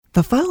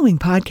The following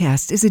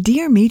podcast is a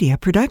Dear Media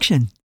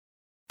production.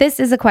 This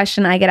is a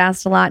question I get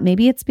asked a lot.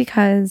 Maybe it's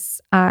because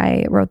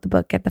I wrote the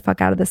book, Get the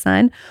Fuck Out of the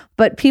Sun,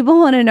 but people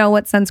want to know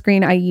what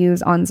sunscreen I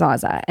use on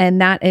Zaza,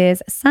 and that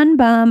is Sun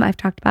Bum. I've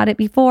talked about it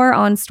before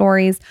on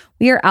stories.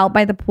 We are out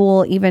by the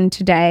pool even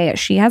today.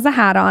 She has a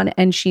hat on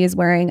and she is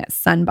wearing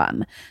Sun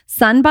Bum.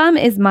 Sun Bum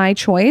is my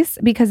choice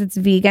because it's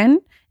vegan,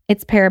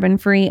 it's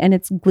paraben-free, and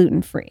it's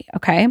gluten-free,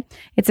 okay?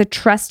 It's a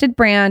trusted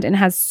brand and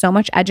has so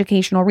much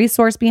educational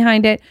resource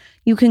behind it.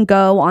 You can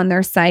go on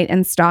their site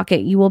and stock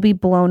it. You will be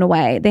blown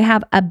away. They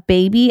have a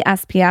baby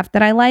SPF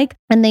that I like,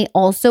 and they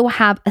also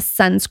have a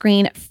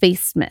sunscreen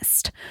face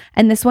mist.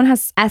 And this one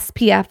has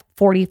SPF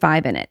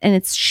 45 in it, and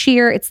it's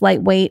sheer, it's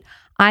lightweight.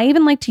 I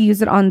even like to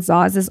use it on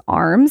Zaza's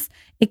arms.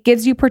 It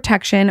gives you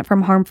protection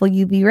from harmful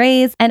UV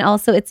rays, and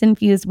also it's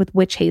infused with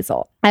witch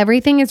hazel.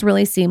 Everything is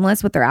really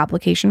seamless with their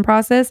application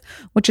process,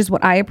 which is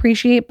what I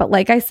appreciate. But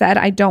like I said,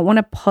 I don't want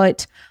to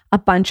put a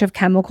bunch of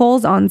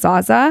chemicals on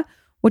Zaza,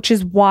 which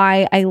is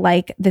why I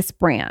like this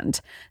brand.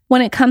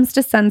 When it comes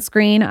to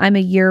sunscreen, I'm a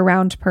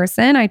year-round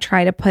person. I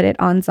try to put it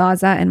on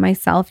Zaza and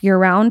myself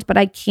year-round, but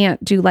I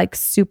can't do like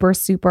super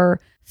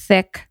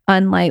thick,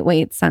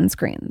 unlightweight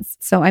sunscreens.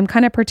 So I'm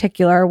kind of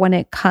particular when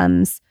it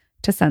comes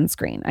to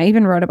sunscreen. I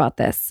even wrote about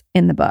this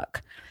in the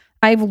book.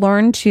 I've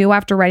learned too,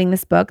 after writing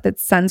this book, that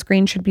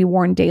sunscreen should be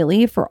worn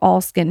daily for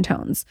all skin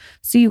tones.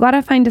 So you got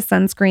to find a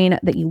sunscreen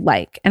that you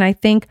like. And I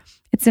think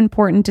it's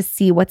important to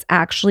see what's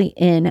actually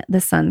in the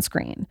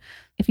sunscreen.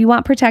 If you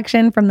want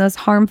protection from those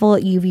harmful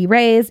UV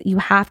rays, you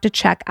have to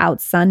check out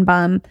Sun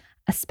Bum.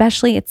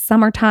 Especially it's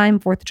summertime,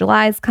 4th of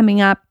July is coming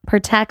up.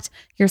 Protect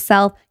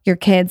yourself, your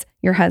kids,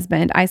 your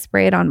husband. I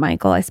spray it on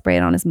Michael. I spray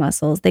it on his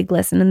muscles. They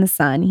glisten in the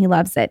sun. He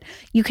loves it.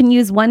 You can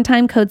use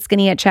one-time code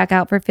SKINNY at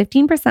checkout for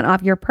 15%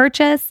 off your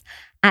purchase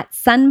at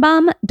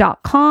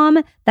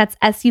sunbum.com. That's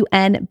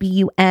sunbum.com.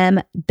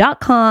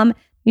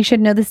 You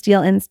should know this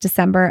deal ends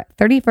December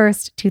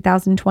 31st,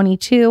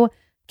 2022.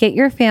 Get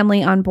your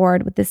family on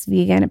board with this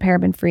vegan,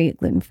 paraben-free,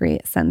 gluten-free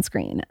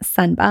sunscreen.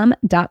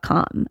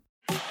 sunbum.com.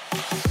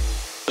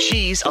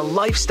 She's a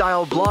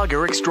lifestyle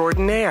blogger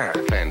extraordinaire.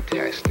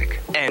 Fantastic.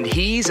 And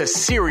he's a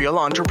serial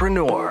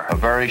entrepreneur. A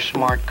very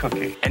smart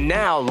cookie. And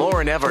now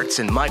Lauren Evarts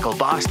and Michael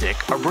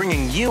Bosstick are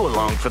bringing you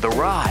along for the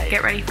ride.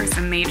 Get ready for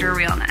some major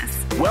realness.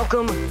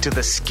 Welcome to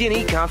the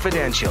Skinny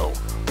Confidential.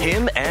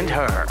 Him and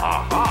her.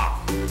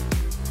 Aha!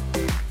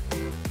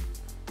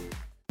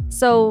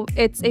 So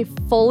it's a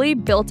fully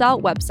built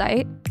out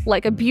website,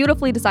 like a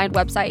beautifully designed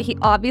website. He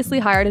obviously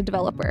hired a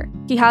developer.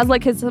 He has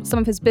like some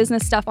of his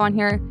business stuff on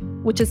here,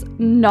 which is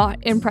not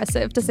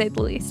impressive to say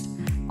the least.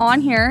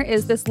 On here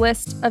is this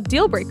list of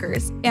deal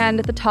breakers. And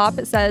at the top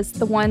it says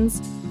the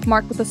ones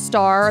marked with a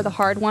star are the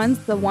hard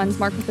ones. The ones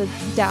marked with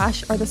a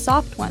dash are the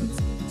soft ones.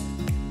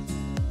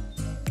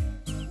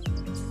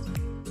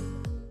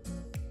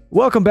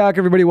 Welcome back,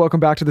 everybody.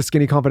 Welcome back to the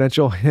Skinny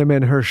Confidential, him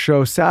and her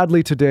show.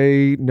 Sadly,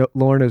 today,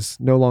 Lauren is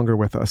no longer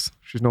with us.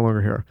 She's no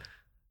longer here.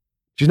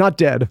 She's not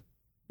dead,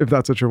 if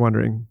that's what you're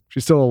wondering.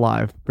 She's still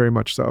alive, very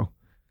much so,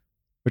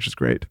 which is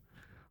great.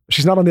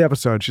 She's not on the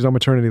episode. She's on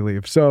maternity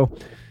leave. So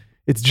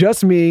it's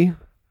just me.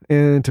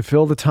 And to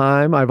fill the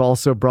time, I've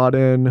also brought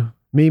in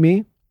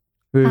Mimi,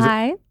 who's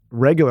Hi.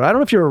 regular. I don't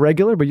know if you're a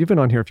regular, but you've been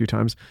on here a few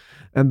times.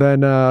 And then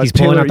he's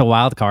pulling Taylor, out the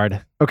wild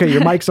card. Okay,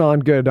 your mic's on.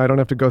 Good. I don't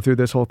have to go through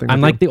this whole thing.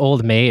 I'm like the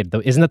old maid.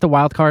 Isn't that the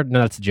wild card? No,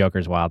 that's the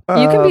Joker's wild.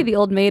 You can be the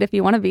old maid if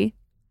you want to be.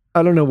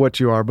 I don't know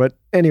what you are, but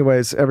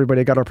anyways,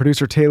 everybody, got our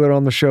producer Taylor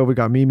on the show. We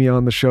got Mimi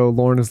on the show.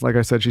 Lauren is, like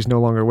I said, she's no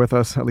longer with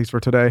us, at least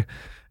for today.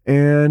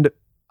 And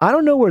I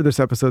don't know where this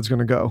episode's going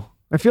to go.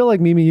 I feel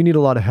like, Mimi, you need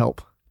a lot of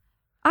help.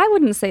 I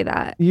wouldn't say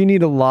that. You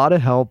need a lot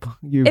of help.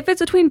 If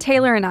it's between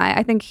Taylor and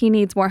I think he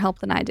needs more help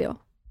than I do.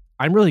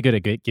 I'm really good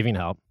at giving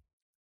help.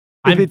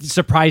 I'm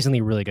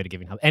surprisingly really good at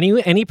giving help.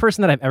 Any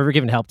person that I've ever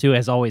given help to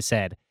has always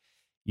said,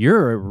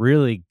 you're a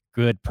really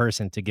good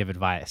person to give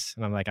advice.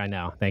 And I'm like, I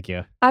know. Thank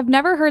you. I've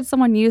never heard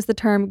someone use the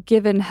term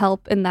given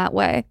help in that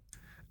way.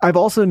 I've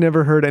also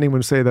never heard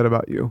anyone say that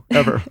about you,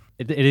 ever.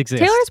 It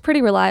exists. Taylor's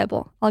pretty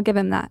reliable. I'll give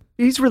him that.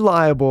 He's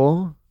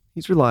reliable.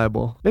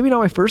 Maybe not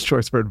my first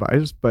choice for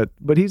advice, but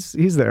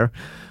he's there.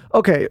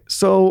 Okay,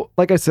 so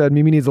like I said,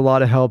 Mimi needs a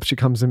lot of help. She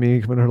comes to me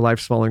when her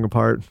life's falling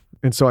apart.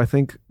 And so I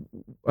think...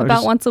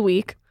 once a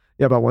week.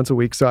 Yeah, about once a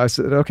week. So I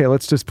said, okay,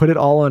 let's just put it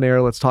all on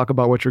air. Let's talk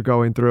about what you're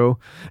going through.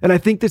 And I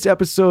think this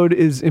episode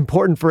is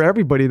important for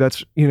everybody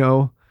that's,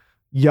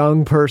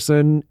 young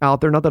person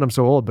out there. Not that I'm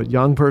so old, but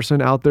young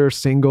person out there,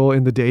 single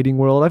in the dating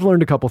world. I've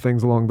learned a couple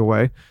things along the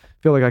way.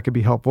 Feel like I could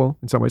be helpful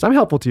in some ways. I'm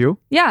helpful to you.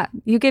 Yeah,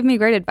 you give me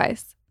great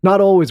advice.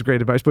 Not always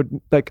great advice, but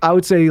I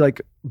would say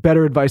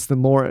better advice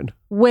than Lauren.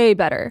 Way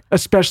better.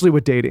 Especially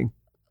with dating.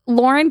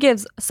 Lauren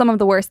gives some of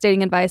the worst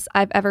dating advice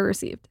I've ever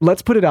received.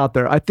 Let's put it out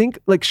there. I think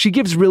she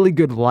gives really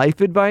good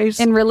life advice.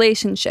 In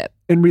relationship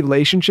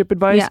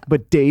advice, yeah.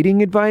 But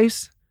dating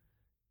advice,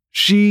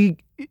 she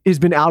has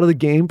been out of the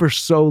game for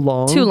so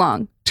long. Too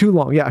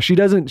long. Yeah, she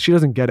doesn't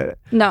get it.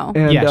 No.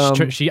 And,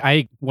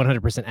 I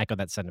 100% echo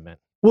that sentiment.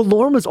 Well,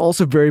 Lauren was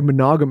also very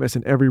monogamous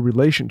in every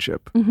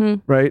relationship, mm-hmm.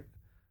 right?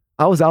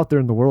 I was out there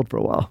in the world for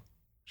a while.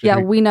 Yeah,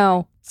 we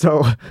know.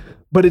 So,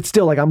 but it's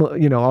still like,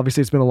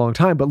 obviously it's been a long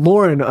time, but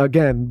Lauren,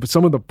 again,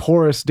 some of the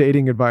poorest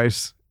dating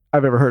advice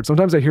I've ever heard.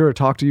 Sometimes I hear her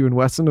talk to you in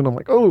Weston and I'm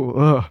like, oh,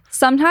 ugh.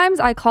 Sometimes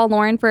I call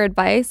Lauren for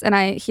advice and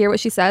I hear what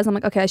she says. I'm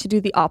like, okay, I should do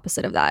the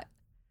opposite of that.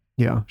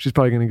 Yeah, she's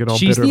probably going to get all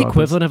She's bitter the about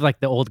equivalent of like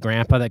the old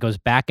grandpa that goes,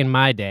 back in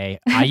my day,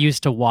 I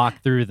used to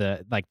walk through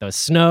the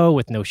snow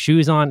with no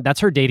shoes on. That's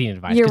her dating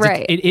advice. You're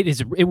right.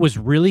 It was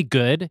really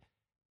good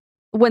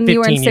when you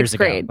were in sixth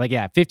grade. Like,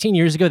 yeah, 15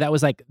 years ago, that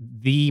was like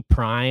the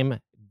prime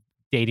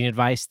dating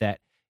advice that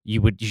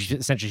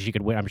she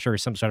could win, I'm sure,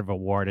 some sort of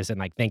award as in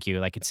like, thank you,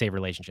 like, it save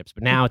relationships.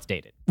 But now it's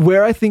dated.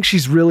 Where I think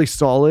she's really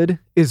solid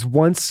is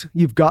once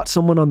you've got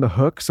someone on the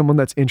hook, someone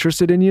that's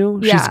interested in you,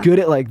 she's good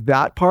at like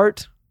that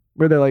part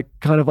where they're like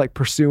kind of like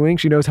pursuing.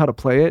 She knows how to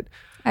play it.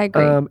 I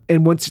agree.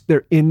 And once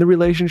they're in the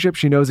relationship,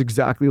 she knows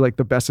exactly like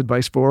the best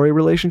advice for a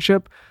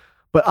relationship.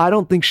 But I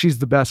don't think she's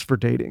the best for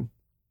dating.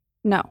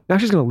 No. Now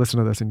she's going to listen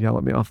to this and yell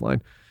at me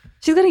offline.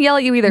 She's going to yell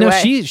at you either way.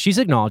 No, she's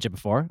acknowledged it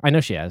before. I know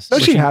she has. No,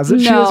 she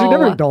hasn't. No. She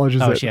never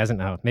acknowledges it. Oh, she hasn't?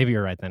 No. Maybe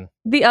you're right then.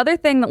 The other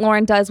thing that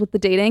Lauren does with the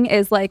dating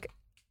is like,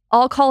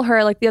 I'll call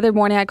her, like the other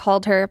morning I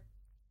called her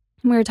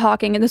and we were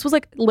talking, and this was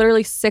like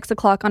literally 6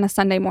 o'clock on a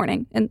Sunday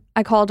morning. And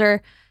I called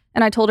her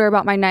and I told her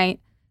about my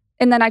night.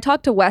 And then I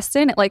talked to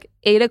Weston at like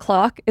 8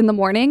 o'clock in the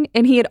morning,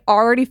 and he had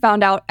already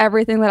found out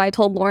everything that I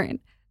told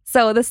Lauren.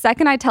 So the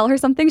second I tell her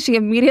something, she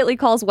immediately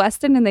calls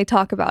Weston and they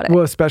talk about it.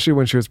 Well, especially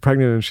when she was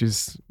pregnant and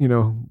she's,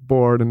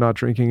 bored and not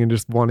drinking and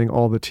just wanting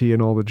all the tea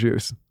and all the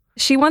juice.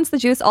 She wants the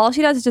juice. All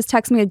she does is just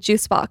text me a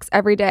juice box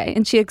every day,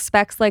 and she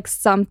expects like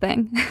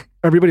something.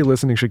 Everybody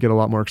listening should get a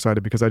lot more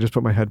excited because I just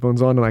put my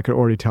headphones on and I could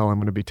already tell I'm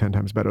going to be 10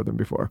 times better than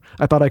before.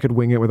 I thought I could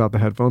wing it without the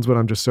headphones, but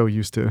I'm just so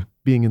used to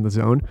being in the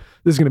zone.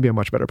 This is going to be a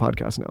much better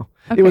podcast now.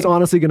 Okay. It was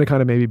honestly going to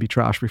kind of maybe be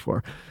trash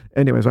before.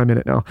 Anyways, I'm in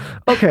it now.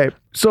 Okay.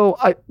 So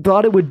I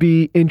thought it would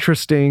be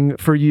interesting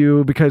for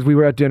you because we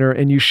were at dinner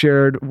and you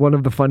shared one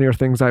of the funnier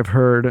things I've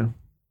heard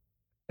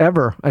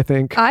ever, I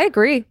think. I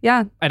agree.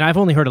 Yeah. And I've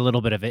only heard a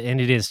little bit of it. And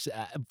it is,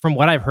 from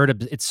what I've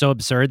heard, it's so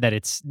absurd that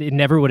it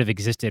never would have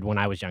existed when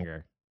I was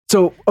younger.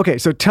 So, okay.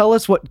 So tell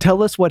us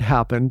what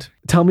happened.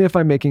 Tell me if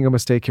I'm making a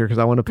mistake here because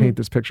I want to paint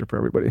this picture for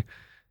everybody.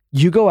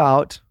 You go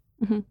out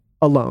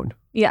alone.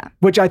 Yeah.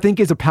 Which I think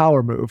is a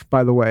power move,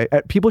 by the way.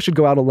 People should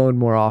go out alone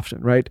more often,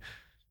 right?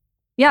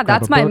 Yeah,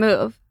 that's my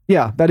move.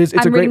 Yeah, that is.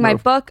 It's a great I'm reading my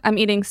move. book. I'm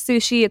eating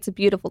sushi. It's a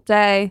beautiful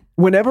day.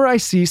 Whenever I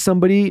see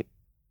somebody,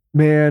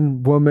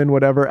 man, woman,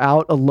 whatever,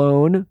 out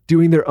alone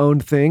doing their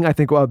own thing, I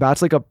think, wow,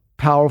 that's like a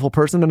powerful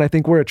person. And I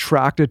think we're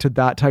attracted to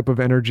that type of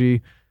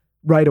energy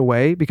right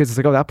away because it's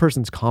like, oh, that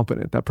person's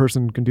competent. That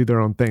person can do their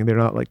own thing. They're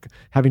not like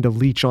having to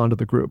leech onto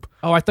the group.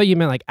 Oh, I thought you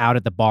meant like out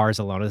at the bars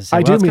alone.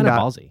 I do mean that.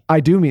 Ballsy. I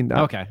do mean that.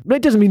 Okay. But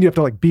it doesn't mean you have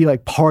to like be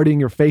like partying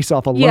your face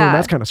off alone. Yeah.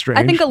 That's kind of strange.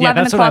 I think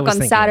 11 o'clock on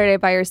thinking. Saturday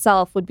by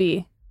yourself would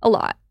be a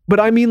lot. But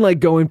I mean like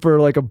going for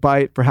like a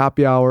bite for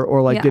happy hour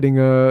or like getting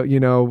a,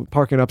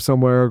 parking up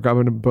somewhere,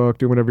 grabbing a book,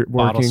 doing whatever you're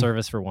working. Bottle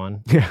service for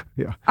one.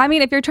 Yeah. I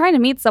mean, if you're trying to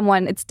meet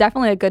someone, it's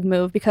definitely a good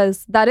move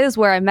because that is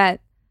where I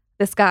met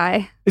this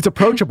guy. It's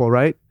approachable,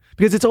 right?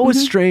 Because it's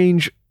always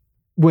strange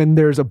when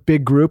there's a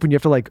big group and you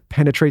have to like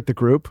penetrate the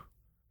group.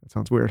 That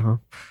sounds weird, huh?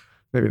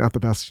 Maybe not the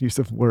best use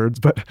of words,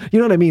 but you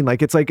know what I mean?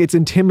 Like it's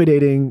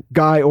intimidating,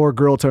 guy or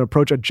girl, to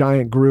approach a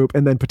giant group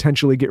and then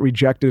potentially get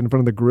rejected in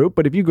front of the group.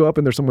 But if you go up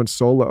and there's someone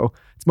solo,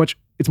 it's much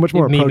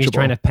more approachable. He's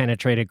trying to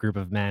penetrate a group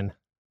of men.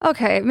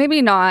 Okay,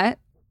 maybe not.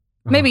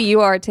 Maybe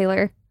you are,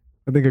 Taylor.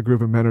 I think a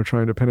group of men are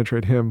trying to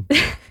penetrate him.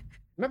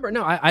 Remember,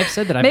 no, I've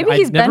said that. Maybe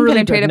he's been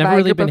penetrated by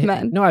a group of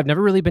men. No, I've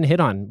never really been hit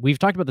on. We've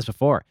talked about this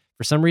before.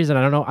 For some reason,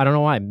 I don't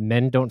know why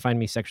men don't find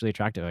me sexually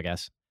attractive, I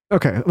guess.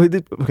 Okay.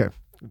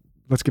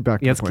 Let's get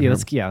back to the point.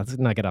 Let's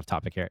not get off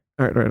topic here.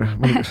 All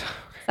right.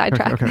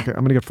 Sidetrack. Okay.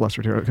 I'm gonna get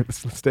flustered here. Okay,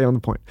 let's stay on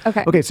the point.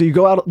 Okay. So you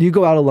go out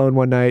alone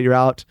one night. You're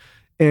out,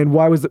 and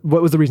what was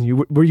the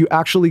reason? Were you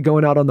actually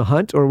going out on the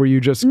hunt, or were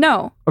you just?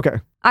 No. Okay.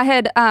 I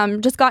had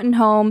just gotten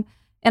home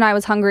and I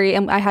was hungry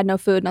and I had no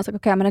food, and I was like,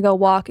 okay, I'm gonna go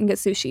walk and get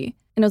sushi,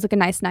 and it was like a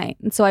nice night.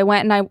 And so I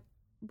went and I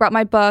brought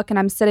my book, and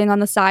I'm sitting on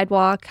the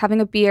sidewalk having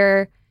a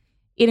beer.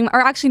 I'd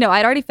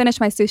already finished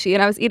my sushi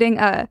and I was eating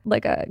a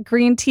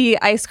green tea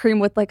ice cream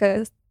with like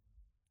a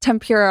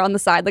tempura on the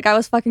side. Like I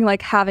was fucking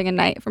like having a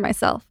night for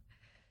myself.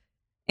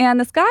 And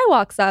this guy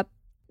walks up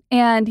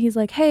and he's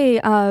like,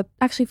 hey,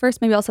 actually first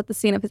maybe I'll set the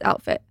scene of his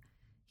outfit.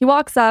 He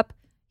walks up,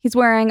 he's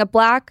wearing a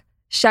black,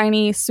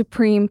 shiny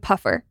Supreme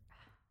puffer.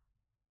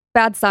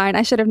 Bad sign.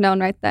 I should have known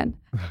right then.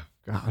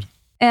 God.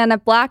 And a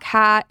black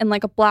hat and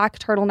like a black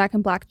turtleneck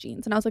and black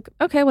jeans. And I was like,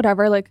 okay,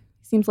 whatever. Like,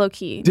 seems low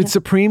key. Did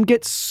Supreme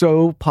get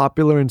so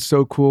popular and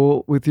so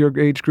cool with your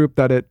age group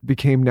that it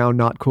became now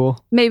not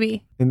cool?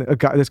 Maybe. And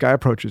this guy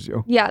approaches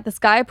you. Yeah, this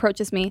guy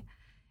approaches me.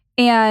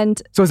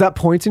 And so is that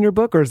points in your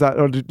book, or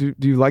do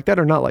you like that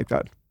or not like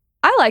that?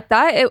 I like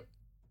that.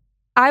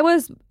 I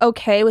was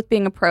okay with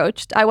being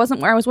approached. I was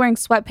wearing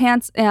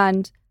sweatpants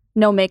and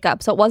no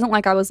makeup. So it wasn't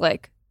like I was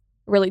like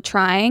really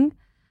trying,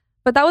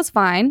 but that was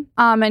fine.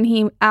 And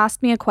he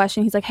asked me a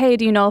question. He's like, hey,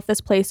 do you know if this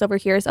place over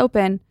here is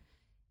open?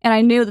 And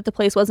I knew that the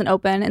place wasn't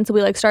open. And so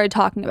we like started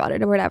talking about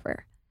it or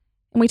whatever.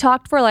 And we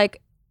talked for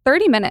like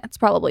 30 minutes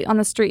probably on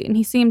the street. And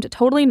he seemed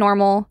totally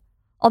normal.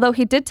 Although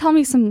he did tell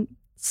me some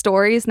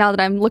stories. Now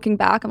that I'm looking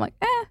back, I'm like,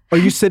 Are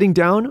you sitting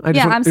down?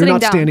 Yeah, I'm sitting You're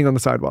not down. standing on the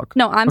sidewalk.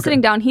 No, I'm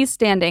sitting down. He's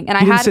standing. And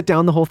He didn't sit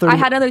down the whole 30 I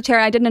had another chair.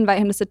 I didn't invite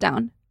him to sit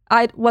down.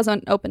 I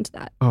wasn't open to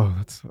that. Oh,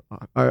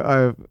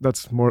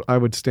 that's more. I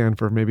would stand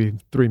for maybe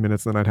 3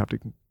 minutes, then I'd have to.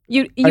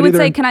 You would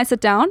say, can I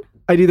sit down?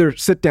 I'd either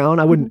sit down.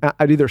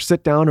 I'd either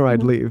sit down or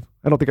I'd leave.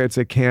 I don't think I'd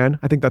say can.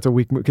 I think that's a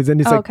weak move because then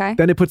it's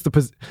then it puts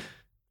this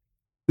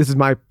is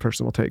my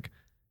personal take.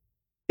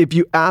 If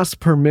you ask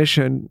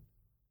permission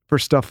for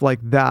stuff like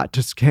that,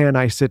 just can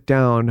I sit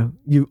down?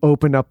 You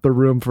open up the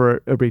room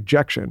for a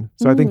rejection.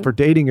 So I think for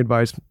dating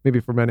advice, maybe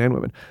for men and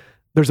women,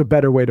 there's a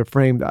better way to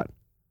frame that.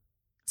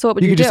 So what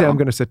would you do? You could just say, I'm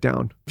going to sit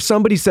down. If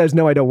somebody says,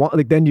 no, I don't want,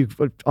 like, then you,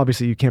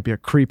 obviously you can't be a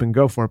creep and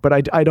go for it.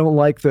 But I don't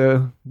like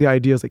the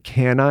ideas like,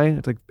 can I?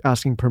 It's like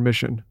asking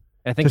permission.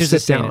 I think there's a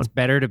saying, it's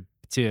better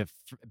to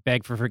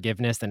beg for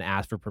forgiveness than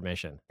ask for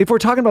permission. If we're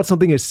talking about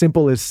something as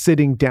simple as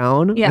sitting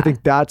down, Yeah. I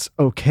think that's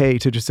okay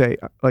to just say,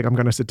 like, I'm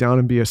going to sit down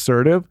and be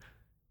assertive.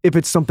 If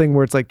it's something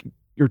where it's like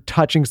you're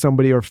touching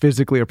somebody or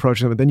physically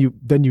approaching them,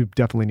 then you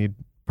definitely need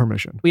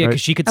permission. Well, yeah, right?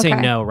 because she could say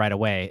no right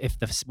away.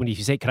 When you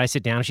say, "Could I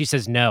sit down?" She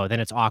says no, then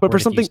it's awkward. But for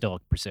if something, you still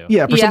pursue.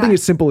 Yeah, for something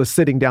as simple as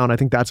sitting down, I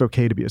think that's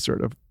okay to be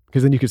assertive.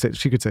 Because then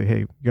she could say, "Hey,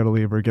 you got to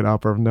leave or get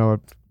up or no,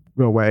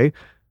 go away."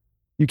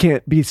 You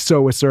can't be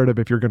so assertive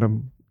if you're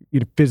going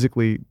to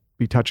physically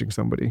be touching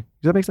somebody.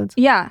 Does that make sense?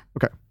 Yeah.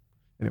 Okay.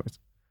 Anyways.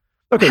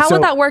 Okay. How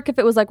would that work if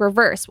it was like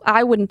reverse?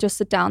 I wouldn't just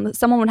sit down.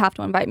 Someone would have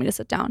to invite me to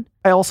sit down.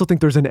 I also think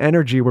there's an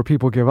energy where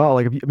people give out.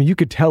 Like, you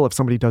could tell if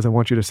somebody doesn't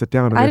want you to sit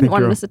down. I didn't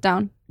want him to sit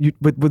down.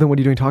 But then what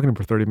are you doing talking to him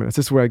for 30 minutes?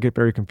 This is where I get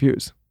very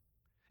confused.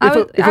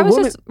 I was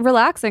just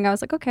relaxing. I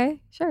was like, okay,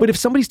 sure. But if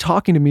somebody's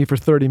talking to me for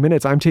 30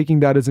 minutes, I'm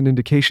taking that as an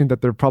indication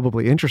that they're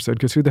probably interested,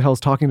 because who the hell's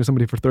talking to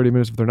somebody for 30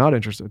 minutes if they're not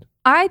interested?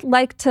 I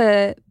like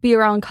to be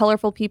around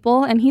colorful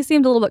people, and he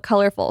seemed a little bit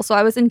colorful, so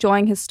I was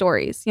enjoying his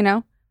stories, you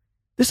know?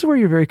 This is where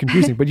you're very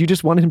confusing, but you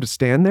just wanted him to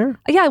stand there?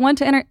 Yeah, I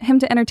wanted him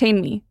to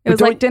entertain me. It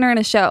was like dinner and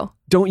a show.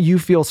 Don't you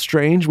feel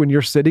strange when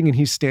you're sitting and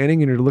he's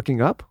standing and you're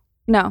looking up?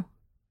 No.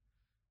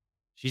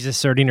 She's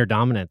asserting her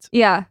dominance.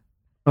 Yeah.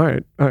 All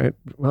right.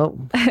 Well,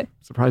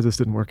 surprised this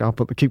didn't work out,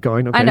 but keep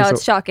going. Okay, I know,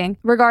 it's shocking.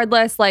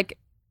 Regardless, like,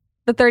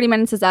 the 30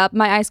 minutes is up.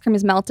 My ice cream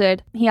is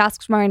melted. He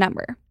asks for my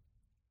number.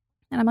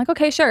 And I'm like,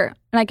 okay, sure.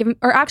 And I give him,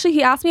 or actually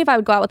he asked me if I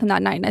would go out with him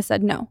that night, and I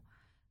said no.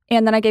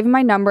 And then I gave him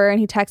my number, and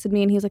he texted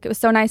me, and he's like, it was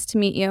so nice to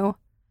meet you.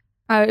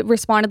 I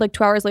responded like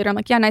 2 hours later. I'm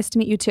like, yeah, nice to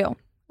meet you too. And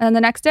then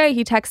the next day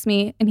he texts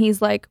me, and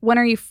he's like, when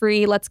are you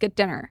free? Let's get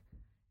dinner.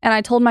 And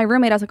I told my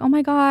roommate, I was like, oh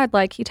my God,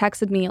 like, he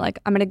texted me, like,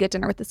 I'm going to get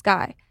dinner with this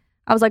guy.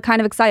 I was like kind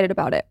of excited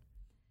about it.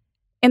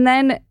 And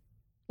then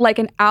like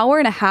an hour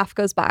and a half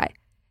goes by,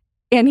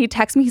 and he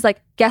texts me, he's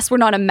like, guess we're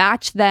not a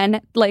match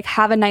then, like,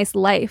 have a nice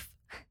life.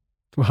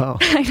 Wow.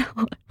 I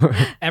know.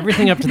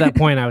 Everything up to that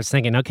point, I was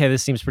thinking, okay,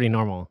 this seems pretty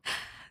normal.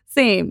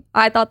 Same.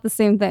 I thought the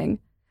same thing.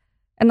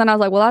 And then I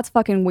was like, well, that's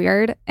fucking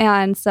weird.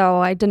 And so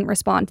I didn't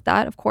respond to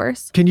that, of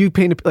course. Can you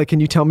can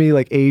you tell me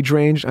like age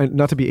range?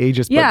 Not to be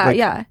ageist, yeah, but like,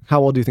 yeah.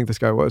 How old do you think this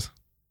guy was?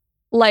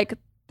 Like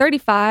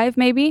 35,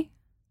 maybe.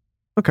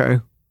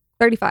 Okay.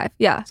 35,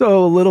 yeah.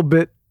 So a little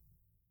bit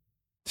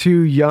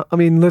too young. I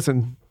mean,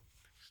 listen,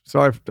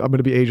 sorry, I'm going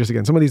to be ageist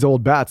again. Some of these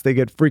old bats, they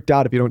get freaked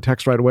out if you don't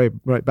text right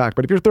back.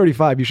 But if you're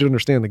 35, you should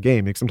understand the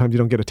game. Like, sometimes you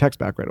don't get a text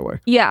back right away.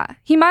 Yeah,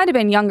 he might have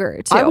been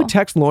younger too. I would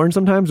text Lauren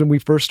sometimes when we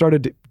first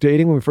started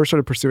dating, when we first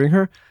started pursuing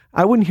her.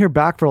 I wouldn't hear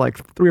back for like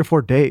 3 or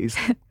 4 days.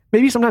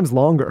 Maybe sometimes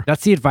longer.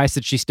 That's the advice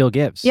that she still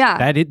gives.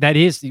 Yeah. That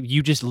is,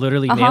 you just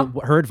literally nailed,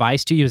 her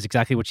advice to you is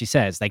exactly what she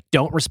says. Like,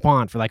 don't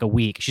respond for like a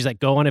week. She's like,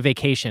 go on a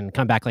vacation,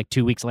 come back like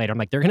 2 weeks later. I'm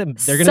like, they're gonna be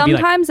like,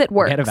 sometimes it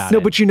works. Forget about No,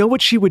 it. but you know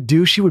what she would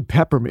do? She would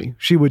pepper me.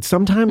 She would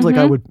sometimes like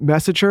I would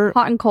message her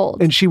hot and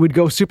cold, and she would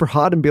go super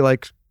hot and be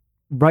like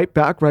right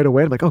back right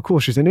away. I'm like, oh cool,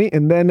 she's into me.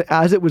 And then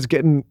as it was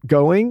getting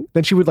going,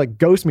 then she would like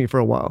ghost me for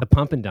a while. The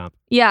pump and dump.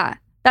 Yeah,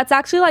 that's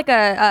actually like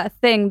a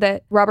thing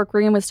that Robert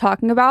Greene was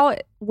talking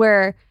about,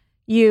 where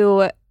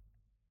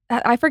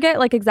I forget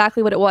like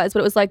exactly what it was, but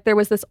it was like there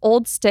was this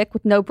old stick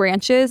with no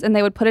branches, and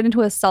they would put it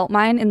into a salt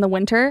mine in the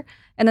winter,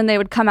 and then they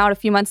would come out a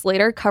few months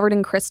later covered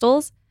in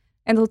crystals,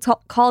 and it's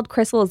called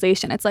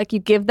crystallization. It's like you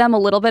give them a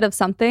little bit of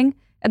something,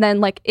 and then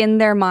like in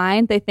their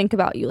mind, they think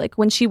about you. Like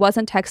when she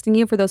wasn't texting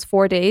you for those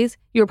 4 days,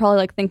 you were probably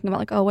like thinking about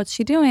like, oh, what's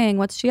she doing?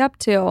 What's she up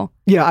to?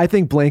 Yeah, I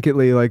think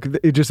blanketly, like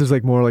it just is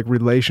like more like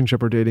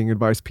relationship or dating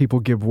advice.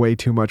 People give way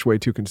too much, way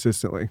too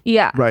consistently.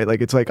 Yeah. Right.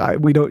 Like it's like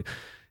we don't.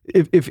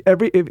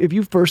 If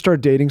you first start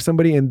dating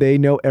somebody and they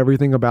know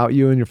everything about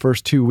you in your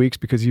first 2 weeks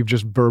because you've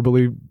just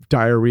verbally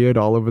diarrheaed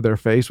all over their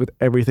face with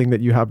everything that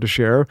you have to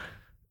share,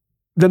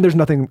 then there's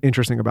nothing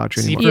interesting about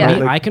you anymore. See, for right?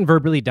 me, Like, I can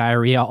verbally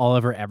diarrhea all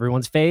over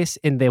everyone's face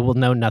and they will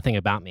know nothing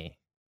about me.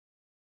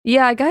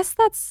 Yeah, I guess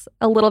that's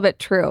a little bit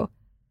true.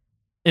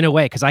 In a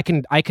way, because I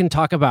can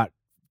talk about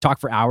talk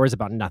for hours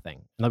about nothing.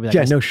 And they'll be like,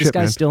 Yeah, this, no this shit,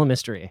 guy's man. still a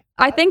mystery.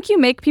 I think you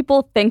make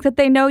people think that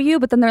they know you,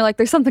 but then they're like,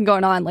 there's something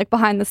going on, like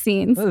behind the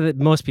scenes. Well,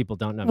 most people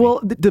don't know me.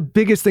 Well, the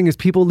biggest thing is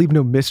people leave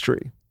no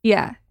mystery,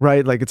 Yeah.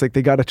 right? Like it's like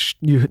they gotta,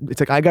 it's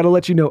like I gotta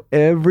let you know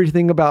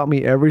everything about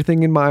me,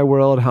 everything in my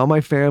world, how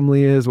my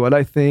family is, what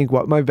I think,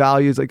 what my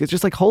values. Like it's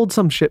just like hold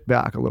some shit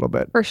back a little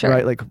bit, For sure.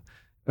 right? Like,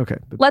 okay,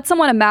 Let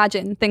someone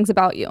imagine things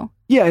about you.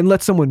 yeah, and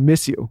let someone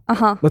miss you.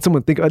 Uh-huh. Let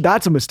someone think.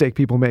 That's a mistake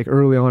people make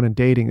early on in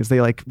dating is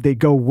they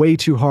go way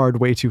too hard,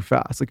 way too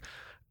fast. Like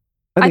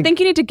I think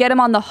you need to get him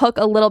on the hook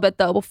a little bit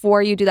though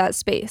before you do that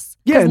space.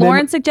 Yeah, Because and then-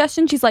 Lauren's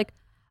suggestion, she's like,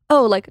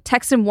 oh, like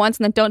text him once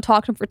and then don't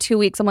talk to him for 2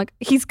 weeks. I'm like,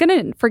 he's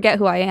gonna forget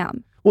who I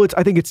am. Well,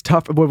 I think it's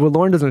tough. What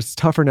Lauren does, it's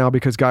tougher now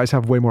because guys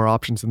have way more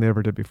options than they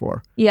ever did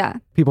before. Yeah.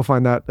 People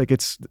find that like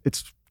it's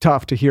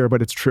tough to hear,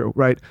 but it's true,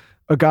 right?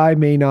 A guy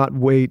may not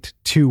wait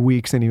 2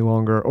 weeks any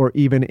longer or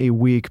even a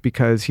week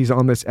because he's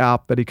on this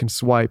app that he can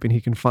swipe and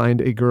he can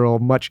find a girl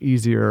much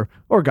easier,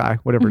 or guy,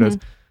 whatever it is,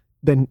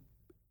 than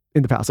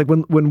in the past. Like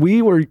when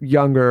we were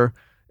younger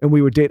and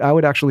we would date, I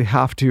would actually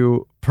have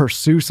to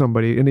pursue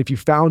somebody. And if you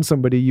found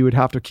somebody, you would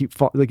have to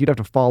you'd have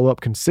to follow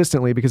up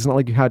consistently because it's not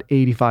like you had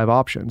 85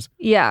 options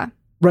Yeah.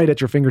 right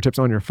at your fingertips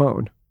on your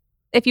phone.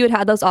 If you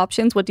had those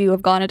options, would you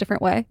have gone a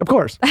different way? Of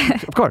course.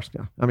 Of course.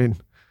 Yeah. I mean,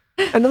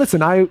 and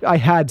listen, I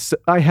had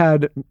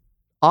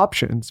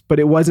options, but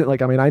it wasn't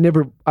like, I mean, I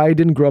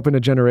didn't grow up in a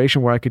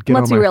generation where I could get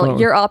Let's on be my real, phone.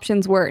 your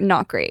options were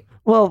not great.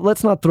 Well,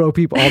 let's not throw all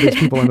these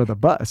people under the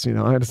bus. You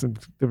know,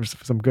 there was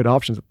some good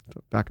options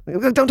back.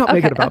 Don't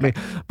make it about me.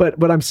 But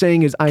what I'm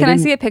saying is, Can I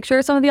see a picture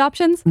of some of the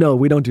options? No,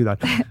 we don't do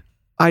that.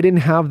 I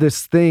didn't have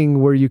this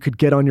thing where you could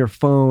get on your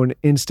phone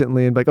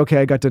instantly and be like, okay,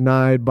 I got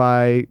denied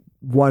by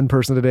one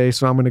person today,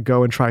 so I'm going to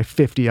go and try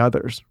 50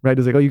 others, right?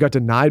 It's like, oh, you got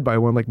denied by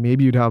one. Like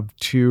maybe you'd have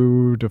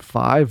 2 to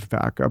 5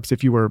 backups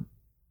if you were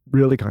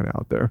really kind of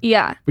out there.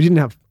 Yeah. But you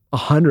didn't have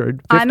 100.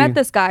 50. I met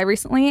this guy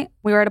recently.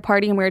 We were at a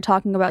party and we were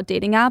talking about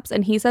dating apps,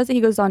 and he says that he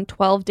goes on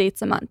 12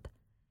 dates a month.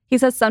 He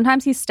says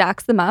sometimes he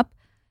stacks them up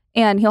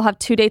and he'll have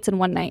 2 dates in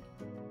one night.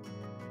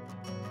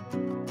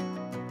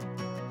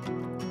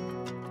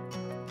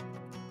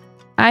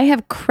 I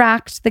have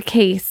cracked the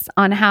case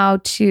on how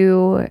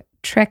to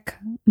trick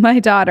my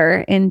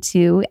daughter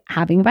into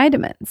having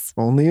vitamins.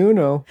 Only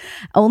Uno.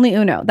 Only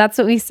Uno. That's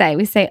what we say.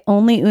 We say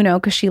only Uno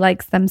because she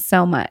likes them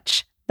so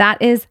much. That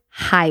is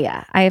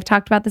Haya. I have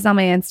talked about this on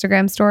my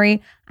Instagram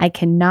story. I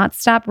cannot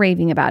stop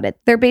raving about it.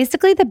 They're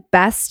basically the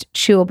best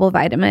chewable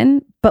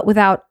vitamin, but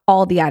without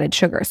all the added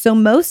sugar. So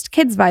most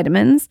kids'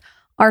 vitamins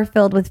are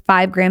filled with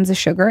 5 grams of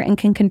sugar and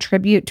can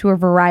contribute to a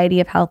variety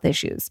of health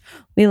issues.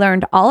 We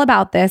learned all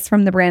about this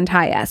from the brand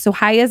Haya. So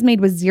Haya is made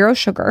with 0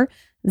 sugar,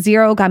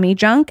 0 gummy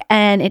junk,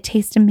 and it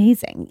tastes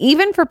amazing,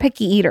 even for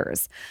picky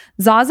eaters.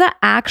 Zaza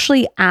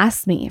actually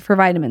asks me for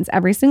vitamins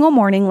every single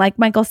morning. Like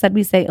Michael said,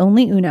 we say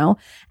only Uno.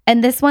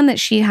 And this one that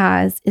she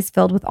has is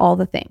filled with all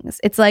the things.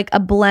 It's like a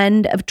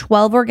blend of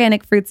 12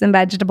 organic fruits and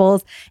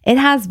vegetables. It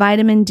has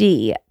vitamin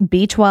D,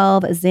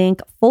 B12,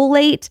 zinc,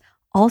 folate,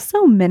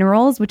 also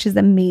minerals, which is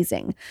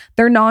amazing.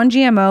 They're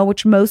non-GMO,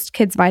 which most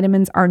kids'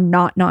 vitamins are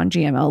not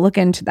non-GMO. Look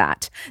into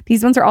that.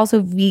 These ones are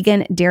also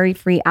vegan,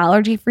 dairy-free,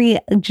 allergy-free,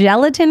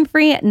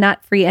 gelatin-free,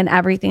 nut-free, and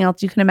everything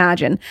else you can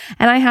imagine.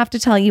 And I have to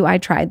tell you, I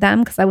tried them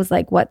because I was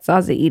like, what's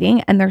Zaza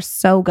eating? And they're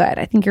so good.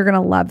 I think you're going to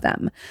love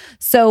them.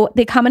 So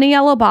they come in a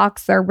yellow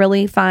box. They're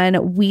really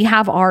fun. We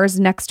have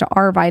ours next to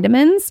our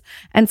vitamins.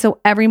 And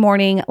so every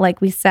morning, like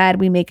we said,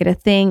 we make it a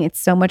thing. It's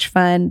so much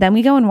fun. Then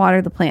we go and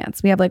water the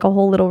plants. We have like a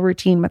whole little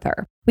routine with her.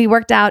 We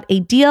worked out a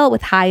deal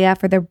with Haya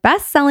for their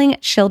best-selling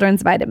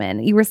children's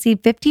vitamin. You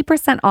receive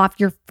 50% off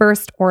your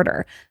first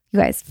order. You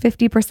guys,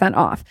 50%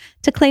 off.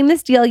 To claim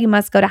this deal, you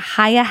must go to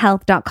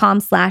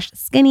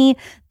hayahealth.com/skinny.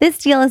 This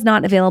deal is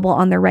not available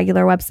on their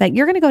regular website.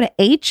 You're going to go to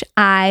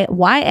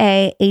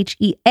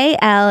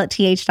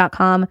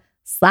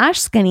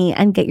hayahealth.com/skinny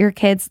and get your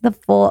kids the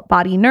full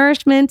body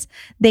nourishment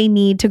they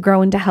need to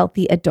grow into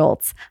healthy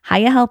adults.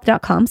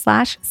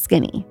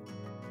 hayahealth.com/skinny.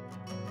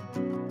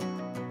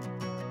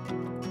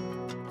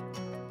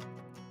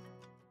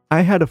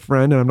 I had a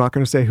friend, and I'm not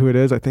going to say who it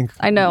is. I think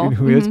I know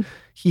who he is.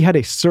 He had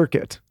a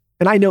circuit.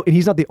 And I know, and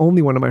he's not the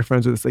only one of my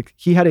friends with this. Like,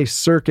 he had a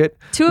circuit.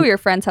 2 of your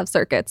friends have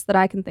circuits that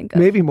I can think of.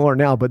 Maybe more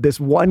now, but this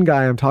one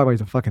guy I'm talking about,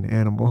 he's a fucking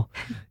animal.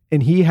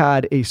 And he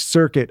had a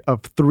circuit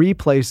of 3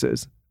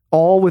 places,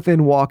 all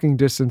within walking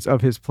distance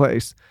of his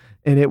place.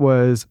 And it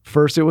was,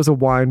 first it was a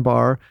wine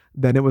bar,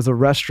 then it was a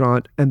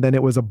restaurant, and then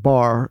it was a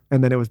bar,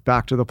 and then it was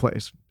back to the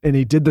place. And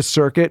he did the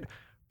circuit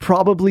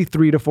probably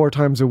 3 to 4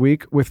 times a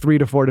week with 3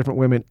 to 4 different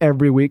women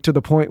every week, to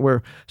the point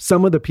where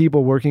some of the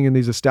people working in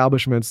these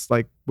establishments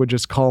like would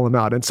just call him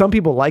out. And some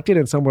people liked it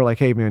and some were like,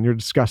 hey man, you're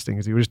disgusting,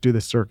 because he would just do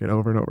this circuit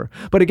over and over.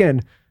 But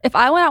again, if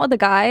I went out with a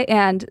guy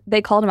and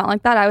they called him out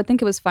like that, I would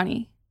think it was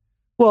funny.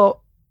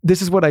 well,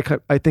 this is what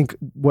I think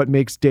what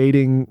makes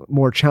dating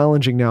more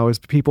challenging now is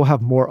people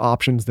have more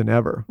options than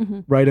ever,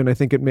 right? And I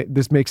think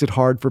this makes it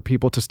hard for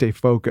people to stay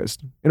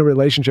focused. In a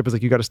relationship, it's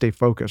like you got to stay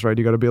focused, right?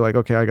 You got to be like,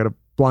 okay, I got to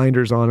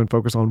blinders on and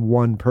focus on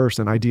one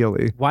person,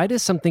 ideally. Why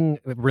does something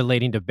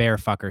relating to bear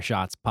fucker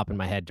shots pop in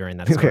my head during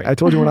that story? Okay, I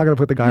told you we're not going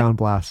to put the guy on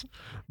blast,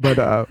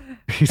 but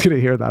he's going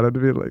to hear that and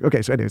be like,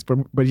 okay, so anyways,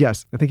 but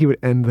yes, I think he would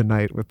end the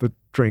night with the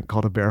drink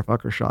called a bear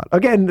fucker shot.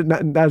 Again,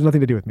 that has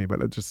nothing to do with me,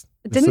 but it's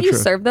Didn't you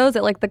serve those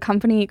at like the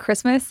company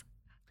Christmas?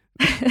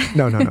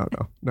 No.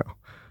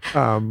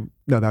 No,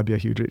 that'd be a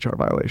huge HR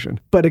violation.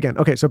 But again,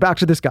 okay, so back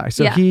to this guy.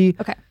 So he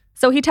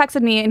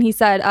texted me and he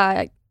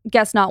said,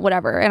 guess not,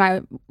 whatever. And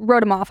I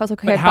wrote him off. I was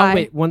like, okay,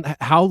 bye.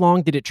 How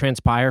long did it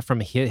transpire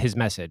from his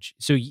message?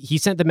 So he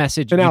sent the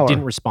message, you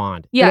didn't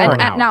respond. Yeah,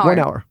 an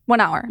hour. 1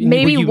 hour.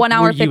 Maybe 1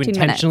 hour, 15 minutes. Were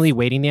you intentionally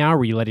waiting the hour?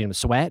 Were you letting him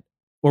sweat?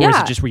 Or was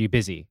it just, were you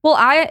busy? Well,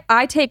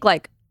 I take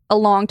like a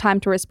long time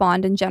to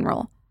respond in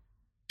general.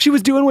 She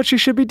was doing what she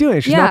should be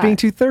doing. She's not being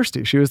too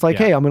thirsty. She was like,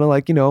 hey, I'm going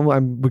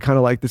to we kind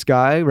of like this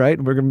guy,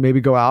 right? We're going to maybe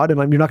go out and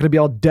you're not going to be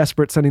all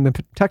desperate sending the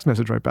text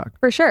message right back.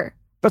 For sure.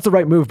 That's the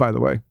right move, by the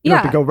way. You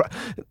don't have to go.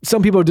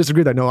 Some people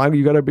disagree that, no,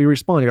 you got to be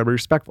responding. You got to be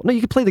respectful. No,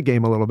 you can play the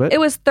game a little bit. It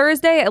was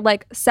Thursday at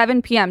like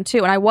 7 p.m. too.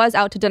 And I was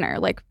out to dinner.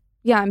 Like,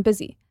 yeah, I'm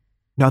busy.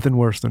 Nothing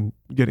worse than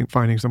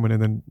finding someone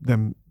and then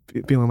them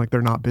feeling like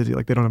they're not busy,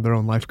 like they don't have their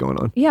own life going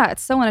on. Yeah,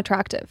 it's so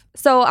unattractive.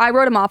 So I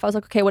wrote him off. I was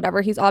like, okay,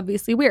 whatever. He's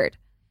obviously weird.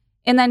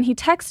 And then he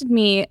texted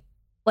me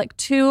like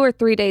 2 or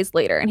 3 days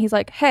later. And he's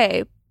like,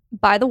 hey,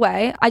 by the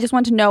way, I just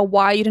want to know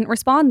why you didn't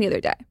respond the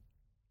other day.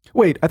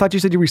 Wait, I thought you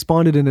said you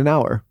responded in an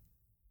hour.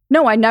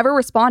 No, I never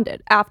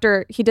responded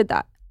after he did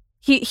that.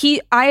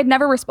 I had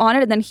never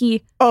responded, and then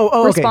he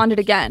responded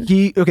again.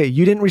 You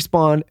didn't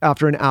respond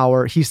after an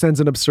hour. He sends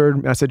an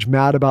absurd message,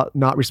 mad about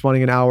not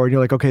responding an hour. And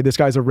you're like, okay, this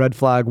guy's a red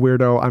flag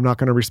weirdo. I'm not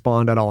going to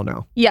respond at all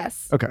now.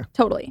 Yes. Okay.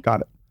 Totally.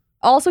 Got it.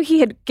 Also, he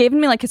had given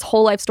me like his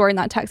whole life story in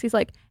that text. He's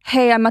like,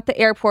 hey, I'm at the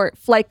airport.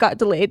 Flight got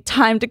delayed.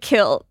 Time to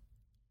kill.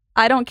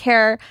 I don't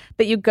care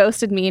that you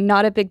ghosted me.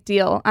 Not a big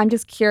deal. I'm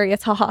just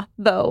curious. Haha,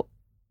 though.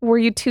 Were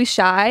you too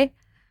shy?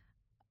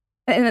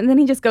 And then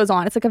he just goes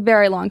on. It's like a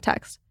very long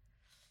text.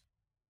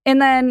 And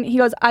then he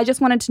goes, I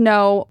just wanted to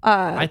know.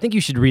 I think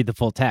you should read the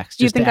full text.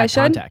 You Just think to add I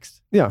should?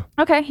 Context. Yeah.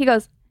 Okay. He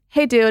goes,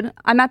 hey, dude,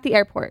 I'm at the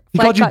airport. He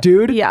called you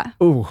dude? Yeah.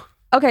 Ooh.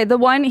 Okay.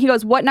 He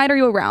goes, what night are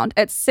you around?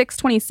 At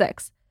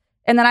 6:26.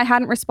 And then I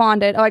hadn't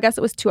responded. Oh, I guess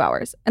it was 2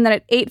 hours. And then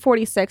at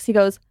 8:46, he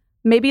goes,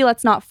 maybe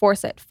let's not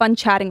force it. Fun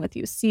chatting with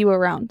you. See you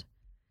around.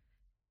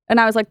 And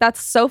I was like,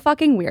 that's so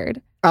fucking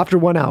weird. After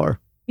 1 hour.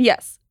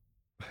 Yes.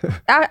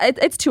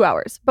 It's 2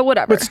 hours, but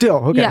whatever. But still,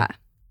 okay. Yeah.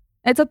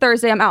 It's a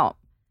Thursday. I'm out.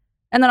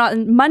 And then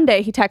on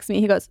Monday, he texts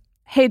me. He goes,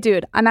 hey,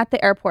 dude, I'm at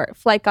the airport.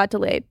 Flight got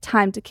delayed.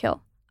 Time to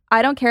kill.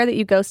 I don't care that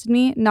you ghosted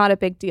me. Not a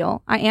big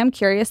deal. I am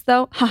curious,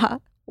 though. Haha.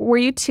 Were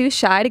you too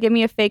shy to give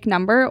me a fake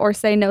number or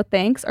say no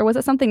thanks? Or was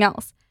it something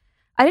else?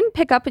 I didn't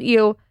pick up at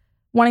you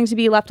wanting to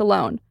be left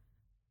alone.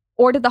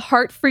 Or did the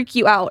heart freak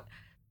you out?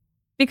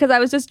 Because I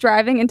was just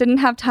driving and didn't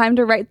have time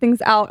to write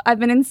things out. I've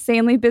been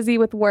insanely busy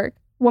with work.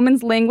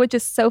 Woman's language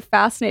is so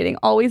fascinating.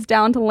 Always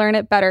down to learn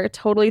it better.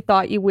 Totally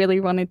thought you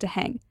really wanted to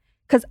hang.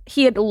 Because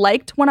he had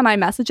liked one of my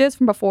messages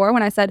from before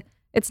when I said,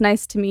 it's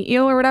nice to meet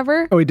you or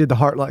whatever. Oh, he did the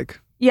heart like.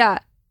 Yeah.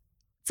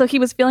 So he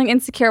was feeling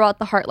insecure about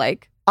the heart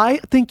like. I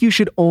think you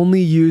should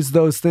only use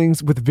those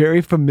things with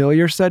very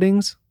familiar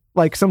settings.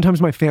 Like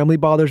sometimes my family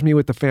bothers me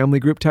with the family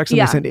group text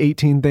and they send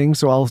 18 things.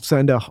 So I'll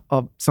send a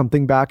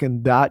something back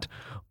in that.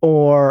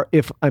 Or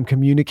if I'm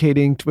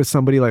communicating with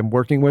somebody like I'm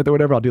working with or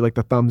whatever, I'll do like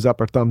the thumbs up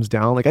or thumbs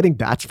down. Like I think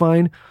that's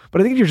fine.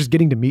 But I think if you're just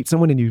getting to meet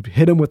someone and you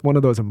hit them with one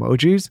of those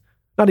emojis,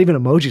 not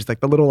even emojis,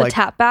 like the little like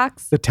tap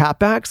backs. The tap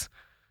backs.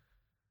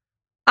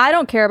 I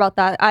don't care about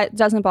that. It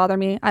doesn't bother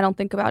me. I don't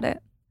think about it.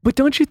 But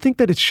don't you think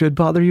that it should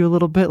bother you a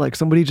little bit? Like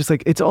somebody just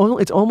like, it's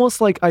almost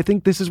like, I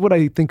think this is what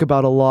I think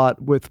about a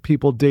lot with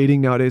people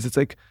dating nowadays. It's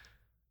like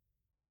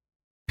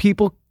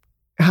people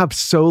have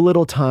so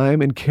little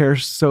time and care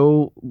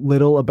so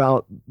little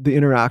about the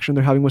interaction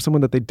they're having with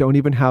someone that they don't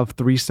even have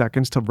 3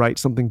 seconds to write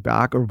something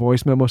back or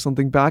voice memo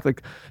something back.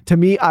 Like to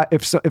me,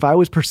 if I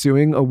was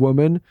pursuing a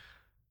woman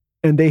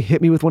and they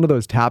hit me with one of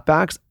those tap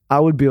backs, I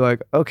would be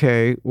like,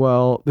 okay,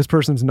 well, this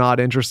person's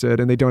not interested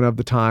and they don't have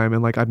the time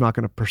and like, I'm not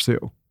going to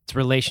pursue. It's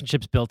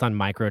relationships built on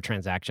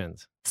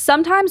microtransactions.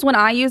 Sometimes when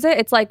I use it,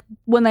 it's like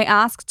when they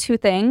ask 2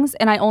 things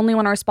and I only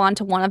want to respond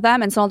to one of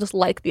them. And so I'll just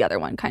like the other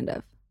one kind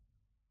of.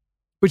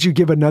 But you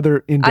give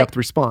another in-depth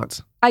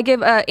response. I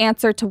give an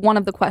answer to one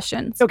of the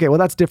questions. Okay, well,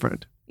 that's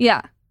different.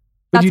 Yeah.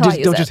 But you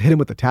just don't just hit him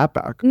with the tap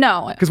back.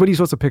 No. Because what are you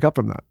supposed to pick up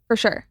from that? For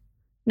sure.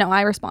 No,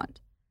 I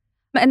respond.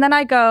 And then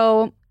I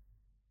go,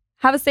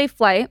 have a safe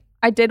flight.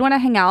 I did want to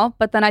hang out,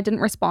 but then I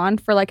didn't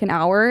respond for like an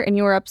hour and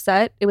you were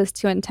upset. It was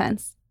too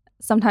intense.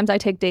 Sometimes I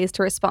take days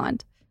to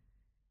respond.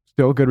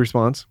 Still good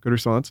response. Good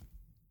response.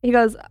 He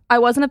goes, I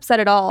wasn't upset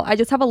at all. I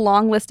just have a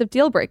long list of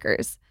deal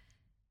breakers.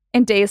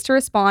 And days to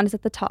respond is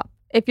at the top.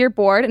 If you're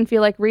bored and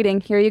feel like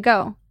reading, here you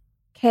go.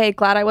 Okay,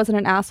 glad I wasn't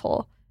an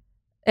asshole.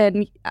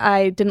 and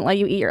I didn't let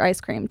you eat your ice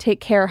cream.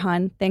 Take care,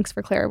 hun. Thanks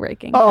for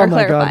clarifying. Oh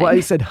my God. Well,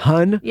 you said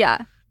hun?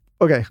 Yeah.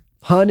 Okay.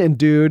 Hun and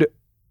dude,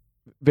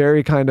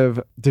 very kind of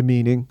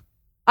demeaning.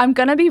 I'm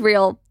going to be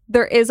real.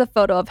 There is a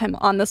photo of him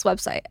on this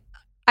website.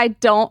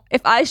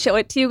 If I show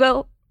it to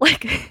you,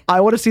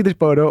 I want to see the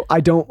photo.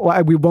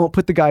 We won't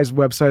put the guy's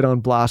website on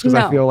blast because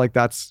I feel like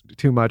that's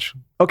too much.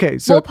 Okay.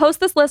 So we'll post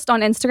this list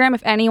on Instagram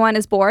if anyone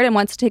is bored and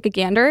wants to take a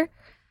gander.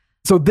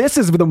 So this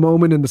is the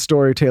moment in the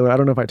story, Taylor. I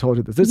don't know if I told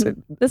you this.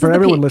 This for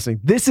everyone listening,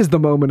 this is the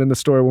moment in the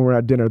story when we're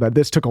at dinner that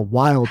this took a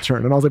wild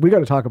turn. And I was like, we got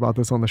to talk about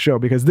this on the show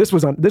because this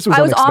was I was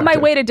unexpected. on my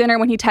way to dinner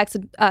when he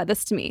texted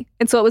this to me.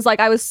 And so it was like,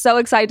 I was so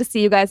excited to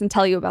see you guys and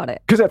tell you about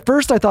it. Because at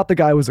first I thought the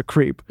guy was a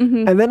creep.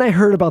 Mm-hmm. And then I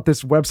heard about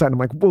this website and I'm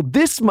like, well,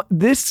 this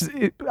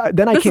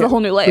is a whole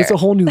new layer. It's a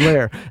whole new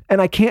layer.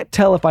 And I can't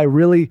tell if I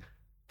really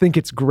think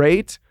it's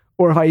great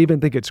or if I even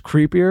think it's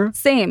creepier.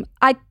 Same.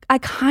 I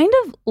kind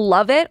of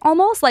love it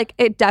almost. Like,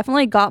 it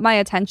definitely got my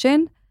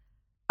attention.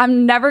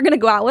 I'm never going to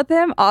go out with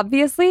him,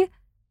 obviously,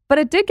 but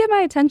it did get my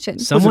attention.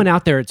 Someone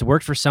out there, it's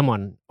worked for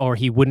someone or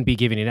he wouldn't be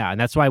giving it out.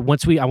 And that's why I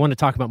want to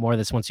talk about more of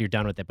this once you're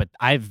done with it. But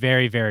I have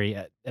a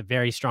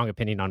very strong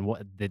opinion on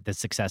what the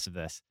success of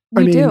this.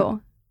 You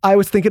do. I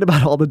was thinking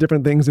about all the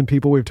different things and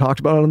people we've talked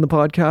about on the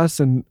podcast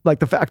and like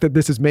the fact that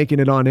this is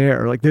making it on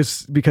air like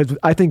this, because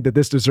I think that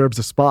this deserves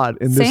a spot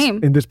in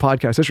this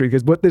podcast history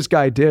because what this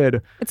guy did.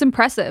 It's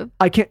impressive.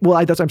 That's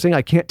what I'm saying.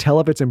 I can't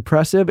tell if it's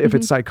impressive, if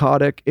it's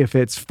psychotic, if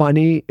it's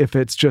funny, if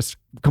it's just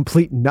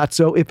complete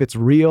nutso, if it's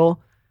real.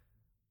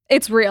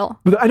 It's real.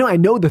 But I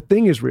know the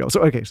thing is real.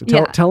 So, okay. So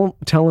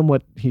tell him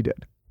what he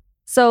did.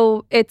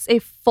 So it's a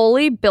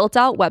fully built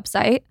out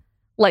website.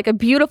 Like a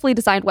beautifully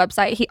designed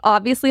website. He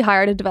obviously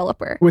hired a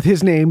developer. With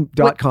his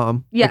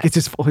name.com. Yes.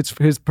 Like it's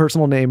his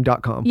personal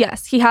name.com.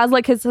 Yes. He has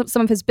like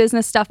some of his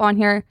business stuff on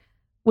here,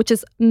 which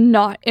is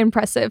not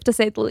impressive to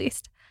say the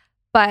least.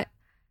 But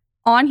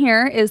on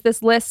here is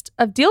this list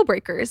of deal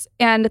breakers.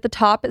 And at the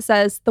top it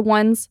says the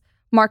ones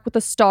marked with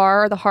a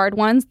star are the hard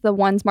ones. The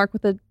ones marked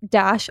with a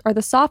dash are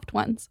the soft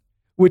ones.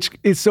 Which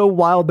is so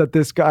wild that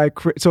this guy.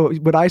 So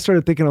what I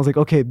started thinking, I was like,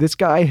 okay, this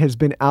guy has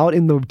been out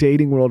in the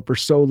dating world for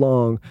so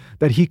long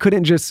that he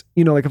couldn't just,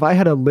 like if I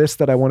had a list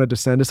that I wanted to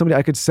send to somebody,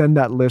 I could send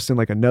that list in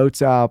like a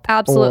notes app.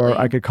 Absolutely. Or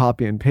I could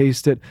copy and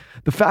paste it.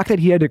 The fact that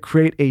he had to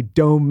create a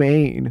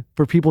domain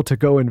for people to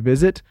go and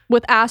visit.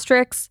 With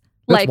asterisks.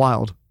 That's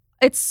wild.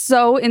 It's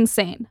so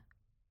insane.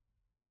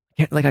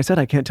 Like I said,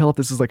 I can't tell if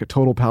this is like a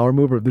total power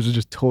move or if this is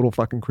just total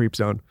fucking creep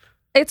zone.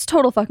 It's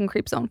total fucking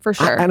creep zone for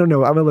sure. I don't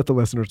know. I'm gonna let the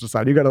listeners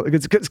decide. You gotta,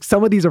 because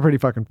some of these are pretty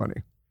fucking funny.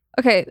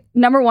 Okay,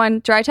 number one,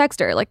 dry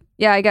texter. Like,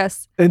 yeah, I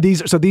guess. And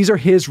these are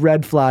his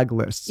red flag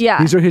lists. Yeah,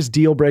 these are his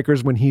deal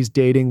breakers when he's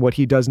dating what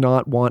he does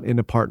not want in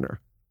a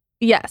partner.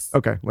 Yes.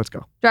 Okay, let's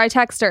go. Dry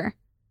texter,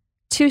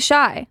 too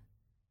shy.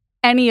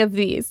 Any of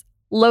these,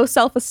 low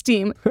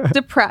self-esteem,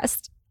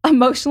 depressed,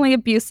 emotionally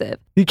abusive.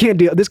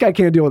 This guy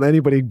can't deal with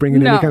anybody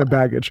bringing any kind of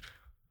baggage.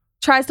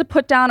 Tries to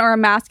put down or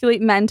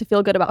emasculate men to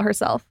feel good about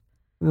herself.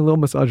 A little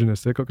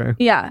misogynistic, okay.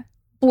 Yeah.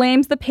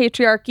 Blames the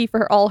patriarchy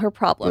for all her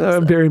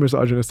problems. Very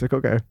misogynistic,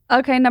 okay.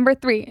 Okay, number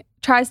 3.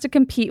 Tries to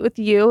compete with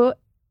you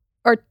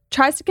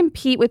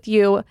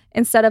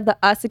instead of the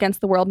us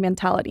against the world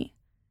mentality.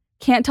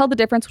 Can't tell the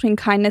difference between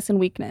kindness and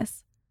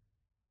weakness.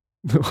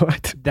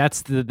 What?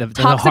 That's the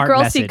Toxic heart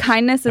girls message see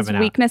kindness as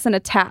weakness and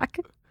attack.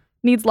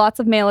 Needs lots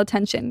of male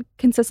attention.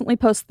 Consistently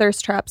posts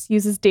thirst traps.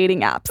 Uses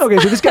dating apps. Okay,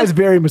 so this guy's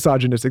very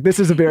misogynistic. This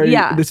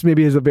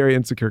maybe is a very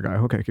insecure guy.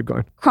 Okay, keep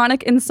going.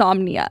 Chronic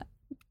insomnia.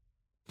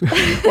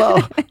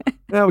 Well,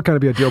 that would kind of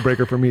be a deal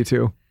breaker for me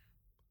too.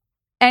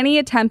 Any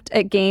attempt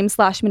at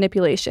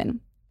game/manipulation.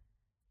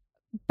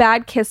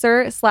 Bad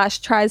kisser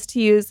 / tries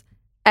to use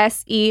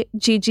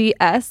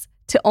SEGGS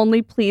to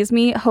only please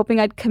me,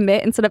 hoping I'd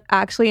commit instead of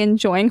actually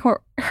enjoying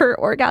her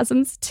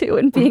orgasms too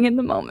and being in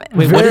the moment.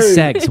 Wait, what is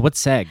segs? What's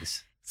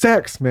segs?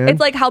 Sex, man.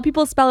 It's like how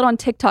people spell it on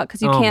TikTok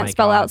because you can't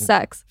spell out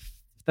sex.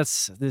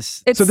 So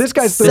this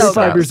guy's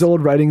 35 years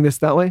old writing this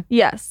that way?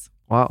 Yes.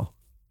 Wow.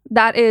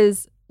 That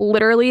is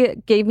literally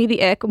gave me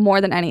the ick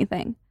more than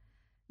anything.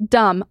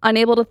 Dumb,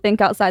 unable to think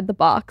outside the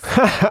box.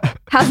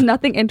 Has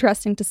nothing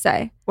interesting to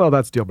say. Well,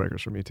 that's deal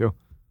breakers for me too.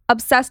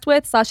 Obsessed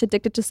with /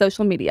 addicted to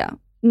social media.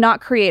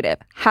 Not creative.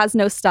 Has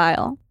no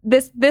style.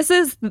 This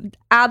is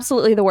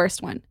absolutely the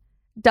worst one.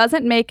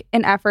 Doesn't make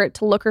an effort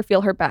to look or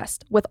feel her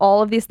best, with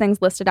all of these things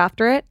listed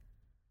after it.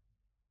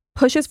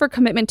 Pushes for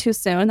commitment too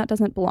soon. That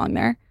doesn't belong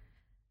there.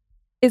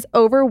 Is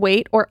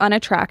overweight or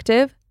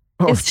unattractive.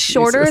 Is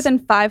shorter than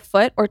 5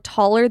 foot or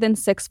taller than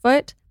 6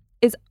 foot.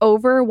 Is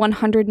over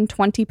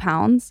 120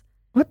 pounds.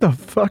 What the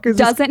fuck is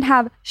Doesn't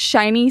have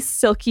shiny,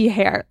 silky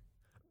hair.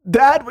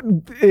 That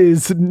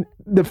is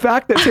the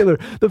fact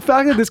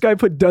that this guy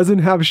put doesn't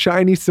have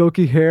shiny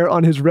silky hair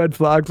on his red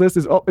flags list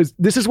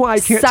this is why I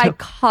can't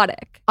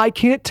psychotic. I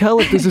can't tell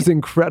if this is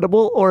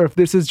incredible or if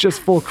this is just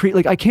full creep.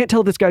 Like I can't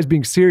tell if this guy's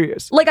being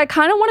serious. Like I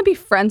kind of want to be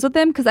friends with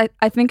him because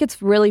I think it's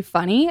really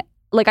funny.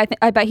 Like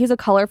I bet he's a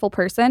colorful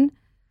person.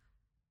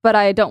 but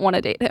I don't want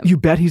to date him. You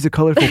bet he's a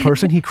colorful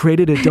person. He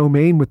created a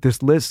domain with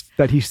this list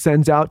that he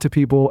sends out to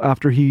people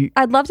after he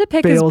I'd love to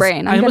pick fails. his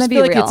brain. I I'm going almost to be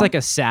feel like real. it's like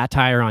a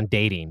satire on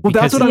dating. Well,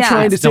 that's what I'm Yeah.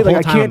 trying to The say. Like, whole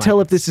I time can't I'm tell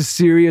like, if this is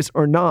serious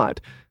or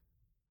not.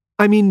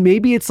 I mean,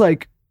 maybe it's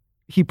like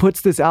he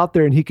puts this out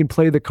there and he can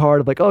play the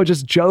card of like, oh,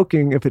 just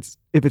joking if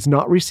it's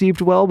not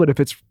received well, but if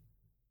it's,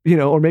 you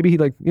know, or maybe he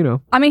like, you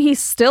know. I mean, he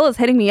still is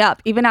hitting me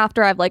up even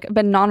after I've like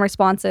been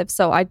non-responsive.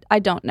 So I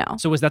don't know.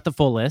 So was that the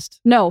full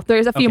list? No,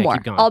 there's a few Okay, more.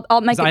 keep going.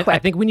 I'll make 'Cause it quick. I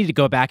think we need to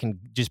go back and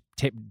just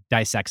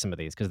dissect some of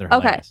these because they're Okay.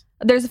 hilarious.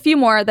 There's a few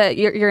more that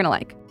you're going to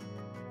like.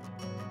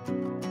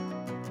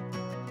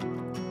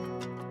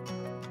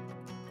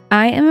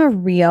 I am a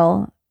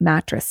real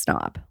mattress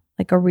snob,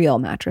 like a real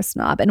mattress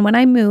snob. And when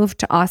I moved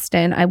to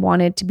Austin, I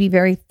wanted to be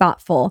very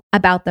thoughtful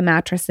about the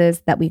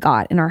mattresses that we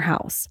got in our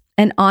house.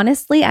 And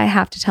honestly, I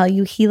have to tell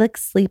you,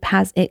 Helix Sleep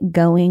has it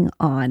going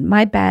on.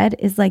 My bed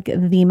is like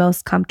the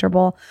most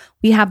comfortable.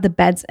 We have the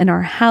beds in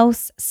our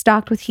house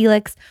stocked with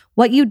Helix.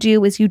 What you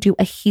do is you do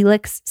a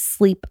Helix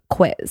Sleep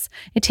quiz.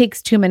 It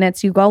takes 2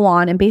 minutes. You go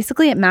on and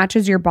basically it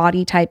matches your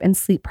body type and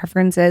sleep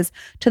preferences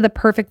to the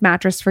perfect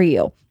mattress for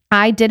you.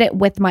 I did it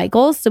with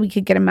Michael so we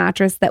could get a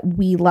mattress that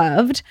we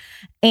loved.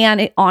 And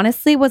it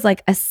honestly was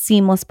like a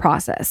seamless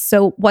process.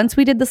 So once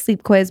we did the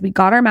sleep quiz, we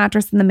got our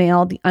mattress in the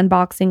mail. The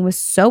unboxing was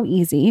so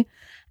easy.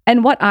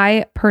 And what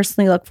I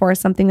personally look for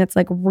is something that's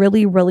like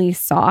really, really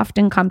soft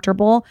and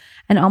comfortable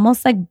and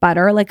almost like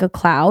butter, like a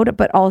cloud,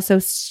 but also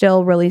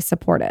still really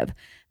supportive.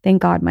 Thank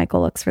God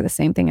Michael looks for the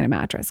same thing in a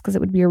mattress because it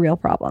would be a real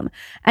problem.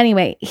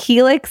 Anyway,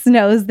 Helix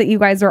knows that you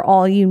guys are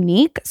all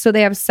unique. So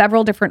they have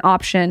several different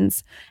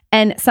options.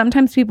 And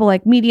sometimes people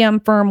like medium,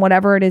 firm,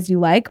 whatever it is you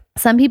like.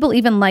 Some people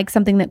even like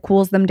something that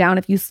cools them down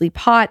if you sleep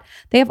hot.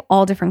 They have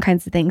all different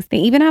kinds of things. They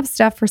even have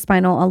stuff for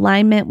spinal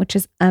alignment, which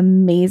is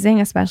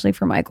amazing, especially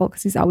for Michael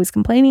because he's always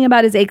complaining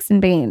about his aches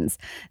and pains.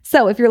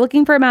 So if you're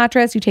looking for a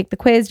mattress, you take the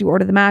quiz, you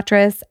order the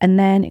mattress, and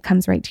then it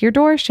comes right to your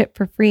door, shipped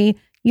for free.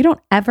 You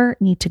don't ever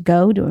need to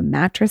go to a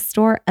mattress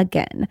store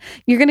again.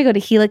 You're going to go to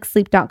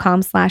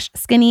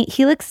helixsleep.com/skinny.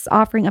 Helix is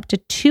offering up to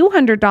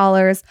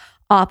 $200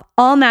 off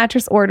all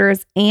mattress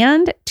orders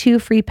and 2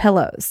 free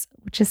pillows,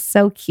 which is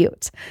so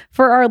cute.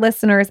 For our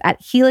listeners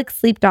at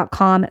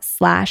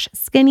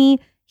helixsleep.com/skinny,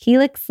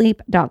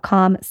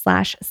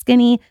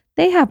 helixsleep.com/skinny.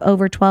 They have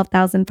over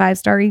 12,000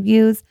 5-star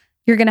reviews.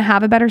 You're going to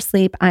have a better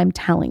sleep, I'm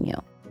telling you.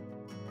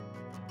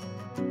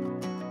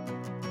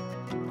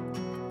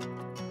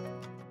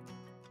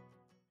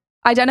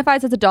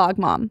 Identifies as a dog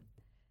mom.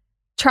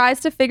 Tries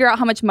to figure out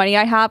how much money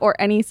I have or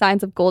any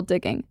signs of gold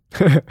digging.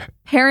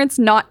 Parents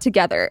not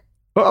together.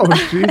 Oh,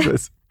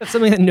 Jesus. That's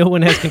something that no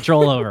one has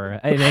control over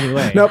in any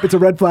way. Nope, it's a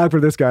red flag for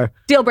this guy.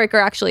 Deal breaker,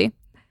 actually.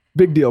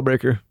 Big deal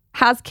breaker.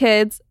 Has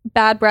kids,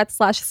 bad breath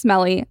 /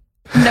 smelly,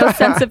 no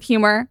sense of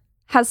humor,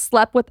 has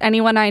slept with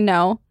anyone I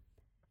know,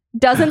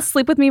 doesn't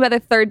sleep with me by the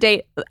third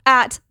date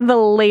at the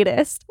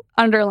latest,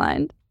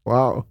 underlined.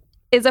 Wow.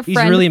 Is a He's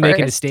friend really first.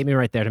 making a statement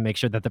right there to make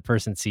sure that the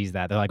person sees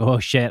that. They're like, oh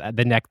shit,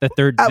 the next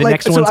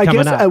So one's I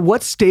coming guess up. at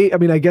what state, I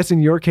mean, I guess in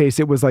your case,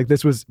 it was like,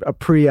 this was a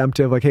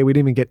preemptive, like, hey, we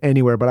didn't even get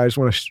anywhere, but I just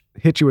want to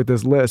hit you with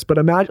this list. But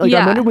imagine, like, I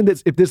Yeah. wonder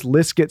if this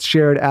list gets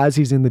shared as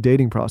he's in the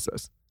dating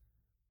process.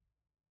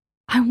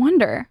 I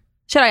wonder.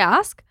 Should I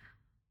ask?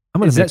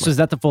 I'm going to Is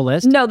that the full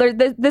list? No,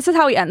 this is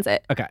how he ends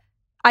it. Okay.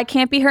 I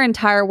can't be her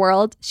entire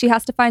world. She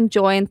has to find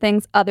joy in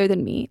things other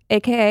than me,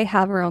 aka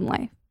have her own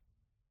life.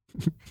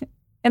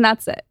 And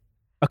that's it.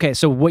 Okay,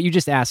 so what you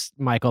just asked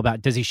Michael about,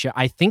 does he show?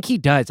 I think he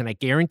does, and I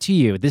guarantee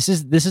you, this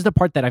is the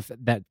part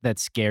that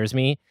scares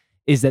me,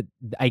 is that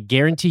I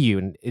guarantee you,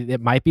 and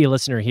it might be a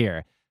listener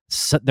here,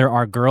 so there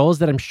are girls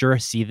that I'm sure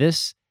see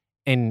this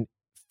and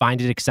find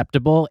it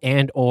acceptable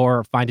and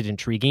or find it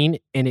intriguing,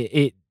 and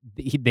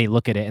they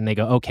look at it and they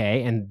go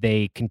okay, and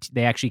they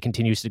actually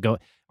continues to go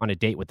on a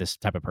date with this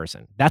type of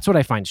person. That's what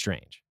I find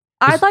strange.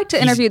 I'd like to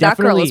He's interview that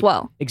girl definitely- as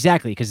well.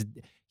 Exactly, because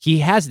he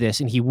has this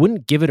and he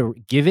wouldn't give it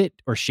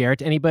or share it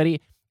to anybody.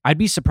 I'd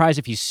be surprised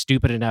if he's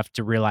stupid enough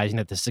to realizing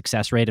that the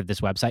success rate of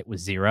this website was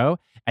 0.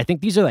 I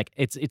think these are like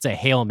it's a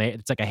Hail Mary.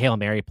 It's like a Hail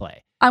Mary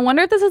play. I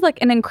wonder if this is like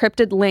an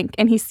encrypted link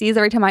and he sees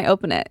every time I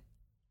open it.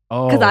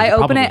 Oh, 'Cause I he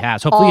open probably it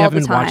has. Hopefully, you all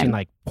haven't the been watching time.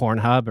 like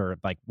Pornhub or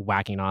like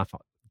whacking off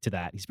to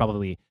that. He's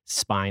probably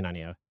spying on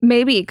you.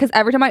 Maybe, because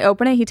every time I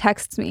open it, he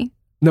texts me.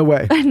 No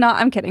way.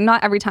 I'm kidding.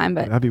 Not every time,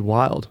 but That'd be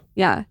wild.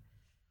 yeah.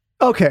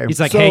 Okay. He's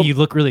like, so- "Hey, you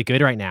look really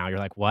good right now." You're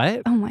like,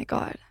 "What?" Oh my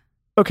God.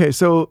 Okay,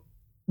 so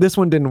this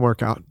one didn't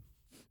work out.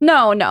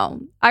 No.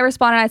 I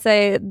respond and I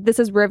say, this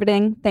is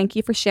riveting. Thank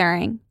you for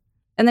sharing.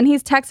 And then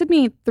he's texted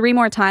me 3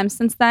 more times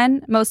since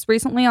then. Most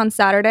recently on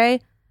Saturday,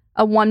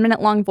 a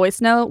 1-minute long voice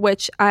note,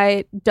 which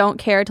I don't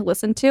care to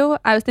listen to.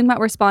 I was thinking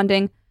about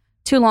responding,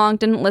 too long,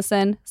 didn't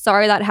listen.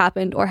 Sorry that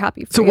happened, or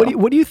happy for So you.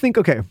 what do you think?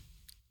 Okay,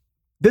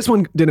 this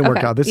one didn't work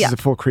Okay, out. This yeah. is a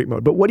full creep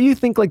mode. But what do you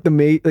think? Like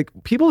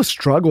people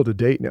struggle to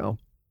date now.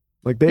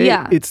 Like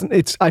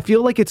it's. I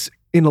feel like it's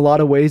in a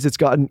lot of ways it's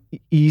gotten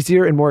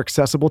easier and more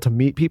accessible to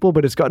meet people,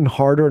 but it's gotten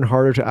harder and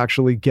harder to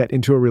actually get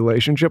into a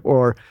relationship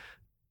or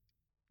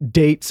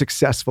date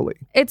successfully?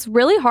 It's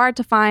really hard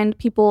to find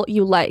people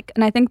you like.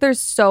 And I think there's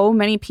so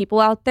many people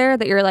out there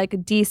that you're like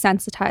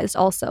desensitized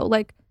also.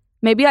 Like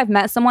maybe I've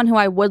met someone who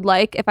I would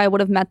like if I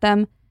would have met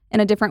them in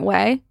a different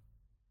way.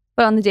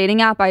 But on the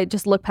dating app, I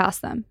just look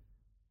past them.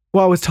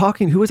 Well,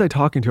 who was I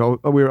talking to?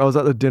 I was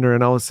at the dinner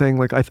and I was saying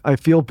like, I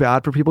feel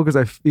bad for people because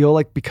I feel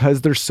like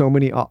because there's so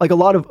many, like a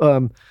lot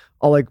of,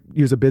 I'll like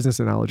use a business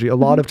analogy. A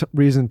lot of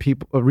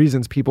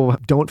reasons people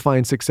don't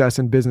find success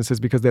in businesses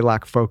because they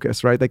lack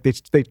focus, right? Like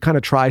they kind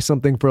of try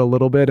something for a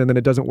little bit and then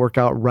it doesn't work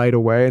out right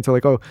away. And so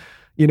like, oh,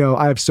 you know,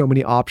 I have so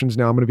many options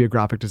now. I'm going to be a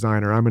graphic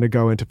designer. I'm going to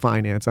go into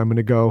finance. I'm going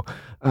to go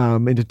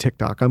into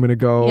TikTok. I'm going to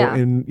go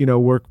and, you know,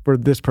 work for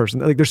this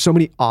person. Like there's so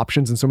many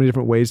options and so many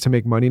different ways to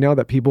make money now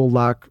that people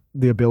lack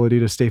the ability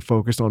to stay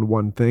focused on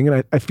one thing.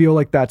 And I feel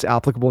like that's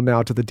applicable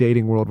now to the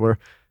dating world where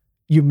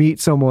you meet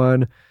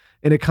someone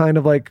and it kind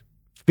of like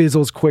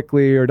fizzles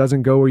quickly or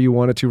doesn't go where you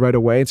want it to right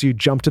away. And so you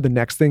jump to the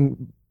next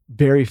thing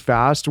very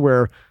fast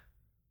where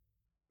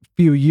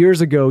few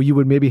years ago, you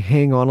would maybe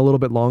hang on a little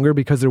bit longer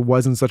because there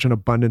wasn't such an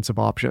abundance of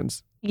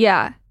options.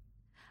 Yeah.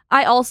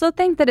 I also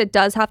think that it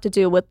does have to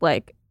do with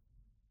like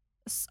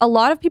a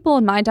lot of people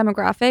in my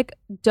demographic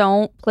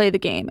don't play the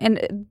game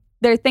and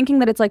they're thinking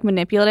that it's like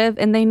manipulative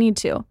and they need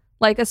to.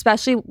 Like,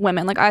 especially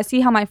women. Like, I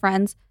see how my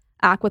friends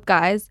act with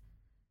guys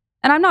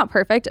and I'm not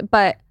perfect,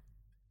 but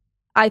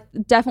I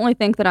definitely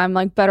think that I'm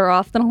like better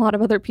off than a lot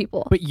of other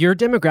people. But your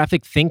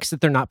demographic thinks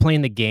that they're not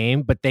playing the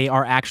game, but they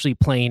are actually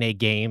playing a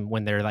game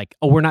when they're like,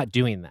 "Oh, we're not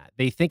doing that."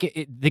 They think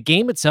the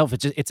game itself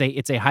it's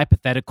a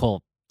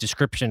hypothetical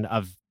description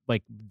of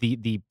like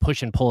the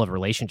push and pull of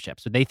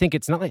relationships. So they think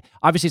it's not like,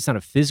 obviously it's not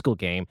a physical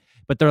game,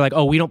 but they're like,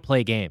 "Oh, we don't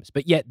play games."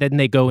 But yet then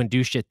they go and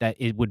do shit that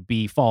it would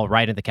fall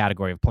right in the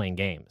category of playing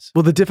games.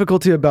 Well, the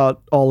difficulty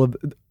about all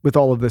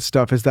of this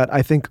stuff is that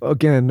I think,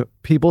 again,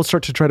 people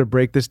start to try to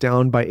break this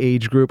down by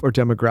age group or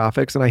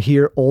demographics. And I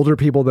hear older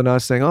people than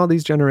us saying, oh,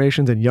 these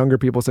generations, and younger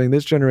people saying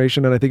this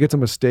generation. And I think it's a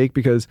mistake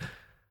because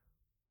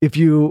if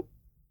you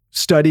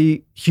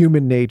study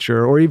human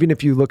nature, or even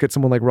if you look at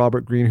someone like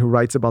Robert Greene, who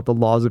writes about the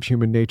laws of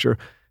human nature,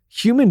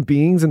 human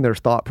beings and their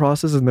thought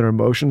processes and their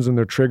emotions and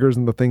their triggers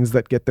and the things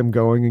that get them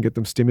going and get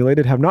them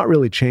stimulated have not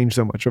really changed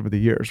so much over the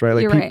years, right?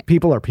 Like right.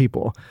 People are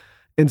people.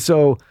 And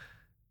so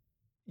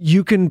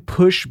you can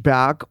push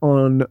back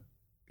on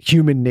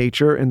human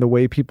nature and the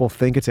way people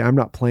think and say, I'm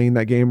not playing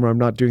that game, or I'm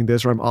not doing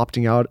this, or I'm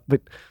opting out.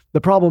 But the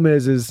problem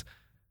is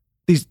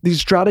these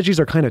strategies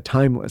are kind of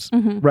timeless,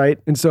 right?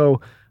 And so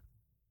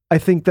I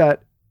think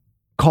that,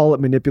 call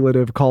it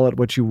manipulative, call it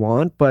what you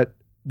want, but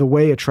the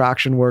way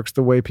attraction works,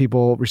 the way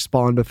people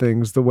respond to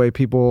things, the way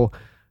people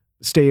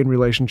stay in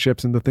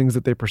relationships and the things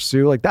that they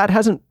pursue, like that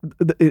hasn't,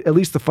 at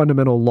least the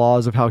fundamental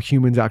laws of how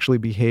humans actually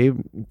behave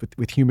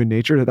with human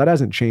nature, that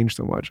hasn't changed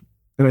so much.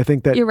 And I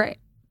think that you're right.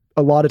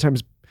 A lot of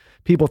times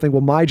people think,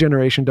 well, my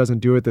generation doesn't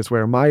do it this way,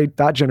 or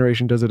that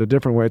generation does it a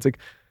different way. It's like,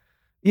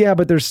 yeah,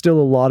 but there's still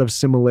a lot of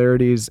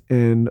similarities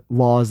in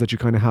laws that you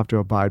kind of have to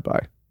abide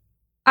by.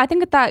 I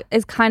think that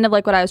is kind of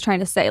like what I was trying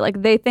to say.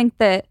 Like they think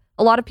that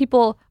a lot of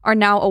people are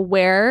now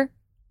aware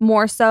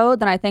more so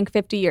than I think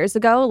 50 years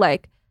ago.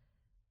 Like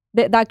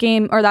that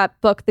game or that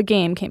book, The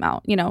Game, came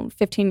out,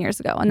 15 years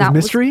ago. And that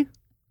Mystery?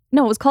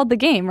 No, it was called The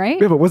Game, right?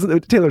 Yeah, but wasn't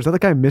it, Taylor, is that the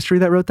guy Mystery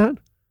that wrote that?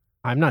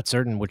 I'm not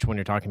certain which one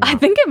you're talking about. I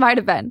think it might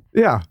have been.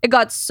 Yeah. It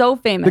got so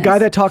famous. The guy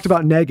that talked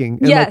about negging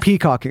and like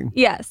peacocking.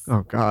 Yes.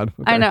 Oh God.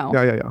 Okay. I know.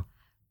 Yeah.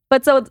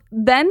 But so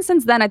then,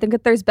 since then, I think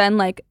that there's been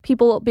like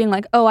people being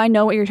like, oh, I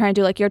know what you're trying to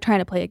do. Like you're trying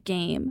to play a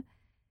game.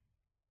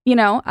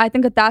 I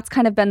think that that's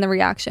kind of been the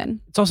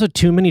reaction. It's also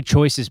too many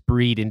choices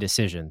breed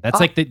indecision.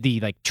 That's like the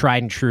like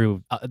tried and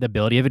true the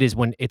ability of it is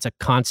when it's a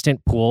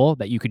constant pool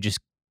that you could just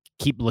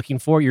keep looking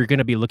for, you're going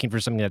to be looking for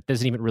something that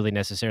doesn't even really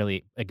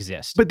necessarily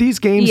exist. But these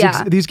games,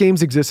 these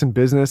games exist in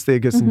business. They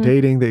exist in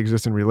dating. They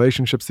exist in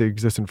relationships. They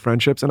exist in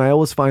friendships. And I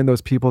always find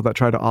those people that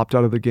try to opt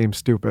out of the game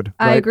stupid.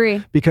 Right? I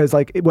agree. Because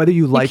like whether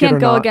you like it or not, you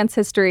can't go against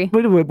history.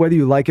 Whether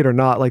you like it or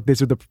not, like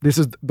this is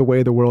the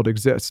way the world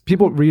exists.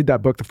 People read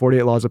that book, The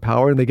 48 Laws of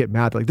Power, and they get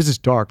mad. Like this is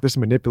dark. This is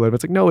manipulative.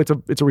 It's like no, it's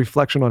a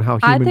reflection on how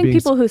human beings. I think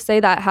people who say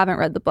that haven't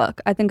read the book.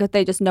 I think that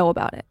they just know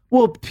about it.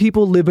 Well,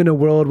 people live in a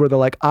world where they're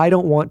like, I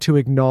don't want to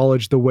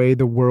acknowledge the way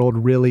the world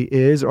really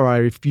is, or I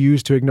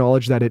refuse to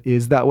acknowledge that it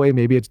is that way.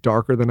 Maybe it's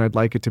darker than I'd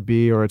like it to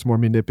be, or it's more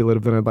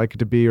manipulative than I'd like it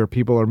to be, or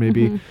people are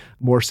maybe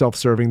more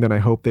self-serving than I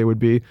hope they would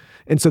be.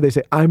 And so they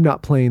say, I'm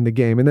not playing the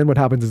game. And then what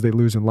happens is they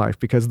lose in life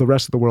because the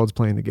rest of the world's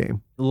playing the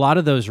game. A lot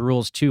of those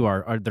rules too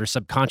are they're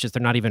subconscious.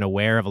 They're not even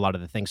aware of a lot of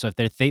the things. So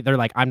if they're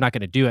like, I'm not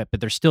going to do it, but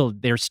they're still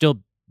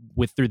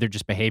through their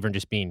just behavior and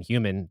just being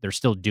human, they're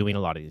still doing a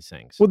lot of these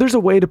things. Well, there's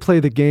a way to play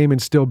the game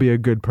and still be a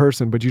good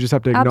person, but you just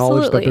have to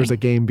acknowledge that there's a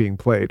game being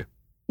played.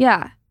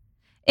 Yeah.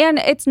 And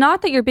it's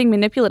not that you're being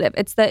manipulative.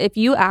 It's that if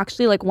you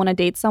actually like want to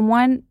date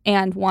someone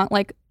and want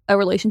like a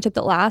relationship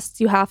that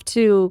lasts, you have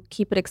to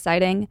keep it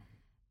exciting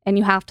and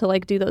you have to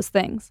like do those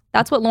things.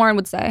 That's what Lauren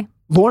would say.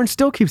 Lauren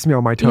still keeps me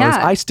on my toes.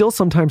 Yeah. I still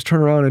sometimes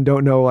turn around and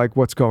don't know like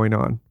what's going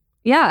on.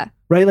 Yeah.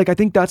 right? Like I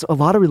think that's a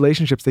lot of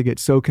relationships, they get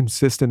so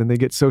consistent and they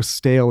get so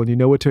stale and you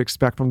know what to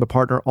expect from the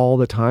partner all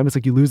the time. It's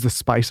like you lose the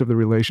spice of the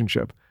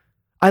relationship.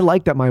 I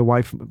like that my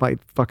wife might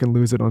fucking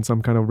lose it on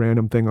some kind of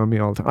random thing on me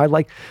all the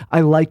time.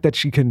 I like that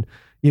she can,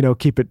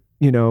 keep it,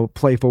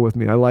 playful with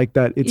me. I like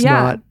that it's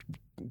not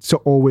so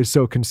always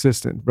so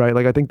consistent, right?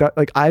 Like I think that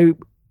like I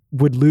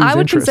would lose I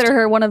would interest. consider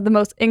her one of the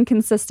most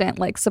inconsistent,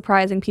 like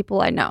surprising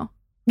people I know.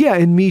 Yeah,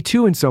 and me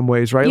too in some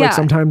ways, right? Yeah. Like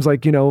sometimes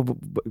like,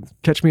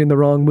 catch me in the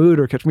wrong mood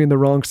or catch me in the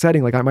wrong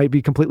setting. Like I might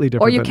be completely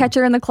different. Or you catch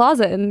her in the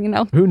closet and,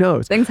 who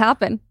knows? things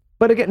happen.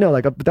 But again, no,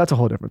 but that's a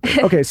whole different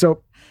thing. Okay,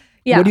 so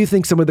Yeah. what do you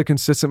think some of the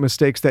consistent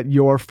mistakes that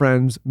your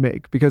friends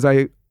make? Because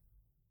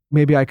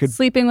maybe I could.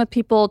 Sleeping with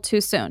people too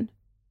soon.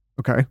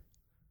 Okay.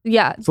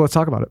 Yeah. So let's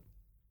talk about it.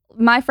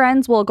 My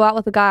friends will go out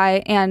with a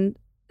guy and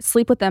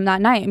sleep with them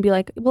that night and be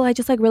like, well, I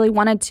just like really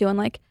wanted to. And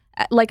like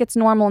it's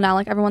normal now.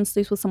 Like everyone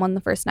sleeps with someone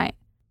the first night.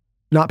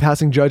 Not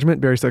passing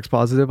judgment, very sex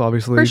positive,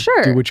 obviously. For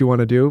sure. Do what you want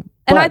to do.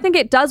 And But I think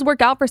it does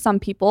work out for some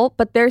people,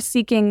 but they're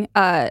seeking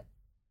a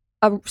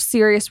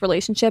serious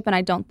relationship. And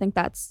I don't think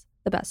that's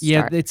the best Yeah,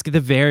 start. it's the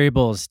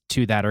variables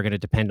to that are going to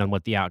depend on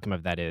what the outcome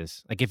of that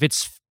is. Like if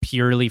it's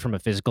purely from a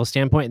physical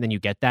standpoint and then you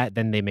get that,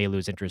 then they may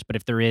lose interest. But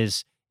if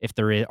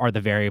there are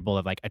the variable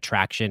of like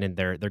attraction and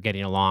they're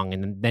getting along,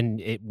 and then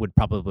it would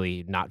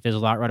probably not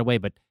fizzle out right away.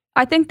 But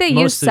I think they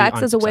use mostly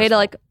sex as a way to unsuccessful.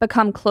 like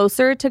become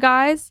closer to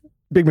guys.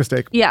 big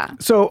mistake. Yeah.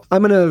 So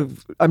I'm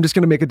just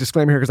gonna make a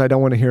disclaimer here because I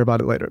don't want to hear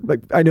about it later. Like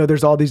I know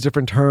there's all these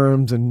different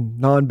terms and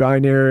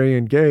non-binary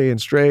and gay and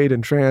straight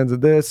and trans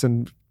and this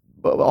and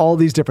all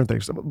these different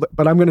things.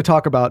 But I'm going to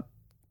talk about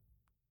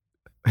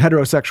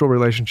heterosexual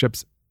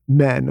relationships,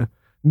 men,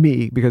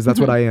 me, because that's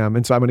what I am.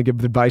 And so I'm going to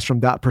give advice from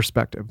that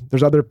perspective.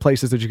 There's other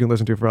places that you can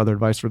listen to for other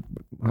advice for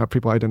how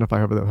people identify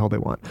however the hell they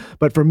want.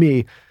 But for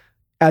me,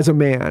 as a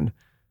man,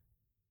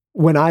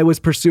 when I was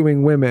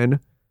pursuing women,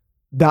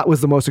 that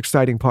was the most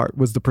exciting part,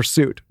 was the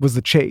pursuit, was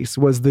the chase,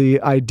 was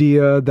the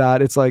idea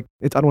that it's like,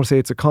 I don't want to say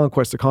it's a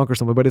conquest to conquer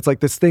someone, but it's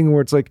like this thing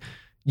where it's like,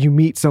 you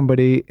meet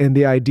somebody and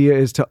the idea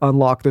is to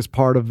unlock this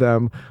part of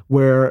them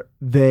where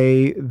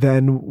they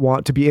then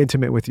want to be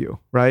intimate with you,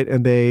 right?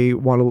 And they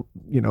want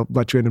to,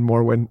 let you in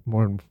more in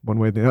one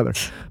way than the other.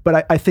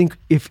 But I think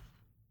if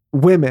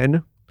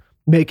women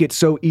make it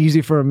so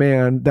easy for a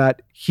man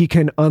that he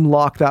can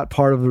unlock that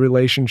part of the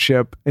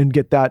relationship and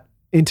get that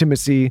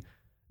intimacy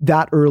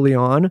that early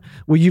on,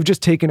 well, you've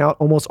just taken out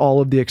almost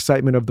all of the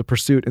excitement of the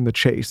pursuit and the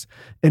chase.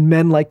 And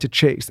men like to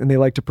chase and they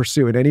like to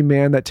pursue. And any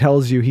man that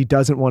tells you he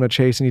doesn't want to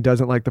chase and he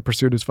doesn't like the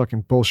pursuit is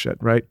fucking bullshit,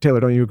 right? Taylor,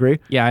 don't you agree?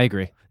 Yeah, I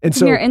agree. And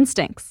so your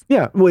instincts.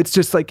 Yeah, well, it's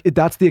just like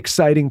that's the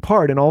exciting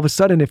part. And all of a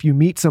sudden, if you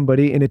meet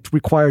somebody and it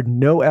required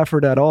no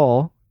effort at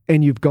all,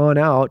 and you've gone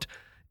out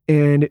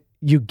and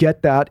you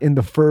get that in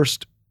the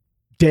first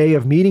day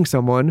of meeting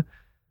someone,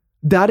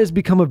 that has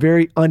become a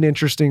very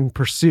uninteresting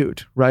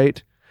pursuit,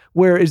 right?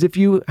 Whereas if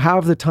you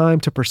have the time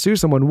to pursue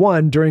someone,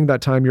 one, during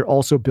that time, you're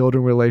also building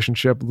a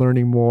relationship,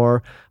 learning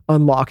more,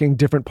 unlocking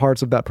different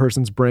parts of that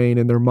person's brain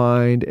and their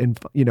mind, and,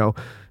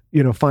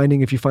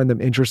 finding if you find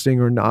them interesting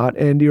or not.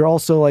 And you're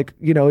also like,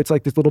 it's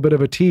like this little bit of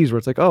a tease where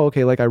it's like, oh,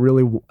 okay, like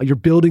you're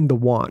building the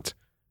want,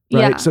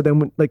 right? Yeah. So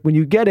then when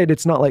you get it,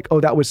 it's not like,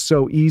 oh, that was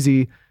so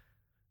easy,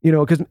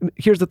 because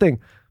here's the thing,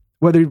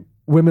 whether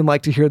women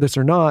like to hear this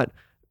or not,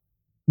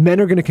 men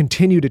are going to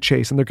continue to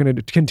chase and they're going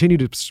to continue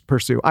to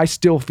pursue. I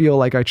still feel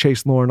like I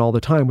chase Lauren all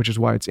the time, which is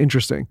why it's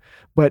interesting.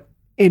 But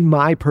in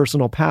my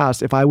personal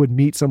past, if I would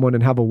meet someone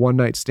and have a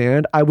one-night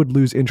stand, I would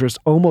lose interest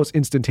almost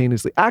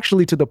instantaneously,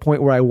 actually to the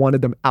point where I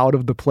wanted them out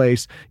of the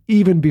place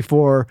even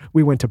before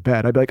we went to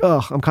bed. I'd be like,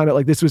 oh, I'm kind of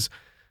like,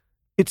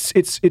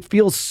 it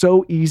feels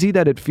so easy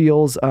that it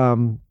feels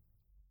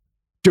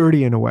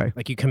dirty in a way.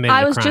 Like you committed a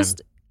crime.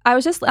 I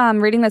was just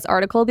reading this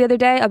article the other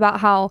day about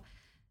how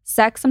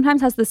sex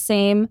sometimes has the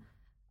same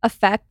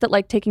effect that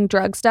like taking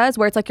drugs does,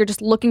 where it's like you're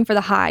just looking for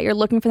the high, you're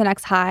looking for the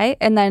next high,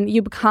 and then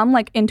you become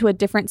like into a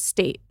different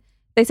state.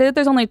 They say that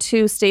there's only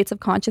 2 states of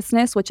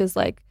consciousness, which is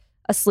like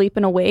asleep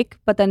and awake,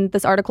 but then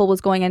this article was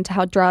going into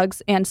how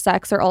drugs and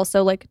sex are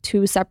also like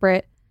 2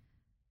 separate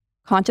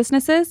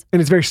consciousnesses.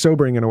 And it's very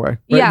sobering in a way, right?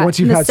 Yeah, Once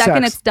you've the had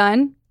second sex, it's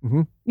done,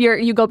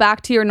 you go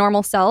back to your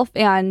normal self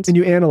and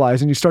you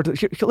analyze and you start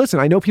to listen.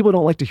 I know people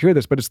don't like to hear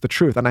this, but it's the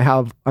truth. And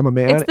I'm a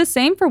man. It's the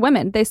same for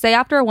women. They say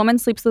after a woman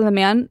sleeps with a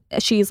man,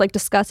 she's like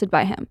disgusted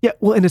by him. Yeah,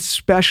 well, and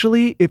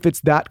especially if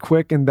it's that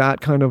quick and that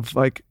kind of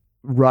like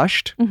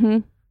rushed,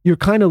 you're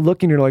kind of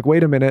looking, you're like,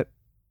 wait a minute,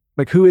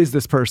 like who is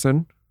this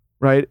person,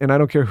 right? And I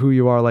don't care who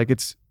you are, like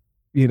it's,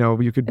 you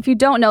could. If you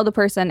don't know the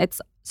person,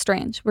 it's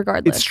strange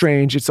regardless. It's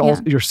strange. It's all,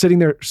 you're sitting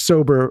there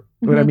sober.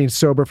 What I mean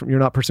sober from, you're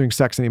not pursuing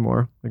sex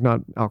anymore, like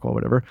not alcohol,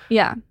 whatever.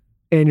 Yeah.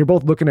 And you're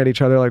both looking at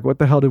each other like, what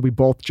the hell did we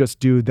both just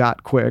do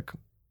that quick?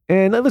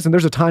 And listen,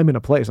 there's a time and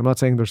a place. I'm not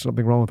saying there's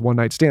something wrong with one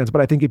night stands,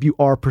 but I think if you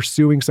are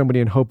pursuing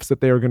somebody in hopes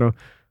that they are going to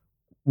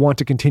want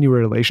to continue a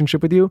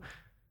relationship with you,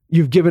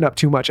 you've given up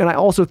too much. And I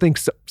also think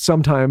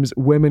sometimes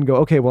women go,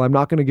 okay, well, I'm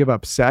not going to give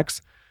up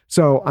sex,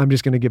 so I'm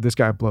just going to give this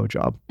guy a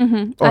blowjob.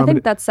 I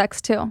think that's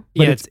sex too.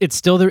 Yeah, it's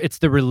still it's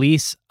the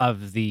release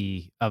of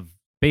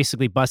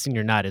basically busting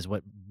your nut is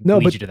what No,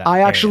 leads but you to that. I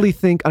area. actually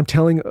think I'm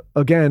telling,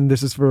 again,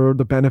 this is for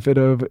the benefit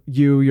of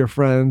you, your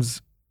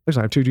friends. Listen,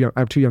 I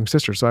have two young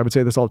sisters, so I would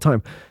say this all the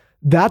time.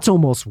 That's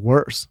almost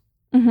worse.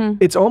 Mm-hmm.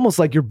 It's almost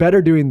like you're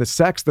better doing the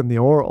sex than the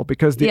oral,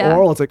 because the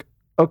oral, it's like,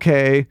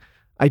 okay,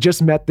 I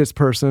just met this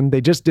person.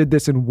 They just did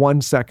this in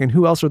 1 second.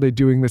 Who else are they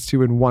doing this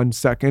to in 1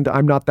 second?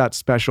 I'm not that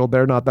special.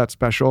 They're not that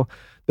special.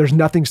 There's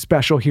nothing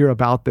special here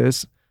about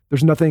this.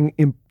 There's nothing,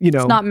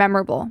 It's not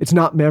memorable. It's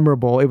not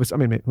memorable. It was, I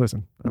mean,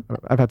 listen,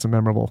 I've had some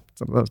of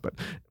those, but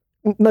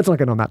let's not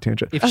get on that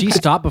tangent. If she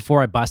stopped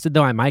before I busted,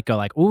 though, I might go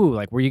like, "Ooh,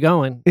 like where you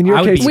going?" In your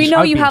case, we know I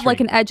would you be have like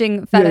intrigued. an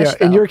edging fetish.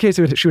 Yeah. In though. your case,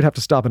 she would have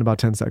to stop in about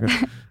 10 seconds.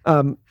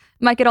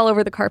 Might get all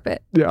over the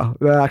carpet. Yeah,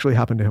 that actually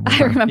happened to him one I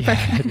time. remember.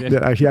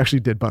 Yeah, he actually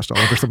did bust all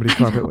over somebody's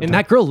carpet. one And time.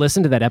 that girl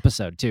listened to that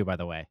episode too, by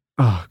the way.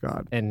 Oh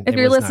God. And If it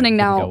you're was not- listening didn't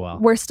now, go well.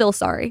 we're still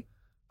sorry.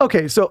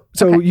 Okay, so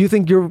Okay. you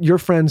think your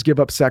friends give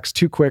up sex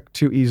too quick,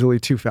 too easily,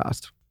 too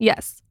fast,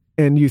 Yes.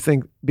 and you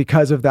think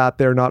because of that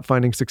they're not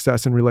finding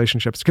success in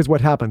relationships? Because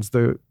what happens?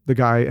 The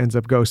guy ends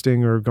up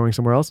ghosting or going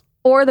somewhere else.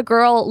 Or the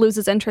girl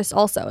loses interest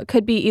also. It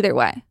could be either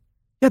way.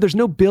 Yeah, there's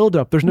no build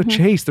up. There's no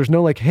chase. There's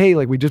no like, hey,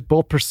 like we just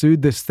both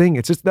pursued this thing.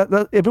 It's just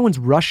that everyone's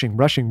rushing.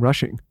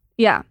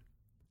 Yeah.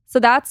 So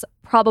that's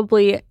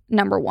probably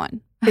number one.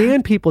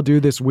 And people do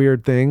this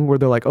weird thing where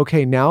they're like,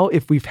 okay, now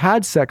if we've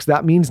had sex,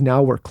 that means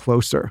now we're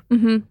closer.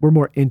 Mm-hmm. We're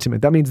more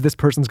intimate. That means this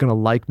person's going to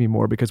like me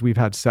more because we've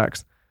had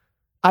sex.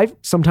 I've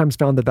sometimes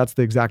found that that's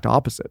the exact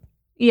opposite.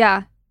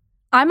 Yeah.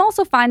 I'm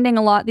also finding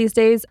a lot these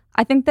days.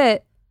 I think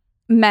that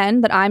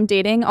men that I'm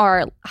dating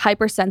are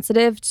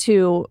hypersensitive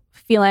to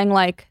feeling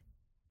like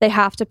they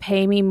have to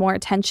pay me more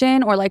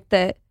attention, or like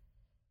that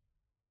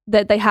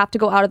they have to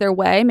go out of their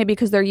way, maybe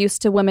because they're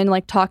used to women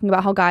like talking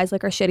about how guys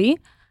like are shitty.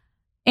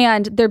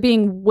 And they're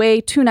being way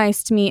too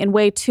nice to me and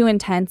way too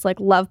intense, like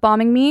love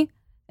bombing me.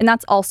 And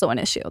that's also an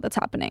issue that's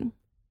happening.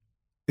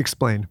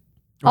 Explain.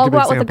 I'll Give go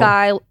an out with a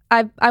example.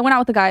 guy. I went out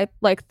with a guy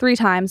like 3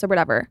 times or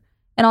whatever.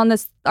 And on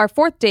our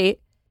 4th date,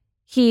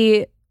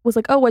 he was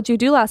like, "Oh, what'd you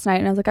do last night?"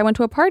 And I was like, "I went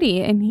to a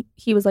party." And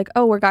he was like,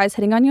 "Oh, were guys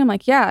hitting on you?" I'm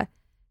like, "Yeah." And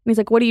he's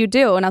like, "What do you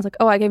do?" And I was like,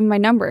 "Oh, I gave him my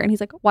number." And he's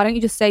like, "Why don't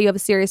you just say you have a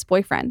serious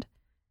boyfriend?"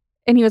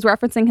 And he was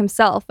referencing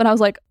himself. And I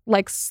was like,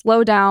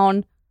 slow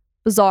down,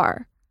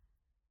 bizarre.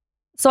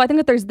 So I think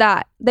that there's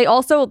that. They'll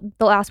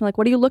ask me like,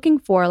 "What are you looking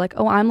for?" Like,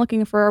 "Oh, I'm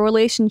looking for a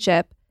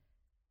relationship."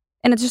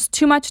 And it's just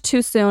too much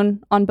too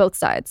soon on both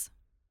sides.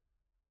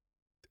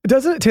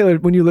 Doesn't it, Taylor,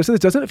 when you listen to this,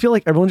 doesn't it feel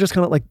like everyone's just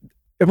kind of like,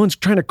 everyone's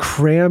trying to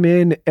cram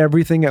in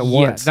everything at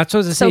once? That's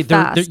what I was So going to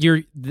say. fast.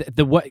 You're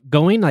what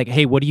going like,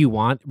 hey, what do you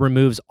want?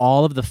 Removes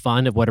all of the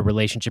fun of what a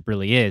relationship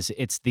really is.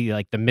 It's the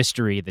like the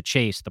mystery, the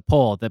chase, the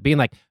pull, the being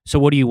like, so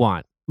what do you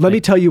want? Let me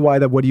tell you why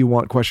that what do you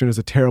want question is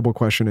a terrible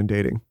question in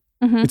dating.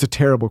 Mhm. It's a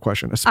terrible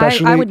question,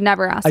 especially. I would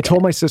never ask. I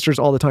told it. my sisters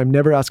all the time,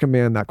 never ask a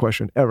man that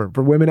question ever.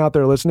 For women out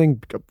there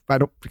listening,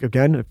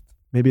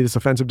 maybe it's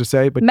offensive to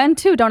say, but Men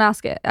too, don't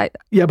ask it.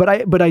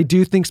 but I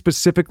do think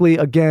specifically,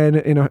 again,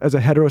 as a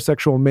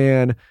heterosexual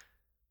man,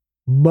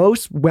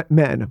 most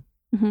men,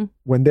 Mhm.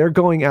 when they're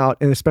going out,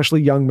 and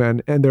especially young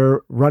men, and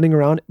they're running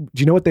around, do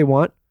you know what they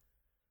want?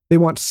 They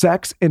want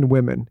sex and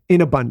women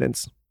in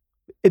abundance.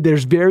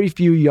 There's very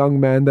few young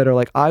men that are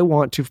like, I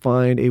want to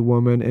find a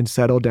woman and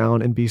settle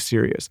down and be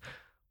serious.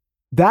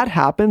 That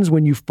happens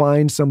when you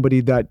find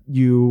somebody that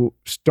you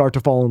start to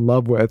fall in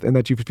love with and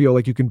that you feel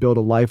like you can build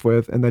a life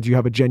with and that you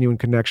have a genuine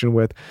connection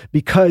with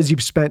because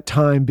you've spent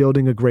time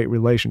building a great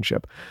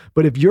relationship.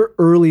 But if you're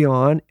early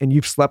on and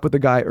you've slept with a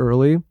guy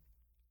early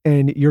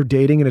and you're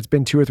dating and it's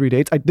been 2 or 3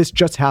 dates, this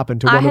just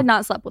happened to I one had of,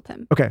 not slept with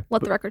him. okay,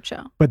 Let the record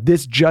show. but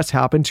this just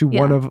happened to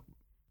one Yeah. of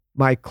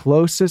my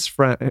closest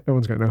friends.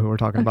 Everyone's going to know who we're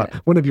talking about.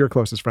 One of your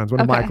closest friends, one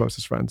of my Okay.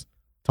 closest friends,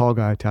 tall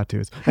guy,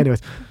 tattoos.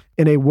 Anyways,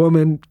 and a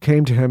woman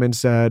came to him and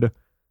said,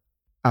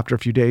 after a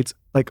few dates,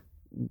 like,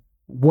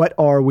 what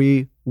are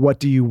we? What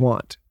do you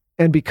want?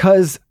 And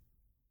because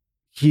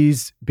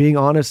he's being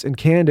honest and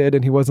candid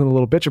and he wasn't a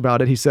little bitch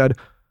about it, he said,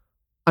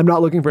 I'm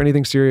not looking for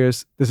anything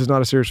serious. This is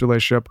not a serious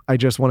relationship. I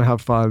just want to have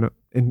fun.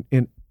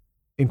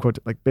 In quote,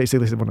 like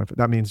basically said,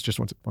 that means just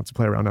wants to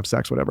play around, have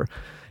sex, whatever.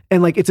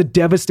 And like, it's a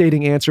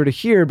devastating answer to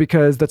hear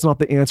because that's not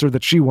the answer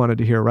that she wanted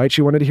to hear, right?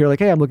 She wanted to hear like,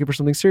 hey, I'm looking for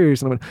something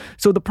serious. And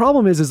so the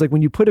problem is like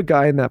when you put a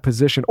guy in that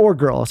position, or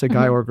girl, I'll say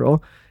guy or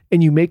girl,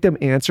 and you make them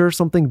answer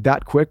something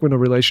that quick when a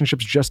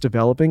relationship's just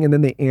developing, and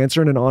then they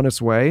answer in an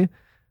honest way.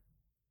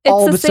 all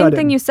It's of the a same sudden-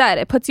 thing you said.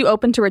 It puts you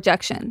open to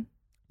rejection.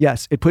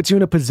 Yes, it puts you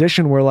in a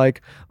position where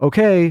like,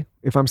 okay,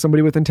 if I'm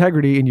somebody with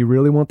integrity and you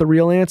really want the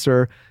real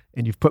answer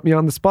and you've put me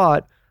on the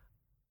spot,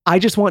 I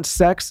just want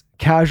sex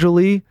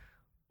casually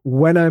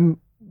when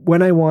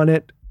I want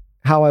it,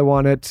 how I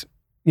want it.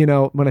 You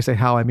know, when I say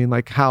how, I mean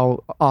like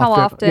how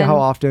often. Yeah, how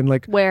often.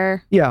 Like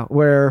Where? yeah,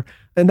 where,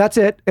 and that's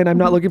it. And I'm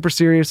not looking for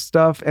serious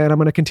stuff and I'm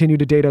going to continue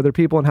to date other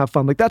people and have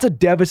fun. Like that's a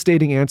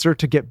devastating answer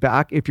to get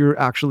back if you're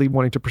actually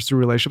wanting to pursue a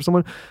relationship with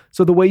someone.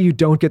 So the way you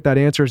don't get that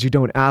answer is you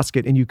don't ask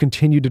it and you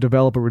continue to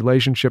develop a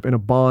relationship and a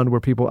bond where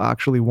people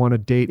actually want to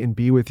date and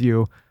be with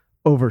you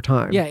over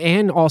time. Yeah,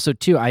 and also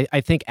too,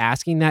 I think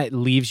asking that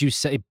leaves you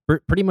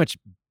pretty much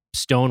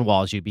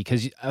stonewalls you,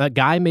 because a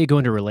guy may go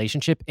into a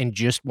relationship and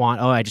just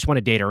want, I just want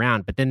to date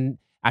around, but then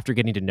after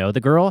getting to know the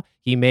girl,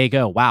 he may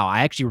go, wow,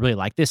 I actually really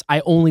like this.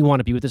 I only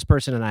want to be with this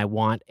person and I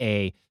want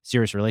a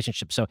serious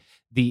relationship. So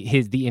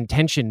the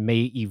intention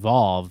may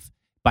evolve.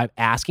 By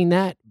asking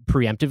that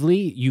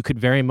preemptively, you could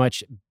very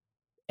much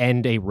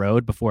end a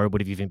road before it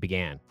would have even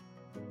began.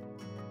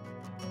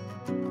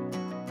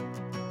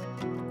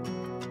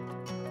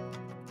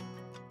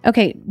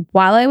 Okay,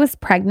 while I was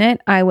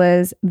pregnant, I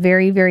was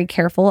very, very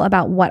careful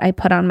about what I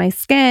put on my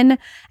skin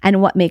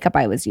and what makeup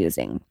I was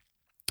using.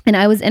 And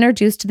I was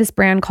introduced to this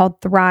brand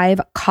called Thrive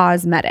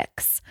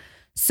Cosmetics.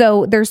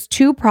 So there's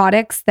 2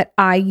 products that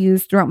I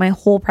used throughout my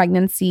whole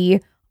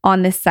pregnancy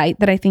on this site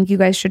that I think you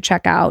guys should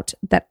check out,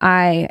 that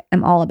I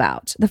am all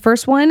about. The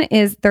first one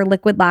is their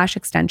Liquid Lash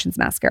Extensions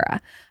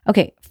Mascara.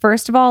 Okay,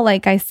 first of all,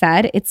 like I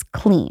said, it's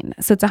clean.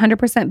 So it's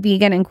 100%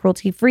 vegan and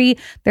cruelty-free.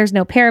 There's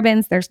no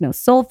parabens, there's no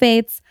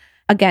sulfates.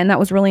 Again, that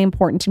was really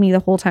important to me the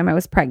whole time I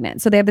was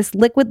pregnant. So they have this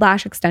liquid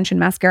lash extension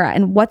mascara.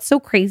 And what's so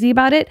crazy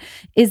about it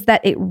is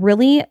that it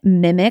really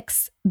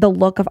mimics the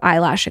look of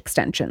eyelash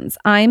extensions.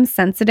 I'm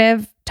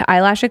sensitive to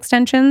eyelash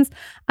extensions.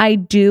 I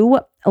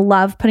do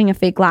love putting a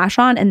fake lash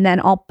on, and then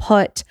I'll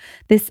put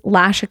this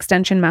lash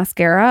extension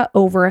mascara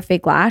over a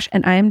fake lash.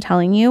 And I am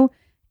telling you,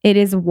 it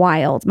is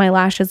wild. My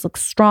lashes look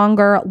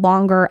stronger,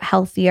 longer,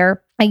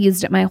 healthier. I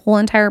used it my whole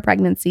entire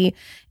pregnancy.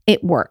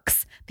 It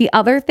works. The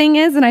other thing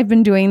is, and I've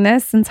been doing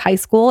this since high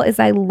school, is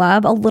I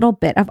love a little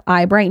bit of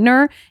eye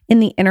brightener in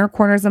the inner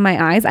corners of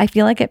my eyes. I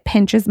feel like it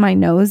pinches my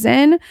nose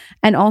in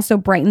and also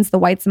brightens the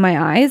whites of my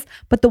eyes.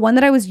 But the one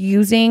that I was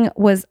using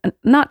was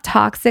not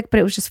toxic, but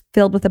it was just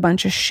filled with a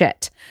bunch of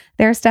shit.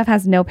 Their stuff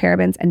has no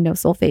parabens and no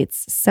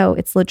sulfates, so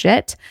it's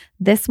legit.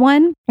 This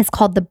one is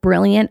called the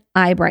Brilliant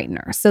Eye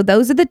Brightener. So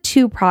those are the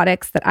 2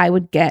 products that I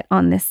would get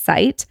on this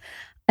site,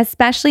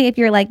 especially if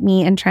you're like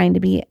me and trying to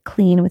be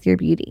clean with your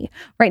beauty.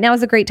 Right now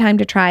is a great time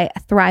to try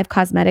Thrive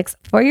Cosmetics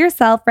for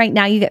yourself. Right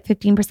now, you get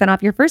 15%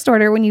 off your first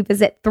order when you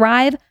visit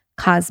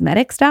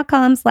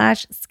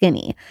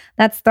thrivecosmetics.com/skinny.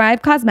 That's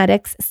Thrive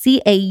Cosmetics,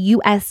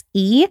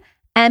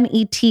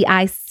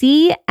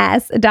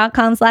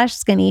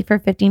 CAUSEMETICS.com/skinny for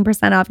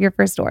 15% off your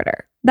first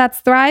order.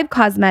 That's Thrive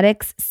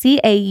Cosmetics,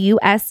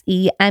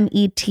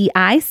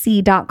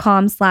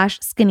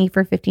 CAUSEMETIC.com/skinny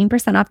for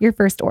 15% off your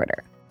first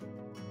order.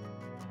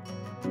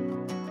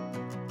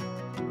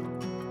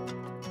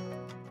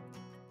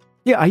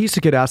 Yeah, I used to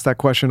get asked that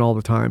question all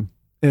the time.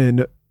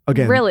 And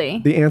again,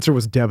 Really? The answer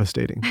was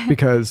devastating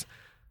because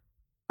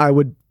I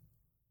would,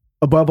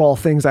 above all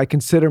things, I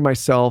consider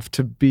myself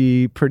to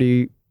be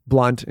pretty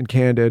blunt and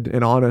candid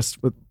and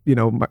honest with,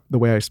 the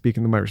way I speak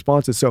and my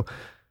responses. So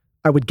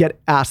I would get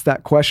asked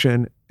that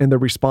question and the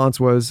response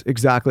was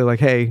exactly like,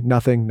 hey,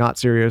 nothing, not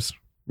serious,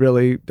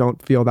 really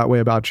don't feel that way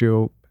about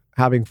you,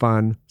 having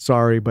fun,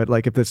 sorry, but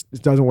like if this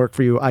doesn't work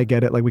for you, I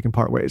get it, like we can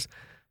part ways.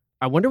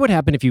 I wonder what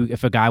happened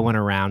if a guy went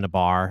around a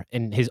bar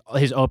and his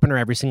opener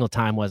every single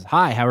time was,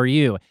 "Hi, how are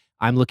you?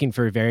 I'm looking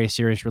for a very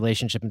serious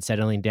relationship and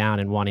settling down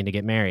and wanting to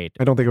get married."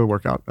 I don't think it would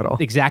work out at all.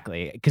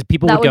 Exactly, because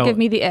people that would would go, give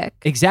me the ick.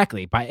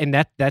 Exactly, and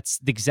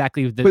that's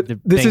exactly the. But the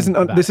this thing isn't.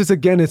 about This it. is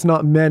again. It's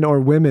not men or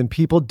women.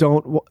 People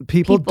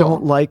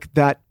don't like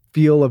that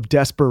feel of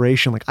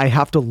desperation. Like I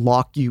have to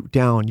lock you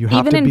down. You have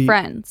Even to in be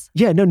friends.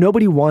 Yeah, no,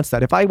 nobody wants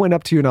that. If I went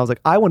up to you and I was like,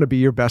 I want to be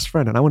your best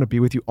friend and I want to be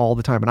with you all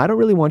the time. And I don't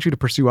really want you to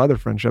pursue other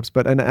friendships,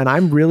 but and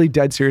I'm really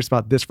dead serious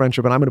about this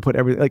friendship and I'm going to put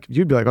everything, like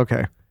you'd be like,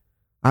 okay,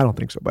 I don't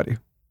think so, buddy.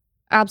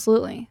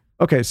 Absolutely.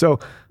 Okay. So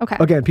Okay.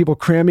 again, people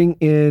cramming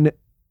in,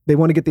 they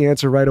want to get the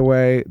answer right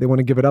away. They want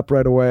to give it up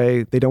right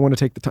away. They don't want to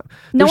take the time.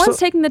 No one's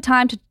taking the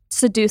time to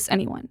seduce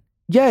anyone.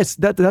 Yes,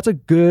 that's a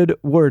good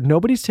word.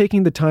 Nobody's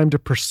taking the time to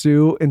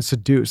pursue and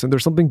seduce. And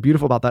there's something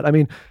beautiful about that. I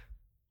mean,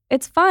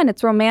 It's fun.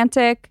 It's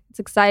romantic. It's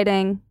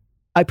exciting.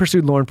 I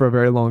pursued Lauren for a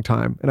very long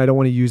time, and I don't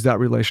want to use that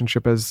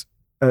relationship as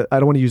I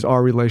don't want to use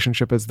our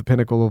relationship as the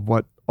pinnacle of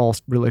what all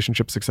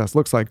relationship success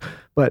looks like.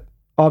 But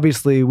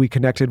obviously, we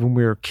connected when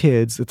we were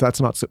kids. That's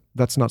not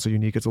so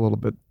unique. It's a little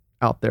bit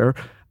out there.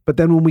 But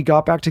then when we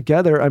got back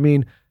together, I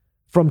mean,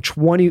 from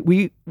 20,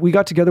 we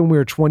got together when we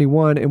were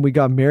 21, and we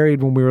got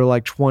married when we were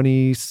like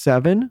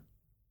 27,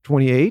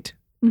 28,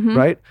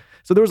 right?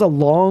 So there was a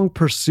long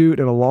pursuit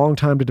and a long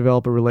time to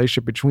develop a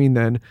relationship between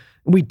then.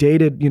 And we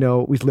dated,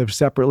 we lived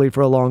separately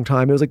for a long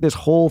time. It was like this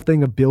whole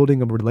thing of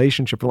building a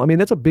relationship. I mean,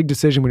 that's a big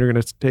decision when you're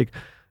going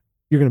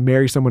to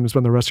marry someone and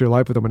spend the rest of your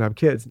life with them and have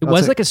kids. It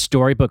was like a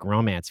storybook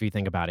romance, if you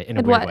think about it, in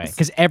a weird way.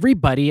 Because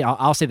everybody,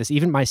 I'll say this,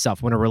 even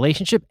myself, when a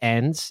relationship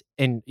ends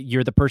and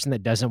you're the person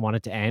that doesn't want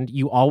it to end,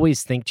 you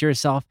always think to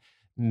yourself,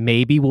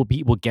 maybe we'll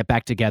get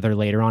back together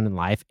later on in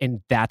life,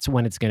 and that's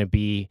when it's gonna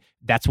be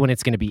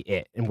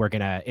it, and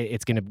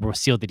we'll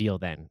seal the deal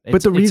then.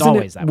 But the reason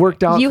it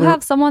worked out, you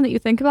have someone that you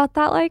think about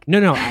that like?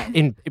 No.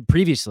 In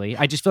previously,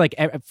 I just feel like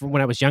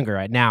when I was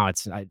younger. Now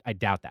I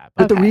doubt that.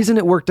 But the reason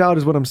it worked out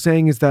is what I'm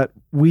saying is that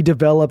we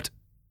developed,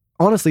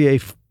 honestly, a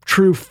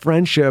true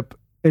friendship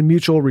and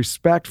mutual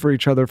respect for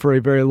each other for a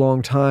very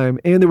long time.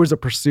 And there was a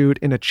pursuit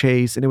and a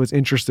chase, and it was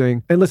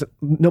interesting. And listen,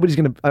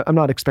 I'm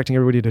not expecting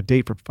everybody to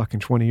date for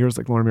fucking 20 years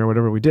like Lauren or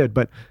whatever we did,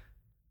 but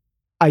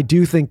I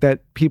do think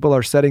that people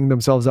are setting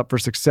themselves up for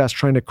success,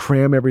 trying to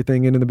cram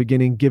everything in the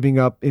beginning, giving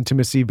up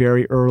intimacy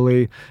very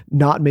early,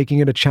 not making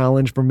it a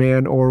challenge for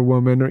man or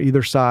woman or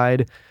either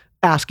side,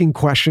 asking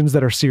questions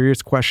that are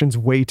serious questions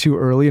way too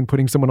early and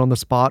putting someone on the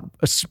spot,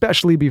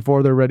 especially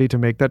before they're ready to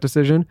make that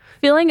decision.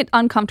 Feeling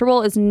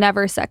uncomfortable is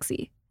never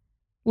sexy.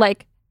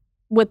 Like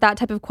with that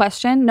type of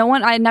question,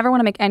 I never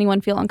want to make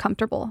anyone feel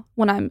uncomfortable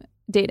when I'm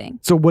dating.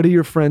 So what do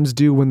your friends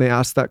do when they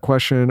ask that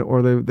question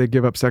or they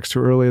give up sex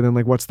too early, and then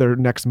like what's their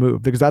next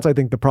move? Because that's, I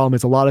think, the problem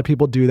is a lot of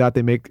people do that.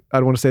 They make, I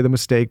don't want to say the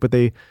mistake, but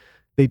they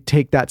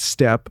take that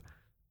step,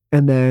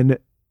 and then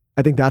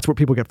I think that's where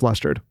people get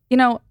flustered. You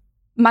know,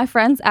 my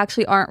friends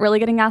actually aren't really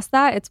getting asked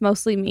that. It's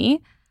mostly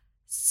me.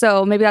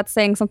 So maybe that's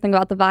saying something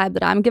about the vibe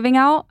that I'm giving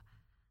out.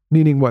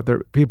 Meaning what?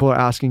 People are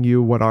asking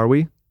you, what are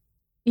we?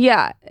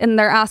 Yeah. And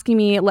they're asking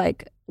me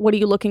like, what are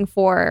you looking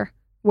for?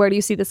 Where do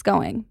you see this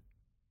going?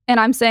 And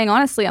I'm saying,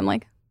 honestly, I'm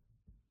like,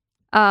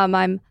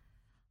 I'm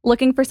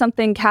looking for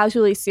something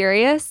casually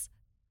serious.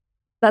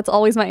 That's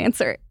always my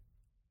answer.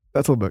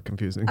 That's a little bit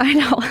confusing. I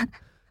know.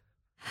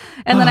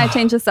 And then I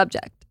change the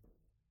subject.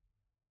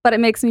 But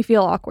it makes me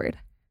feel awkward.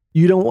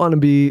 You don't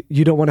want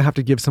to have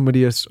to give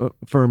somebody a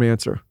firm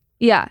answer.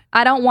 Yeah.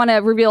 I don't want to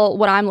reveal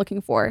what I'm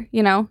looking for,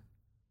 you know?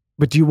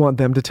 But do you want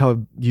them to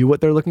tell you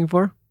what they're looking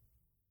for?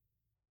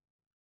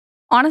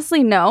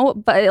 Honestly, no.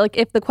 But like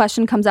if the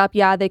question comes up,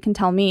 yeah, they can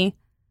tell me.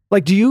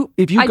 Like,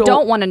 I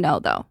don't want to know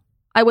though.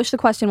 I wish the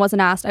question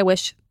wasn't asked. I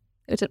wish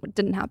it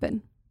didn't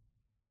happen.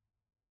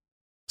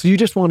 So you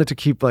just wanted to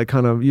keep like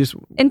kind of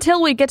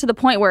until we get to the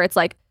point where it's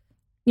like,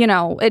 you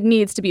know, it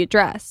needs to be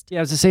addressed. Yeah,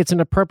 I was to say it's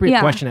an appropriate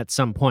question at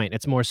some point.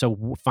 It's more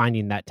so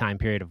finding that time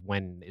period of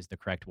when is the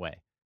correct way.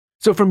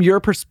 So from your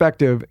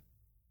perspective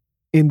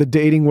in the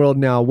dating world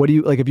now, what do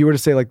you like if you were to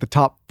say like the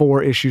top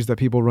 4 issues that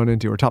people run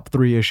into or top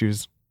 3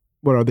 issues,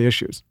 what are the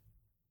issues?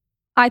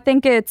 I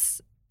think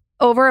it's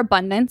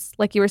overabundance,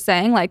 like you were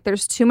saying, like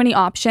there's too many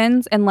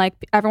options and like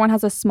everyone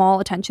has a small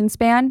attention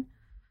span.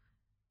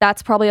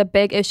 That's probably a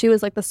big issue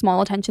is like the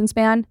small attention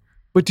span.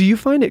 But do you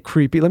find it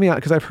creepy? Let me ask,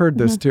 because I've heard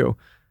this too.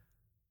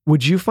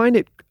 Would you find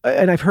it,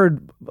 and I've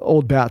heard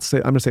old bats say,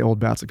 I'm going to say old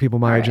bats, like people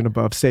my age and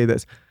above say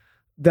this,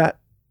 that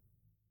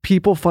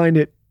people find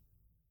it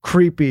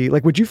creepy.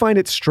 Like, would you find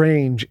it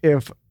strange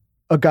if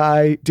a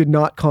guy did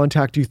not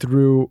contact you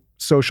through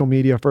social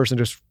media first and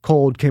just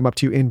cold came up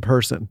to you in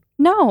person?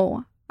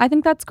 No. I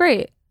think that's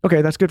great.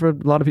 Okay, that's good for a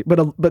lot of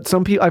people. But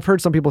some people, I've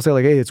heard some people say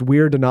like, hey, it's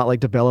weird to not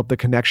like develop the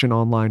connection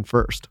online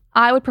first.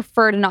 I would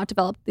prefer to not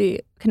develop the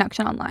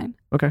connection online.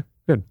 Okay,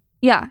 good.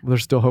 Yeah. Well,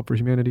 there's still hope for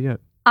humanity yet.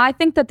 I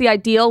think that the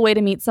ideal way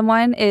to meet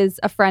someone is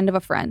a friend of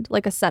a friend,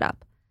 like a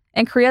setup.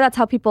 In Korea, that's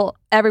how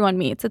everyone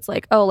meets. It's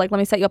like, oh, like let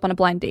me set you up on a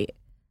blind date.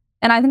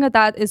 And I think that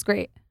that is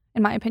great,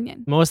 in my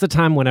opinion. Most of the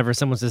time, whenever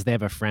someone says they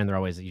have a friend, they're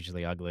always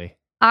usually ugly.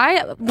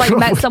 I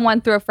met someone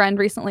through a friend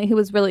recently who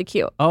was really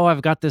cute. Oh,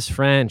 I've got this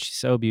friend. She's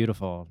so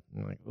beautiful.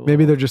 I'm like,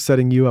 maybe they're just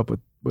setting you up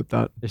with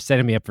that. They're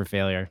setting me up for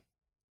failure.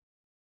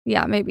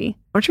 Yeah, maybe.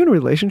 Aren't you in a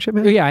relationship,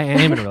 man? Yeah, I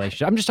am in a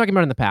relationship. I'm just talking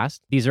about in the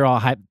past. These are all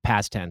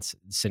past tense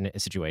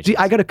situations. See,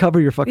 I got to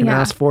cover your fucking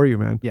ass for you,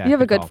 man. Yeah, you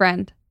have a good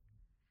friend.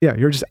 Yeah,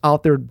 you're just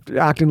out there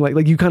acting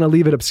like you kind of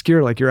leave it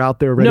obscure, like you're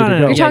out there ready to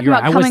go. You're talking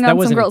about coming on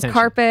some girl's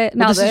carpet.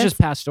 Now this is just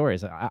past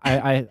stories.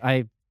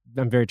 I'm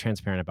very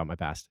transparent about my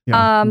past.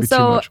 Yeah,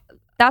 so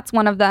that's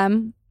one of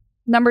them.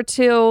 Number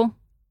 2,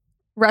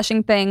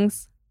 rushing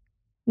things.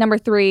 Number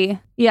 3,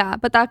 yeah,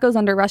 but that goes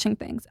under rushing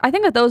things. I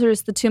think that those are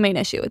just the 2 main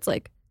issues. It's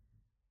like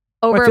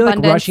overabundance. I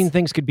feel like rushing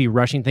things could be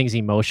rushing things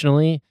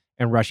emotionally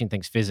and rushing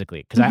things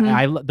physically.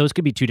 Because those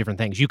could be 2 different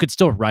things. You could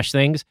still rush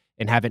things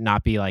and have it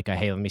not be like,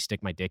 hey, let me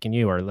stick my dick in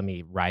you or let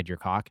me ride your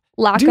cock.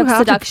 Lack of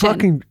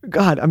seduction.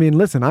 God, I mean,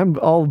 listen, I'm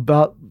all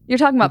about... You're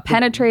talking about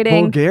penetrating.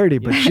 Vulgarity,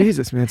 but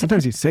Jesus, man,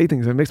 sometimes you say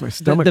things that makes my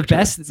stomach the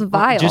best, it's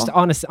vile. Just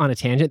on a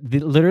tangent,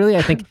 literally,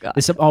 I think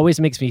this always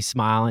makes me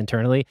smile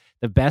internally.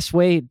 The best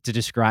way to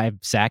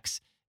describe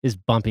sex is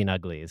bumping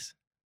uglies.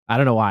 I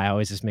don't know why. It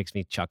always just makes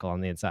me chuckle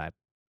on the inside.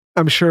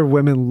 I'm sure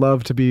women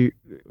love to be...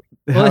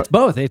 Well, it's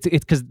both. It's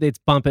because it's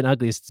bumping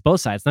uglies. It's both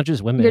sides. It's not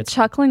just women. You're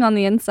chuckling on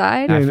the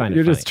inside. I find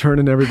you're just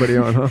turning everybody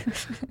on,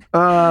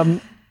 huh?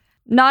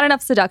 Not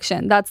enough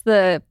seduction. That's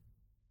the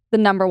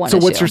number one issue.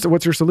 So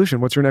what's your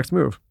solution? What's your next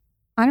move?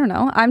 I don't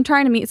know. I'm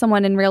trying to meet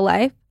someone in real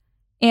life,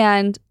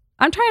 and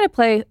I'm trying to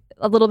play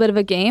a little bit of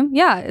a game.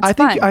 Yeah, it's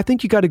fun. I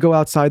think you got to go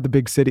outside the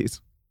big cities.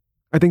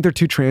 I think they're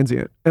too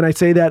transient, and I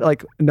say that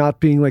like not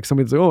being like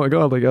somebody that's like, oh my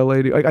god, like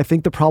LA. I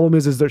think the problem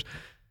is there's.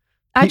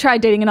 I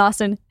tried dating in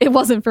Austin. It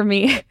wasn't for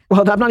me.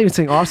 Well, I'm not even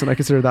saying Austin. I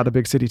consider that a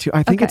big city too.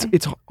 I think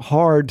it's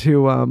hard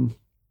to.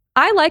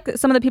 I like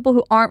some of the people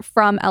who aren't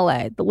from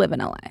LA that live in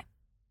LA.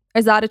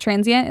 Is that a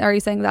transient? Are you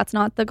saying that's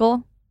not the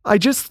goal? I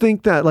just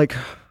think that like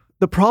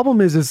the problem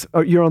is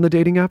you're on the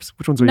dating apps.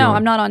 Which ones are you on? No,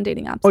 I'm not on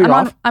dating apps. Oh, you're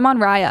off? I'm on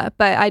Raya,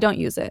 but I don't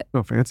use it.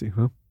 Oh, fancy,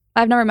 huh?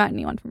 I've never met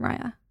anyone from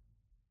Raya.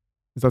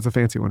 That's a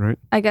fancy one, right?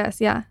 I guess,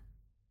 yeah.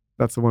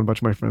 That's the one. A bunch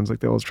of my friends, like,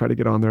 they always try to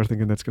get on there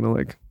thinking that's gonna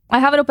like. I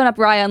haven't opened up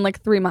Raya in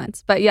like 3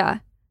 months, but yeah.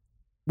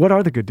 What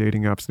are the good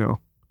dating apps now?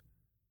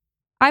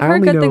 I've I heard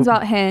only good know things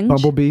about Hinge.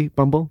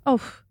 Bumble.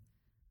 Oh,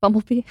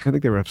 Bumblebee. I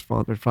think they were a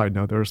sponsor. Probably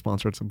no, they were a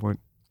sponsor at some point.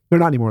 They're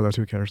not anymore though.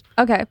 Who cares?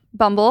 Okay,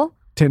 Bumble.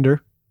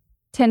 Tinder.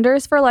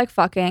 Tinder's for like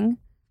fucking.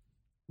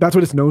 That's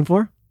what it's known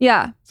for.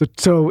 Yeah.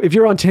 So if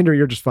you're on Tinder,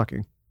 you're just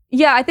fucking.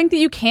 Yeah, I think that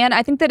you can.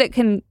 I think that it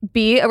can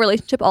be a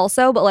relationship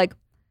also, but like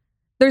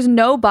there's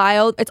no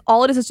bio. It's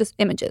all it is just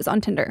images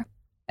on Tinder.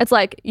 It's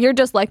like you're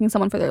just liking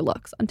someone for their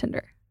looks on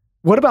Tinder.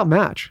 What about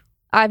Match?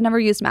 I've never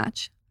used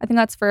Match. I think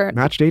that's for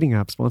Match dating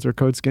app, sponsor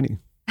code skinny.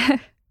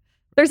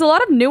 There's a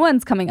lot of new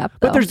ones coming up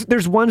though. But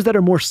there's ones that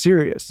are more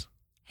serious.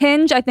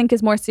 Hinge, I think,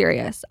 is more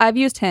serious. I've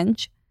used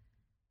Hinge.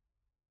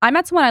 I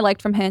met someone I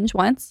liked from Hinge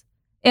once.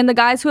 And the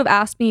guys who have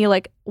asked me,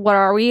 like, what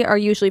are we, are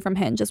usually from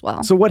Hinge as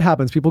well. So what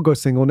happens? People go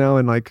single now,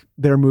 and like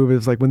their move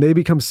is like when they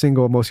become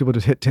single, most people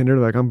just hit Tinder.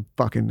 They're like, I'm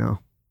fucking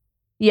now.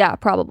 Yeah,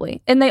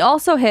 probably. And they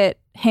also hit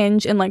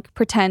Hinge and like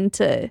pretend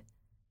to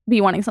be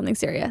wanting something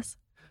serious.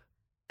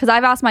 Because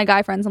I've asked my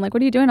guy friends, I'm like,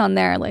 what are you doing on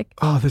there? Like,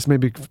 oh, this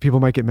maybe people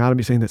might get mad at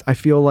me saying this. I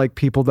feel like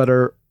people that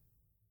are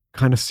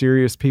kind of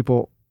serious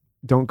people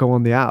don't go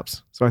on the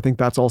apps. So I think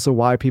that's also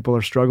why people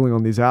are struggling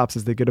on these apps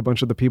is they get a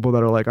bunch of the people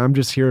that are like, I'm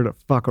just here to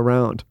fuck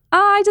around.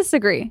 I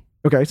disagree.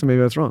 Okay, so maybe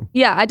that's wrong.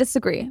 Yeah, I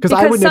disagree. Because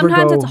I would never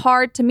sometimes go... it's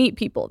hard to meet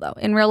people though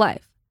in real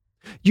life.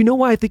 You know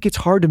why I think it's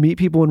hard to meet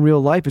people in real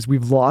life is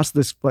we've lost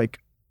this like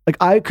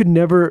I could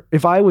never,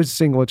 if I was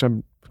single, which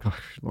I'm,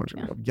 gosh, Lauren's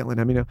yelling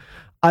at me now.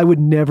 I would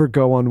never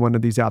go on one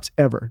of these apps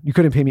ever. You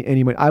couldn't pay me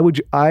any money.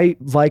 I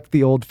like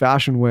the old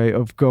fashioned way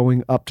of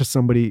going up to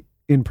somebody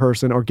in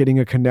person or getting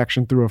a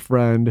connection through a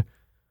friend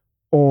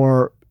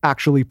or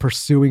actually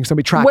pursuing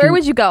somebody. Tracking. Where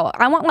would you go?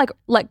 I want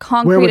like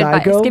concrete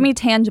advice. Give me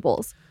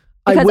tangibles.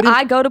 Because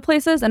I go to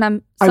places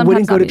and I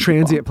wouldn't go to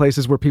transient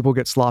places where people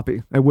get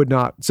sloppy. I would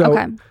not. So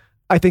okay.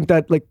 I think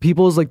that like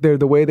people's like the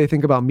way they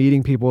think about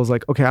meeting people is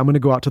like, okay, I'm going to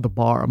go out to the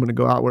bar. I'm going to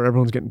go out where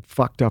everyone's getting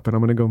fucked up and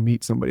I'm going to go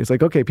meet somebody. It's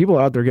like, okay, people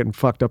are out there getting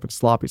fucked up and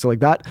sloppy. So like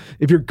that,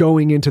 if you're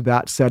going into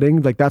that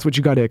setting, like that's what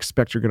you got to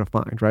expect you're going to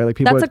find, right? Like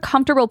people. That's a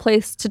comfortable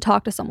place to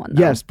talk to someone.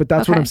 Though. Yes, but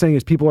that's what I'm saying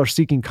is people are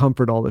seeking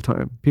comfort all the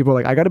time. People are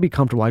like, I got to be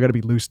comfortable. I got to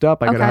be loosed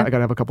up. I got to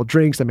have a couple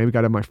drinks. I maybe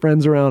got to have my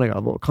friends around. I got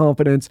a little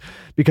confidence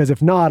because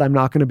if not, I'm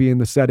not going to be in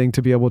the setting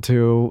to be able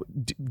to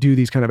do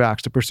these kind of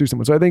acts to pursue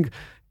someone. So I think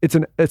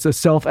it's a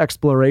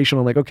self-exploration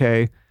on like,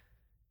 okay,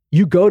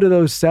 you go to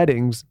those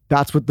settings,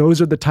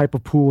 those are the type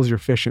of pools you're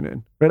fishing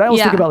in, right? I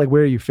always think about like,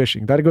 where are you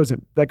fishing? That goes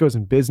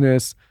in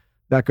business,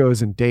 that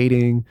goes in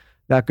dating,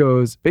 that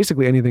goes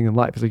basically anything in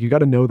life. It's like, you got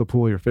to know the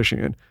pool you're fishing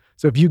in.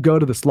 So if you go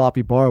to the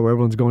sloppy bar where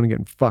everyone's going and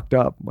getting fucked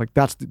up, like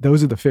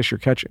those are the fish you're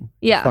catching.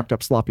 Yeah. Fucked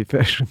up sloppy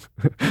fish.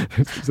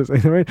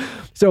 Right?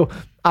 So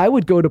I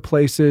would go to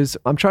places,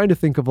 I'm trying to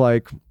think of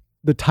like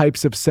the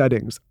types of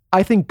settings.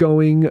 I think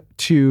going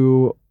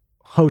to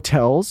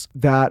hotels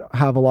that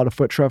have a lot of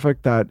foot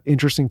traffic that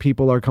interesting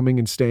people are coming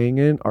and staying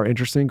in are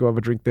interesting. Go have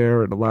a drink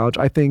there at a lounge.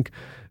 I think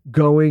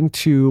going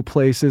to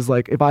places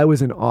like if I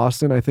was in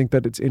Austin, I think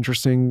that it's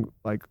interesting.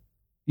 Like,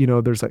 you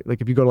know, there's like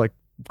if you go to like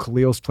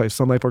Khalil's place,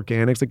 Sun Life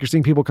Organics, like you're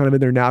seeing people kind of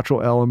in their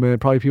natural element,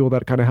 probably people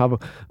that kind of have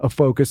a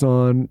focus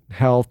on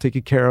health,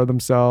 taking care of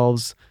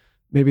themselves,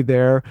 maybe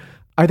there.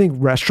 I think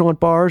restaurant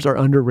bars are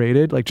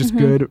underrated, like just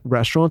good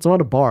restaurants,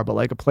 not a bar, but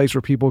like a place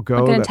where people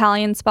go. Like an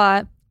Italian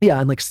spot. Yeah,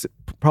 and like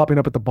propping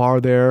up at the bar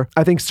there.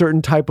 I think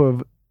certain type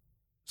of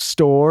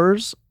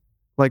stores,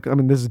 like, I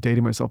mean, this is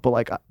dating myself, but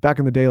like back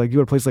in the day, like you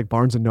go to places like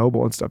Barnes and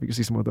Noble and stuff, you can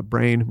see someone with a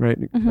brain, right?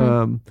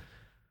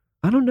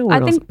 I don't know. I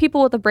think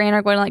people with a brain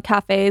are going to like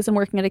cafes and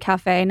working at a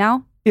cafe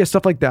now. Yeah,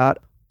 stuff like that.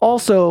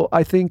 Also,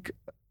 I think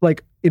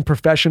like in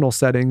professional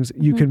settings,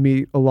 you can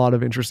meet a lot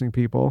of interesting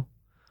people.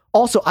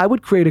 Also, I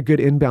would create a good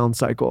inbound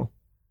cycle.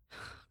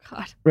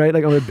 God. Right?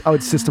 Like I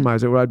would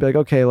systemize it where I'd be like,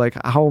 okay, like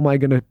how am I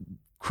going to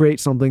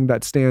create something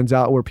that stands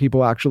out where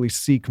people actually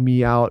seek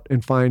me out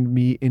and find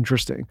me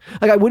interesting?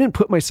 Like I wouldn't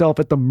put myself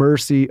at the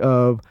mercy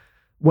of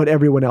what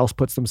everyone else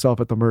puts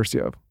themselves at the mercy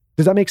of.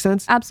 Does that make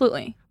sense?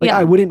 Absolutely. Like yeah.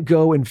 I wouldn't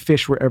go and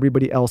fish where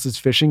everybody else is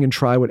fishing and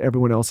try what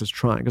everyone else is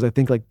trying because I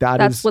think like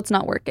that's what's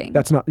not working.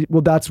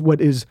 That's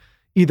what is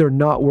either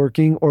not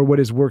working or what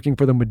is working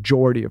for the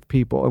majority of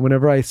people. And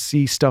whenever I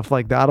see stuff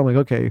like that, I'm like,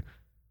 okay.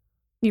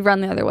 You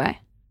run the other way.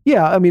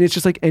 Yeah, I mean, it's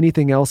just like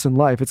anything else in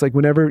life. It's like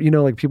whenever, you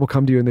know, like people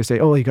come to you and they say,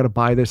 oh, you got to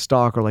buy this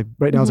stock or like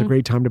right now is a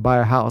great time to buy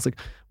a house. Like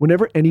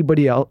whenever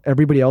everybody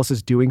else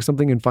is doing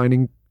something and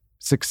finding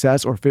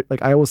success or fit,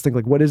 like I always think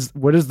like, what is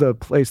the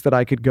place that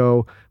I could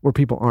go where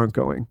people aren't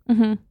going?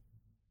 And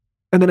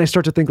then I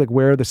start to think like,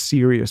 where are the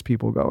serious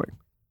people going?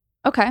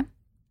 Okay.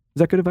 Is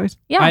that good advice?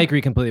 Yeah. I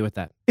agree completely with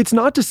that. It's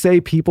not to say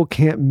people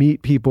can't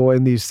meet people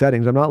in these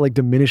settings. I'm not like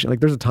diminishing, like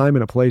there's a time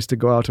and a place to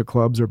go out to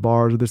clubs or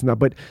bars or this and that,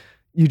 but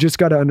you just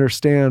got to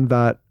understand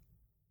that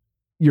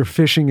you're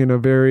fishing in a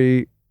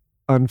very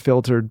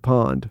unfiltered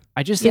pond.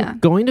 I just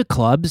think going to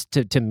clubs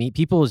to meet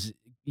people is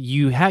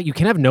you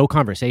can have no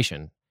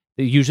conversation.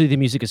 Usually the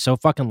music is so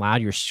fucking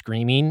loud, you're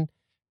screaming.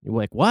 You're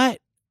like, what?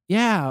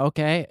 Yeah,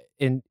 okay.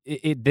 And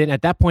then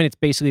at that point, it's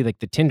basically like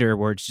the Tinder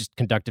where it's just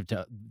conductive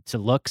to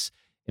looks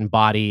and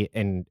body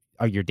and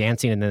you're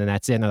dancing and then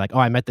that's it. And they're like, oh,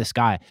 I met this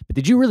guy. But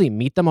did you really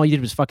meet them? All you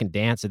did was fucking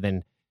dance and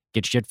then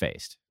get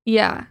shit-faced.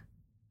 Yeah.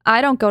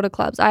 I don't go to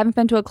clubs. I haven't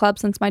been to a club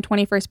since my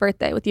 21st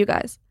birthday with you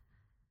guys.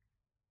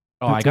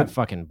 Oh, I got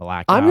fucking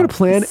blacked I'm out. going to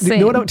plan. Same.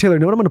 Taylor,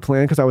 know what I'm going to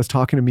plan? Because I was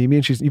talking to Mimi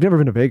and you've never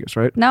been to Vegas,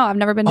 right? No, I've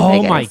never been to Oh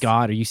Vegas. my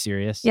God. Are you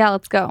serious? Yeah,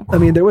 let's go. I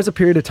mean, there was a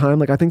period of time,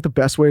 like I think the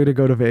best way to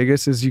go to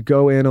Vegas is you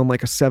go in on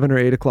like a 7 or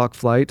 8 o'clock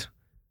flight.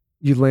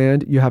 You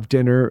land, you have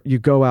dinner, you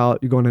go out,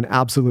 you go on an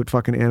absolute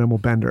fucking animal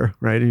bender,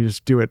 right? And you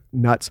just do it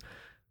nuts.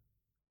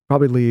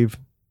 Probably leave.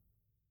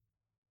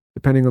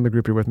 Depending on the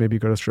group you're with, maybe you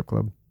go to a strip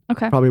club.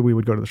 Okay. Probably we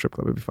would go to the strip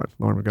club. It'd be fun.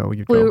 Lauren would go.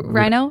 You'd Blue go.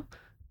 Rhino?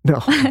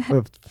 No.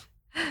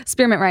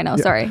 Spearmint Rhino.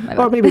 Yeah. Sorry. My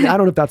Or bad. maybe, I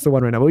don't know if that's the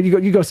one right now, but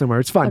you go somewhere.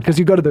 It's fun because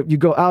you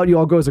go out, you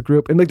all go as a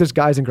group and like there's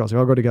guys and girls, you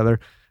all go together.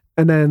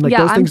 And then like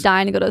yeah, those I'm things,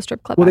 dying to go to a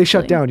strip club. well, they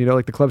actually. shut down,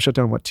 like the club shut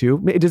down, what, 2?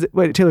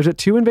 Wait, Taylor, is it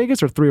 2 in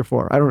Vegas or 3 or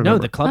 4? I don't remember.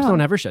 No, the clubs don't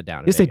ever shut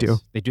down. In Yes, they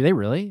Vegas. do. Do they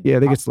really? Yeah,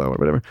 they get slow or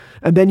whatever.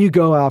 And then you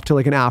go out to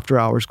like an after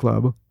hours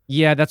club.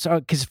 Yeah, that's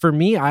because for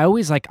me, I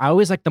always like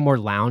the more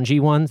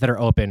loungy ones that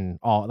are open.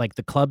 All like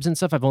the clubs and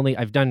stuff.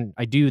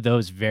 I do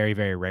those very,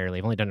 very rarely.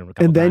 I've only done it a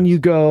couple And then times. you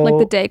go Like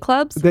the day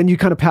clubs? Then you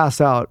kind of pass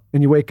out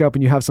and you wake up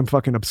and you have some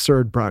fucking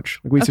absurd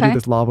brunch. Like we used to do Okay.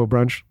 this lavo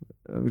brunch.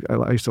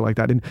 I used to like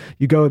that. And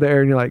you go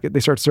there and you're like, they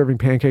start serving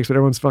pancakes, but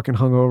everyone's fucking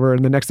hungover.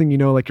 And the next thing you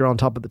know, like you're on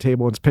top of the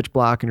table and it's pitch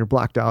black and you're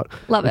blacked out.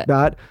 Love like it.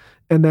 that.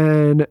 And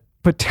then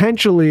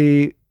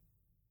potentially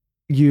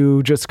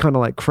you just kind of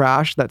like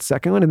crash that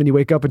second one and then you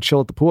wake up and chill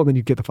at the pool and then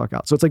you get the fuck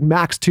out. So it's like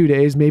max 2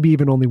 days, maybe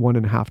even only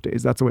 1.5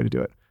 days. That's the way to do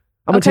it.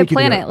 I'm gonna take you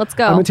to plan do it. Let's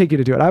go. I'm gonna take you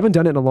to do it. I haven't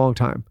done it in a long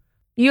time.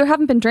 You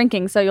haven't been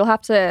drinking, so you'll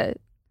have to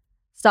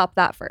stop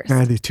that first. I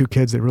had these 2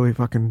 kids that really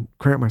fucking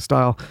cramp my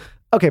style.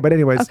 Okay, but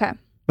anyways. Okay.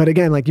 But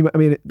again, like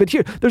but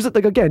here, there's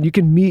like, again, you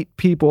can meet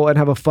people and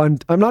have a fun.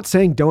 I'm not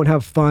saying don't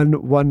have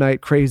fun one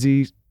night,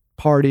 crazy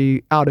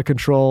party, out of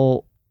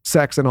control,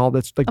 sex and all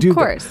this. Like, Of do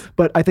course. that.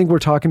 But I think we're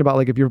talking about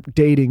like if you're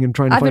dating and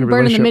trying to I've find been a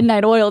burning the relationship.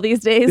 midnight oil these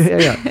days.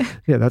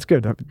 Yeah, that's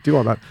good. Do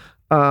all that.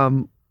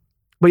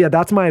 But yeah,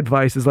 that's my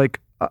advice. Is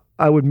like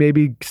I would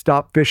maybe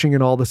stop fishing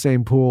in all the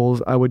same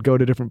pools. I would go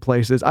to different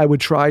places. I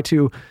would try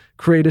to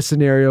create a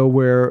scenario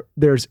where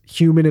there's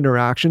human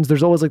interactions.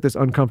 There's always like this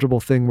uncomfortable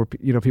thing where,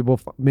 people,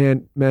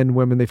 men,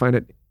 women, they find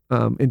it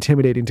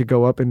intimidating to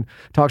go up and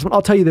talk to someone.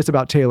 I'll tell you this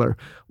about Taylor.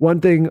 One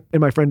thing,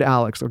 and my friend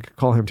Alex, I'll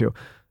call him too.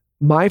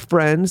 My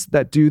friends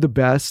that do the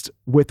best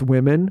with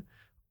women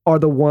are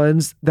the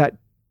ones that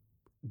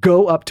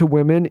go up to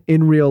women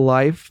in real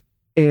life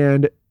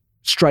and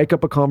strike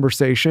up a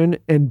conversation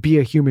and be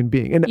a human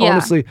being. And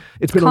honestly,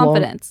 it's been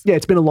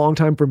it's been a long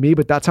time for me,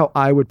 but that's how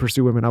I would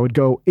pursue women. I would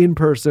go in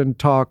person,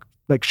 talk,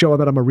 like show them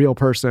that I'm a real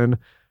person.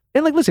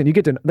 And like, listen, you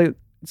get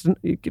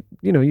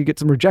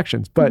some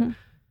rejections, but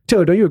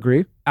Taylor, don't you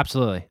agree?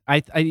 Absolutely.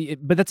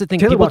 But that's the thing.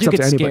 Taylor People walks do up get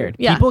to anybody. scared.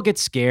 Yeah. People get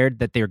scared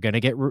that they're going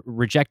to get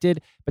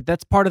rejected, but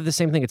that's part of the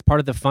same thing. It's part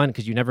of the fun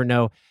because you never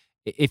know.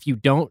 If you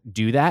don't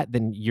do that,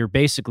 then you'll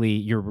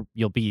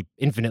be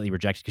infinitely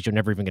rejected because you're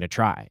never even going to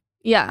try.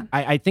 Yeah.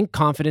 I think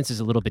confidence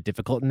is a little bit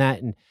difficult in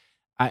that. And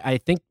I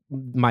think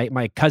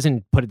my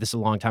cousin put this a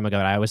long time ago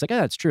and I was like, oh,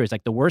 that's true. It's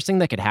like the worst thing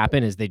that could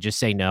happen is they just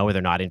say no or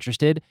they're not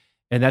interested.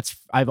 And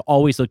I've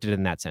always looked at it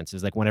in that sense.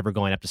 Is like whenever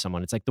going up to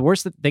someone, it's like the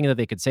worst thing that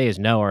they could say is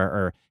no,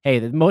 or hey,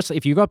 mostly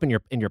if you go up and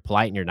you're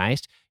polite and you're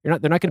nice, they're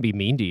not going to be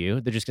mean to you.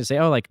 They're just going to say,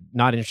 oh, like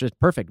not interested.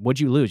 Perfect. What'd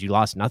you lose? You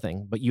lost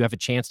nothing, but you have a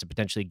chance to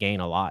potentially gain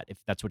a lot if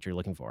that's what you're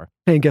looking for.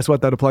 Hey, and guess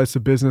what? That applies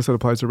to business. That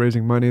applies to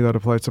raising money. That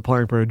applies to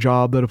applying for a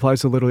job. That applies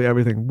to literally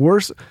everything.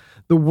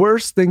 The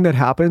worst thing that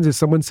happens is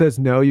someone says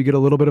no, you get a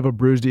little bit of a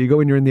bruised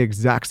ego and you're in the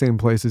exact same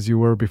place as you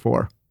were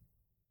before.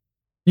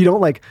 You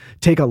don't like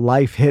take a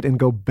life hit and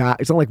go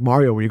back. It's not like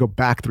Mario where you go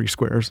back 3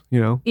 squares,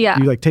 Yeah.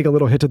 You like take a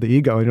little hit to the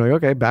ego and you're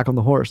like, okay, back on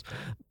the horse.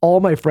 All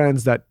my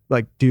friends that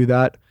like do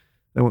that,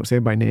 I won't say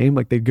by name,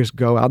 like they just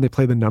go out and they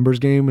play the numbers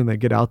game and they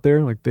get out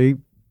there. Like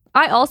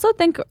I also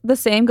think the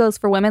same goes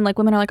for women. Like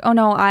women are like, oh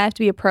no, I have to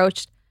be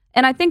approached.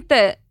 And I think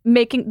that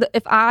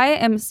if I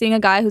am seeing a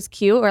guy who's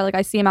cute or like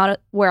I see him out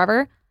at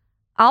wherever,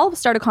 I'll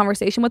start a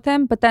conversation with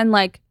him, but then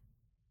like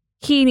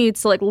he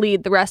needs to like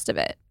lead the rest of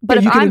it. But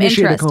if you can I'm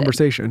initiate interested, a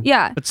conversation.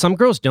 Yeah. But some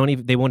girls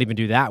they won't even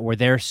do that where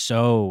they're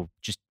so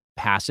just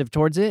passive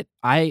towards it.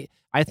 I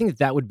think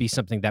that would be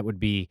something that would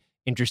be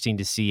interesting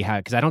to see how,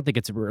 because I don't think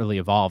it's really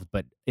evolved,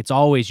 but it's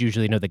always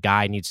usually, the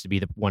guy needs to be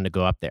the one to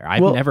go up there.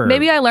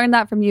 Maybe I learned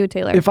that from you,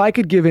 Taylor. If I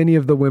could give any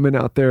of the women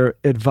out there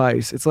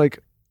advice, it's like,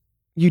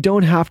 you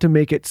don't have to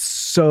make it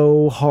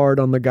so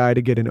hard on the guy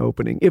to get an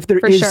opening. If there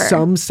is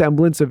some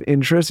semblance of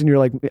interest and you're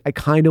like, I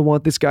kind of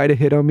want this guy to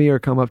hit on me or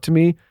come up to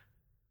me.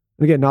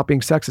 And again, not being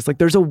sexist, like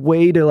there's a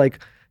way to like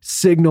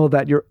signal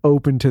that you're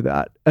open to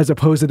that as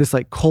opposed to this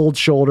like cold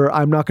shoulder.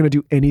 I'm not going to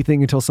do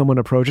anything until someone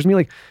approaches me.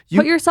 Like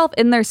put yourself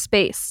in their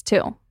space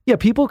too. Yeah.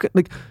 People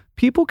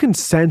can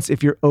sense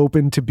if you're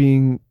open to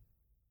being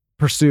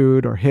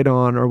pursued or hit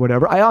on or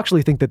whatever. I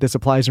actually think that this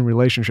applies in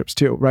relationships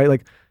too, right?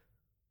 Like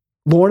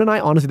Lauren and I,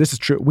 honestly, this is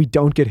true. We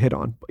don't get hit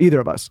on, either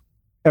of us,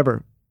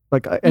 ever.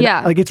 Like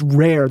it's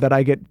rare that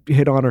I get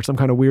hit on or some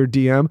kind of weird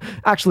DM.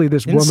 Actually,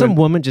 some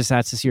woman just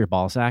has to see your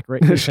ball sack,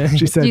 right?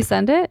 She said, "Do you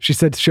send it?" She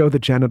said, "Show the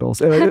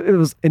genitals." It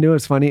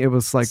was funny. It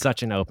was like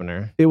such an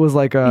opener. It was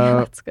like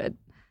that's good.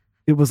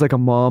 It was like a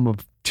mom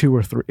of 2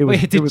 or 3. It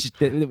was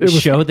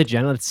show the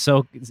genitals.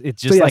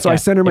 It's just so I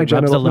sent her my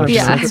genitals.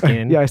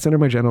 Skin. I sent her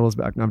my genitals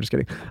back. No, I'm just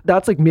kidding.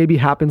 That's like maybe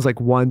happens like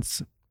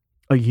once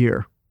a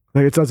year.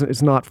 Like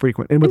it's not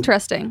frequent. And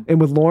Interesting. And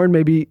with Lauren,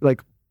 maybe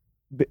like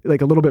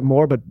a little bit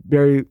more, but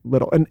very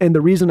little. And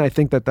the reason I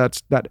think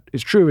that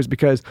is true is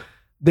because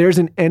there's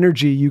an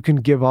energy you can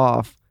give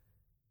off,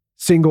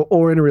 single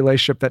or in a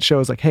relationship, that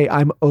shows like, hey,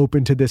 I'm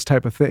open to this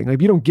type of thing. Like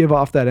if you don't give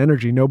off that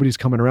energy, nobody's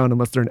coming around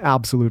unless they're an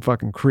absolute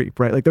fucking creep,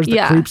 right? Like there's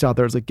the creeps out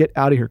there. It's like, get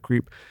out of here,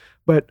 creep.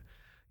 But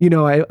you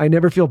know, I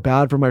never feel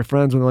bad for my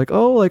friends when they're like,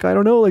 oh, like, I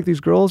don't know, like these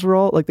girls were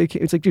all like,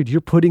 it's like, dude,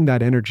 you're putting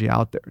that energy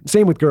out there.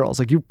 Same with girls.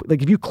 Like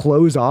if you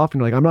close off and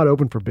you're like, I'm not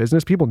open for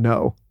business, people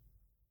know.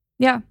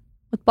 Yeah.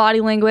 With body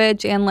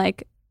language and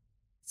like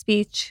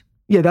speech.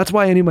 Yeah. That's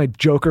why any of my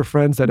joker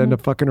friends that end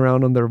up fucking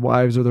around on their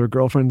wives or their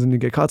girlfriends and you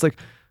get caught, it's like,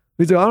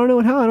 he's like, I don't know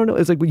how, I don't know.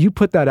 It's like, when you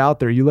put that out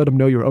there, you let them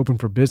know you're open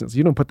for business.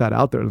 You don't put that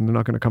out there, then they're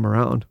not going to come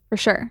around. For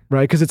sure.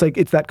 Right? Because it's like,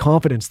 it's that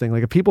confidence thing.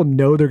 Like if people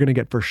know they're going to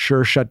get for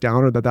sure shut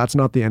down or that's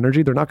not the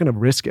energy, they're not going to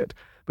risk it.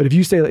 But if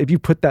you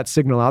put that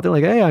signal out there,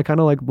 like, hey, I kind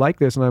of like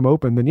this and I'm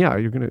open, then yeah,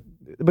 you're going to,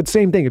 but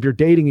same thing. If you're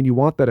dating and you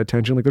want that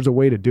attention, like there's a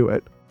way to do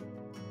it.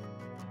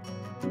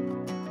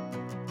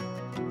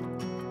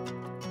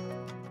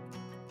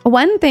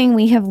 One thing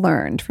we have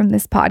learned from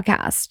this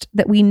podcast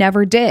that we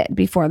never did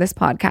before this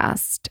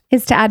podcast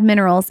is to add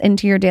minerals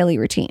into your daily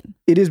routine.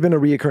 It has been a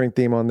reoccurring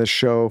theme on this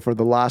show for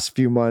the last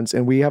few months,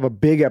 and we have a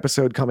big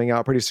episode coming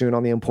out pretty soon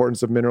on the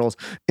importance of minerals.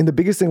 And the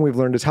biggest thing we've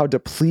learned is how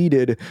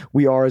depleted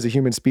we are as a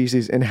human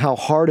species and how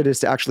hard it is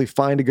to actually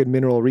find a good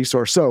mineral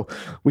resource. So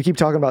we keep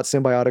talking about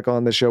Symbiotic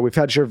on this show. We've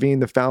had Sherveen,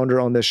 the founder,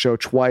 on this show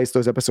twice.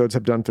 Those episodes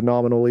have done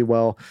phenomenally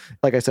well.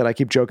 Like I said, I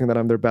keep joking that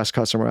I'm their best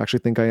customer. I actually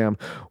think I am.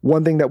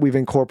 One thing that we've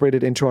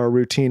incorporated into our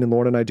routine, and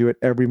Lauren and I do it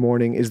every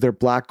morning, is their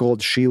black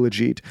gold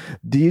shilajit.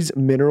 These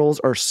minerals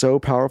are so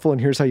powerful,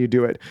 and here's how you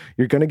do it.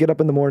 You're going to get up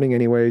in the morning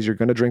anyways. You're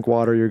going to drink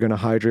water. You're going to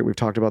hydrate. We've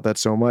talked about that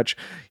so much.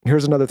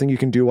 Here's another thing you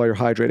can do while you're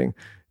hydrating.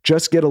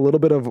 Just get a little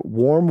bit of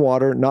warm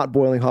water, not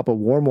boiling hot, but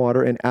warm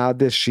water, and add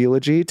this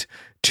shilajit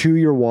to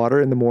your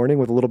water in the morning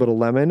with a little bit of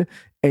lemon,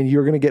 and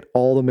you're going to get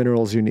all the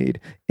minerals you need.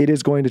 It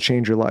is going to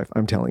change your life,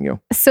 I'm telling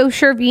you. So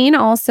Sherveen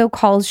also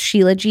calls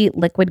shilajit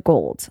liquid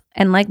gold.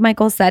 And like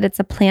Michael said, it's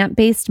a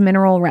plant-based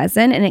mineral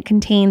resin, and it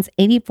contains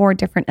 84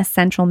 different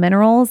essential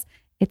minerals.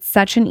 It's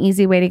such an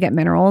easy way to get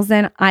minerals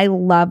in. I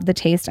love the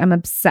taste. I'm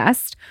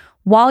obsessed.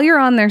 While you're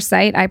on their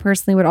site, I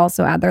personally would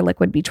also add their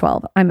liquid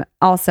B12. I'm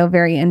also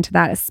very into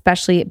that,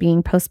 especially it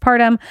being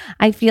postpartum.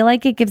 I feel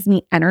like it gives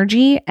me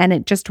energy and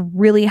it just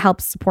really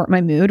helps support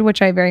my mood,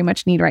 which I very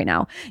much need right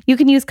now. You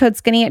can use code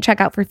SKINNY at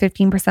checkout for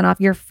 15%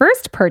 off your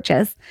first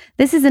purchase.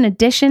 This is in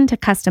addition to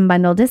custom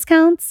bundle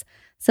discounts,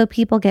 so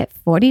people get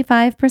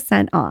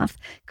 45% off.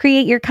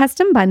 Create your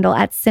custom bundle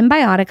at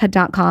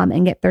Symbiotica.com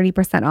and get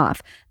 30%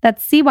 off.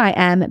 That's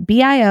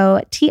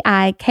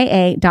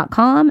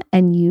Symbiotika.com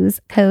and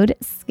use code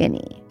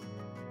SKINNY.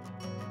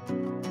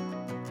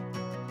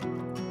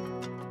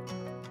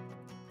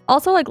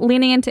 Also, like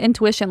leaning into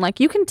intuition,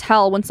 like you can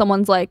tell when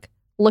someone's like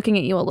looking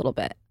at you a little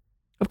bit.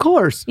 Of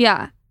course.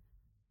 Yeah.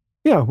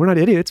 Yeah, we're not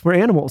idiots. We're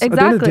animals. Exactly.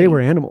 At the end of the day, we're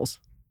animals,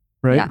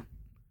 right? Yeah.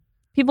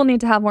 People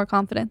need to have more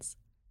confidence.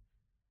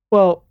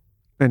 Well,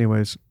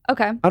 anyways.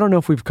 Okay. I don't know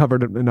if we've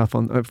covered enough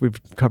if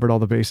we've covered all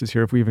the bases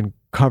here, if we even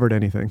covered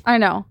anything. I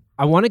know.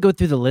 I want to go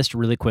through the list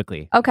really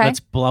quickly. Okay. Let's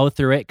blow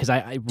through it because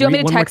I do you want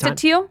me to text it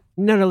to you?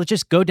 No, let's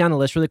just go down the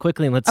list really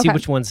quickly and let's see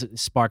which ones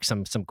spark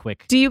some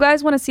quick. Do you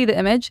guys want to see the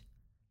image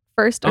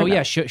first? Oh,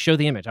 yeah. Show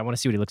the image. I want to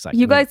see what he looks like.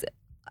 You guys,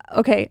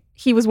 okay.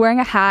 He was wearing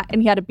a hat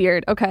and he had a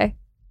beard. Okay.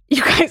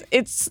 You guys,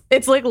 it's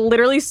like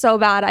literally so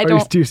bad.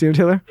 Do you see him,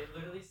 Taylor? It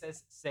literally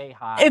says say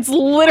hi. It's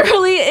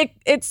literally,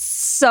 it's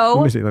so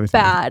let me see.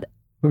 bad.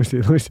 Let me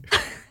see.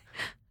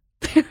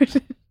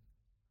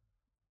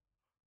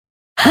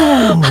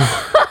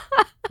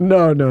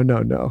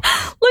 No.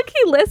 Look,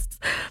 he lists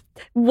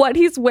what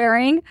he's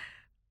wearing,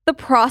 the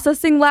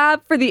processing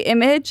lab for the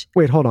image.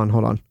 Wait, hold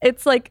on.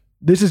 It's like...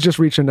 This has just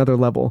reached another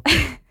level.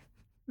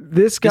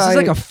 This guy... This is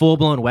like a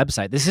full-blown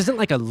website. This isn't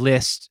like a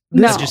list.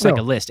 This is just like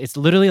a list. It's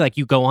literally like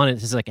you go on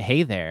and it's like,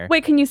 hey there.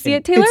 Wait, can you see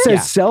it, Taylor? It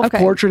says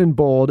self-portrait in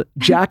bold,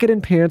 jacket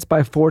and pants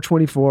by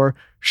 424,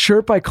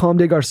 shirt by Comme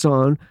des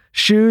Garçons,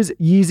 shoes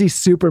Yeezy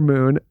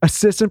Supermoon,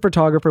 assistant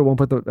photographer, won't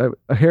put the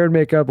hair and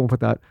makeup, won't put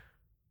that.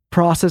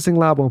 Processing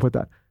lab, won't put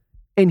that.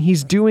 And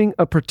he's doing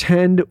a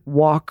pretend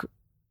walk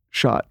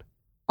shot.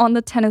 On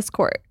the tennis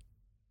court.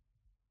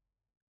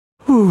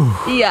 Whew.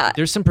 Yeah.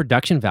 There's some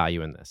production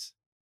value in this.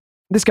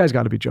 This guy's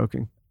got to be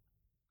joking.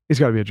 He's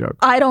got to be a joke.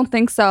 I don't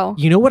think so.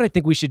 You know what I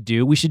think we should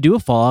do? We should do a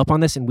follow-up on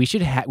this and we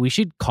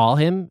should call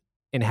him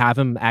and have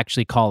him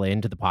actually call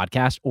in to the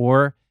podcast,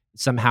 or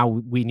somehow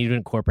we need to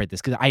incorporate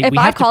this because If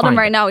I called him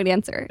right now, he'd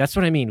answer. That's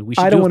what I mean. We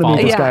should. I don't want to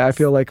meet this Yes. guy. I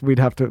feel like we'd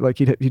have to like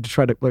he'd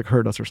try to like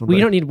hurt us or something.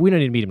 We don't need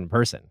to meet him in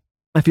person.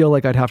 I feel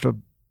like I'd have to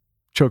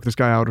choke this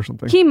guy out or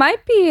something. It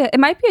might be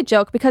a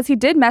joke because he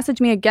did message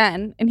me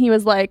again and he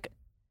was like,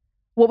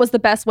 what was the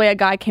best way a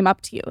guy came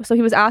up to you? So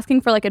he was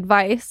asking for like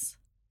advice.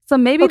 So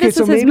maybe this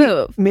is his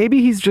move.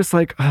 Maybe he's just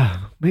like,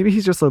 maybe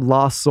he's just a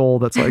lost soul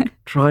that's like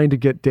trying to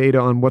get data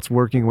on what's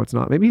working, what's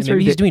not. Maybe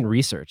he's doing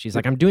research. He's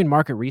like, I'm doing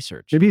market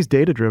research. Maybe he's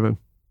data driven.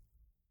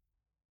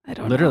 I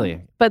don't Literally.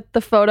 know. But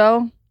the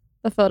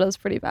photo's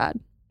pretty bad.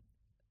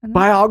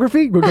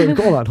 Biography? Okay,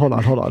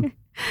 hold on.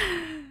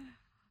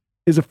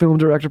 Is a film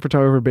director,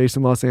 photographer based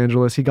in Los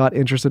Angeles. He got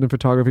interested in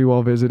photography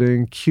while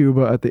visiting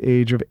Cuba at the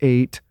age of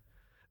 8.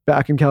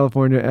 Back in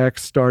California,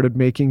 X started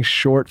making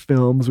short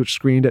films, which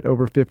screened at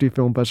over 50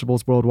 film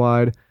festivals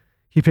worldwide.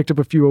 He picked up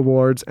a few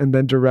awards and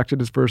then directed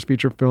his first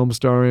feature film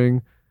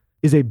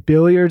is a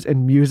billiards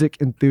and music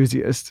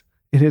enthusiast.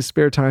 In his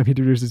spare time, he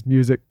produces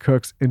music,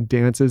 cooks, and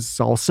dances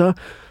salsa.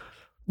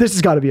 This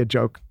has got to be a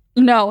joke.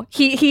 No,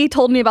 he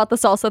told me about the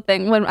salsa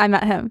thing when I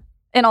met him.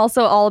 And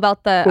also all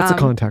about the... What's the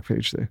contact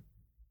page say?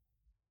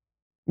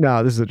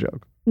 No, this is a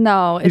joke.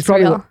 No, it's He's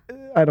probably real.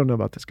 I don't know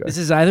about this guy. This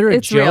is either a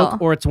It's joke real.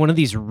 or it's one of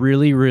these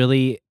really,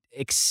 really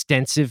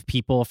extensive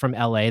people from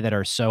LA that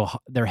are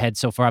their head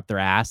so far up their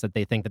ass that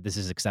they think that this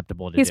is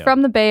acceptable to do. He's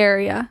from the Bay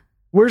Area.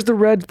 Where's the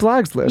red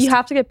flags list? You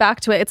have to get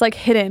back to it. It's like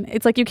hidden.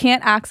 It's like you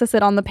can't access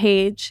it on the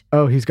page.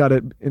 Oh, he's got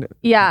it in it.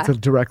 Yeah. It's a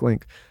direct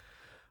link.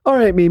 All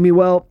right, Mimi.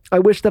 Well, I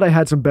wish that I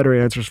had some better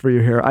answers for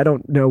you here. I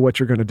don't know what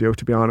you're going to do,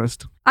 to be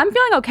honest. I'm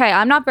feeling okay.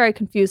 I'm not very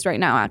confused right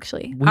now,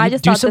 actually. Will I you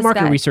just do thought some this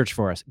market guy- research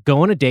for us.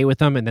 Go on a date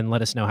with him and then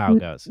let us know how it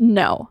goes.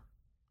 No.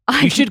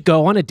 You should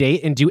go on a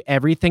date and do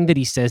everything that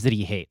he says that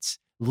he hates.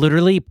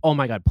 Literally, oh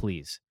my God,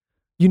 please.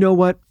 You know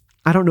what?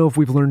 I don't know if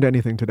we've learned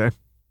anything today.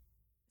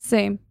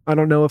 Same. I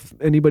don't know if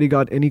anybody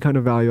got any kind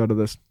of value out of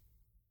this.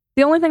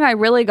 The only thing I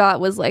really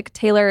got was like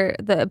Taylor,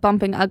 the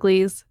bumping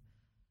uglies.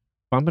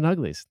 Bumping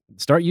uglies.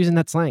 Start using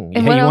that slang.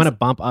 And Hey, what you else? want to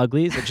bump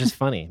uglies? It's just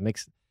funny. It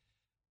makes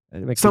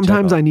me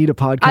Sometimes chuckle. I need a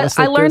podcast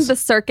I like learned this. the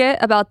circuit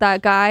about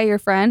that guy, your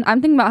friend.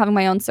 I'm thinking about having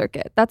my own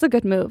circuit. That's a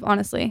good move,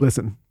 honestly.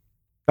 Listen,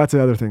 that's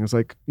the other thing. It's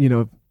like,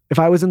 if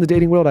I was in the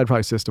dating world, I'd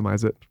probably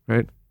systemize it,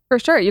 right? For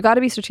sure. You got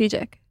to be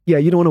strategic. Yeah,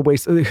 you don't want to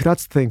waste.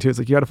 That's the thing too. It's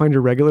like you got to find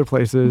your regular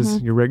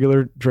places, your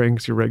regular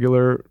drinks, your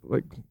regular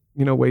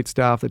wait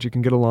staff that you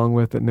can get along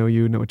with, that know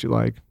what you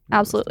like.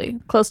 Absolutely.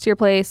 Close to your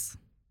place.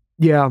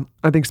 Yeah,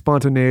 I think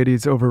spontaneity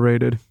is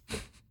overrated.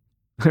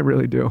 I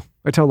really do.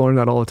 I tell Lauren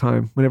that all the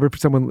time. Whenever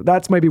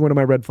that's might be one of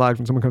my red flags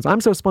when someone comes,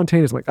 I'm so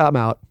spontaneous. I'm like, I'm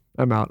out.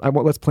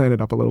 Let's plan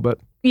it up a little bit.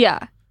 Yeah.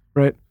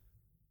 Right.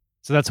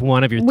 So that's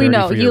one of your 30 We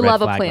know for your you red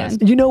love a flag plan.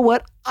 list. You know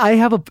what? I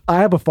have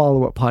a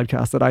follow-up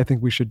podcast that I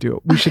think we should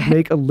do. We should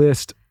make a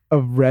list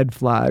of red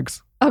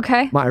flags.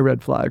 Okay. My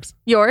red flags.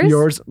 Yours?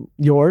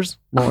 Yours,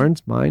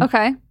 Lauren's, mine.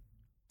 Okay.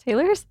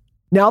 Taylor's?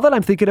 Now that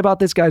I'm thinking about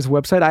this guy's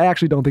website, I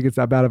actually don't think it's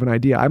that bad of an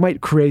idea. I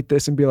might create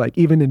this and be like,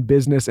 even in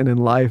business and in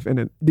life,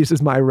 this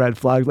is my red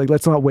flag. Like,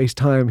 let's not waste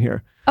time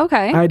here.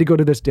 Okay. I had to go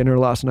to this dinner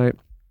last night,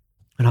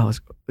 and I was,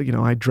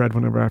 I dread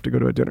whenever I have to go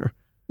to a dinner.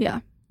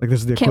 Yeah. Like, this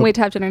is the Can't wait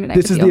to have dinner tonight.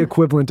 This with is the you.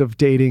 equivalent of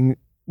dating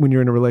when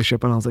you're in a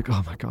relationship, and I was like,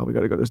 oh my God, we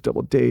got to go to this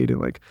double date.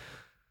 And like,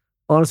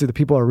 honestly, the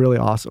people are really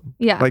awesome.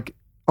 Yeah. Like,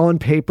 on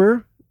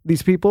paper,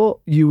 these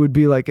people, you would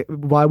be like,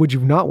 why would you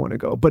not want to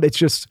go? But it's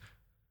just,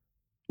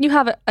 You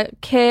have a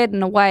kid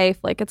and a wife.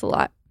 Like, it's a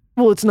lot.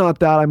 well, it's not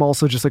that. I'm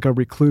also just like a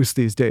recluse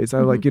these days. I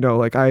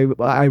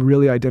I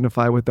really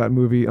identify with that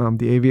movie,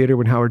 The Aviator,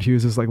 when Howard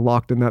Hughes is like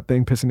locked in that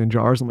thing, pissing in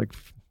jars. I'm like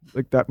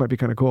that might be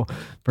kind of cool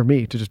for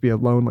me to just be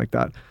alone like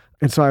that.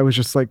 And so I was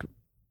just like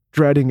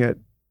dreading it.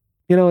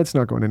 It's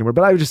not going anywhere.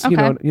 But I was just,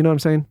 Okay. you know what I'm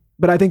saying?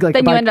 But I think like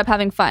Then you end up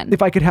having fun.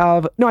 if I could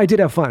have, no, I did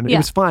have fun. It Yeah.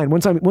 was fine.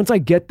 Once I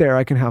get there,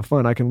 I can have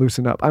fun. I can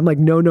loosen up. I'm like,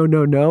 no.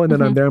 And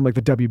then I'm there. I'm like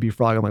the WB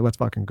frog. I'm like, let's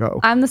fucking go.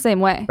 I'm the same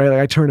way. Right? Like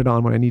I turn it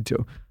on when I need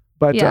to.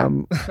 But Yeah.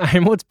 I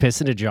once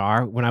pissed in a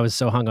jar when I was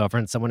so hungover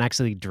and someone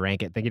actually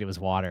drank it thinking it was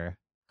water.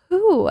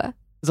 Who?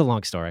 It's a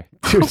long story.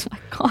 dude, Oh my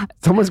God.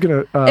 someone's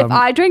gonna. If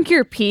I drank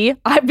your pee,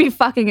 I'd be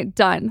fucking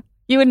done.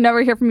 You would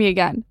never hear from me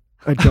again.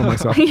 I'd kill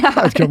myself. Yeah.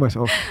 I'd kill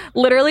myself.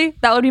 Literally,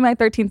 that would be my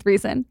 13th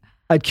reason.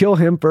 I'd kill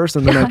him first,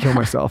 and then I'd kill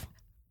myself.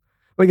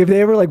 Like if they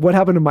ever like what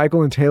happened to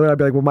Michael and Taylor, I'd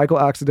be like, well, Michael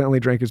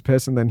accidentally drank his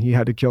piss, and then he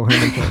had to kill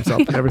him and kill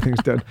himself, and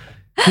everything's dead.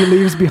 He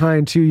leaves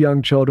behind 2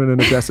 young children and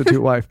a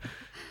destitute wife.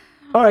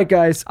 All right,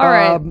 guys. All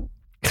right.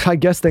 I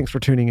guess thanks for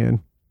tuning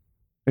in.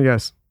 I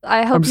guess.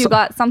 I hope you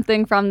got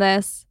something from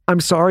this. I'm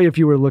sorry if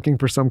you were looking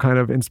for some kind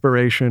of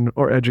inspiration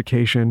or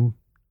education.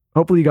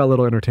 Hopefully you got a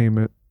little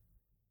entertainment.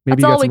 Maybe That's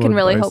you got all we some can little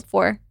really advice. hope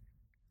for.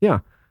 Yeah.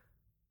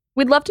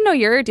 We'd love to know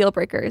your deal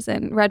breakers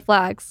and red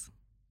flags.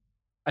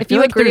 I If feel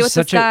you like agree there's with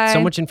this so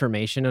guy- much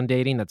information on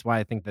dating. That's why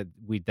I think that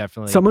we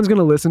definitely. Someone's going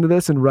to listen to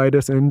this and write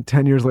us in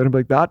 10 years later and be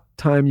like, that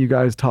time you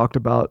guys talked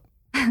about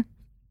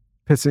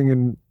pissing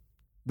in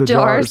the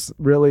jars.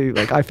 Really,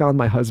 like I found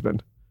my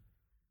husband.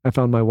 I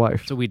found my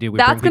wife. So we do. We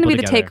That's going to be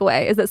the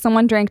takeaway, is that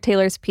someone drank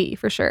Taylor's pee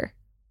for sure.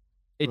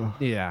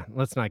 Yeah,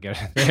 let's not go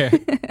there.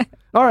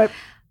 All right.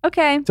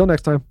 Okay. Till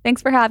next time.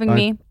 Thanks for having Bye.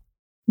 me.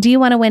 Do you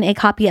want to win a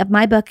copy of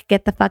my book,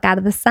 Get the Fuck Out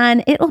of the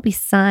Sun? It will be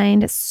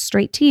signed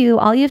straight to you.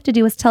 All you have to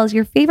do is tell us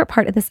your favorite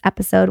part of this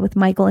episode with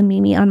Michael and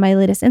Mimi on my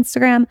latest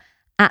Instagram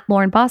at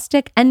Lauren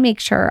Bostic, and make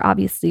sure,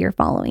 obviously, you're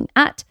following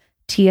at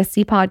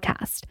TSC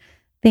Podcast.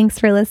 Thanks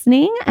for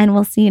listening, and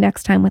we'll see you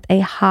next time with a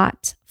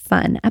hot,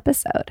 fun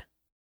episode.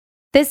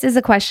 This is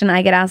a question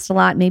I get asked a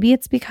lot. Maybe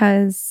it's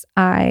because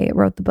I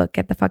wrote the book,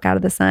 Get the Fuck Out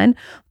of the Sun,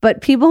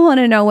 but people want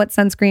to know what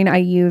sunscreen I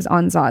use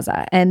on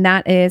Zaza, and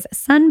that is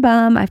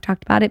Sunbum. I've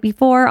talked about it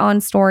before on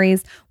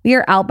stories. We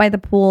are out by the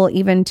pool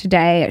even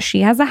today.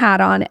 She has a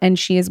hat on and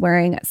she is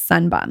wearing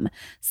Sunbum.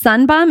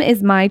 Sunbum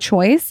is my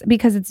choice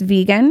because it's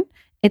vegan,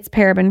 it's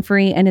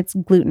paraben-free, and it's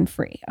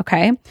gluten-free,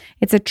 okay?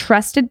 It's a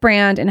trusted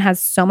brand and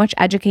has so much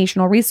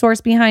educational resource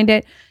behind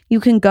it. You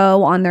can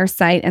go on their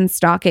site and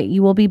stock it.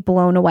 You will be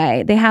blown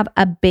away. They have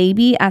a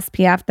baby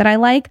SPF that I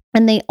like,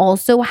 and they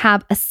also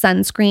have a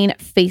sunscreen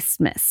face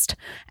mist.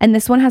 And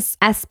this one has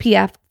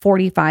SPF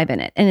 45 in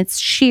it, and it's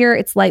sheer,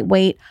 it's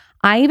lightweight.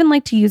 I even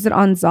like to use it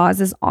on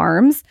Zaza's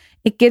arms.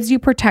 It gives you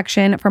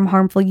protection from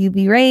harmful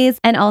UV rays,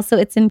 and also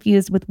it's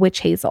infused with witch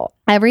hazel.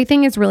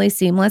 Everything is really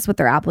seamless with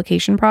their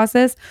application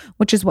process,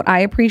 which is what I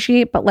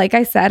appreciate. But like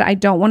I said, I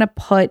don't want to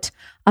put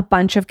a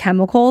bunch of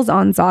chemicals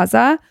on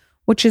Zaza,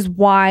 which is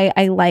why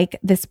I like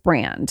this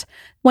brand.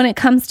 When it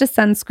comes to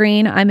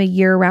sunscreen, I'm a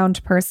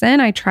year-round person.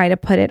 I try to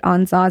put it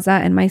on Zaza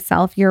and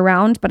myself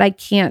year-round, but I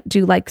can't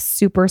do like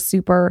super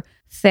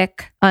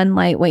thick,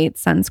 unlightweight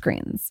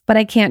sunscreens. But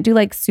I can't do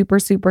like super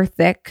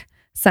thick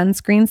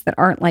sunscreens that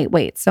aren't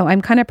lightweight. So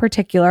I'm kind of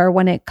particular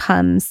when it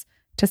comes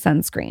to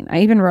sunscreen. I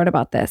even wrote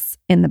about this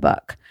in the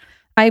book.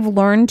 I've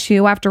learned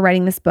too, after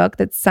writing this book,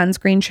 that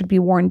sunscreen should be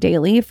worn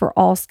daily for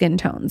all skin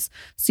tones.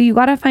 So you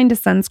got to find a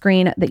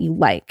sunscreen that you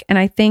like. And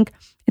I think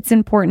it's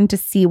important to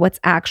see what's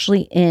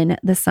actually in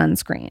the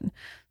sunscreen.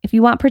 If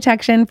you want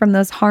protection from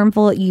those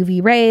harmful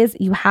UV rays,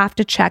 you have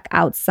to check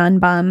out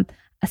Sunbum.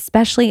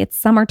 Especially it's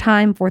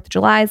summertime, 4th of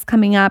July is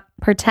coming up.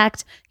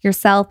 Protect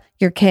yourself,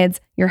 your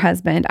kids, your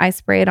husband. I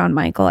spray it on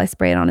Michael. I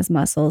spray it on his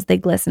muscles. They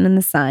glisten in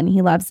the sun.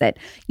 He loves it.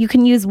 You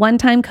can use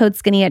one-time code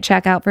SKINNY at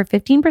checkout for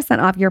 15%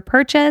 off your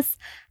purchase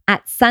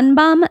at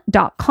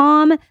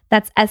sunbum.com.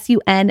 That's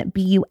sunbum.com.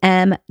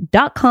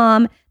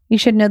 You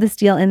should know this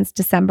deal ends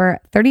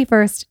December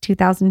 31st,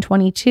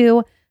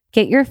 2022.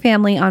 Get your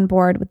family on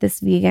board with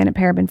this vegan,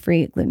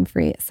 paraben-free,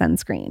 gluten-free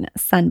sunscreen.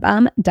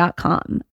 sunbum.com.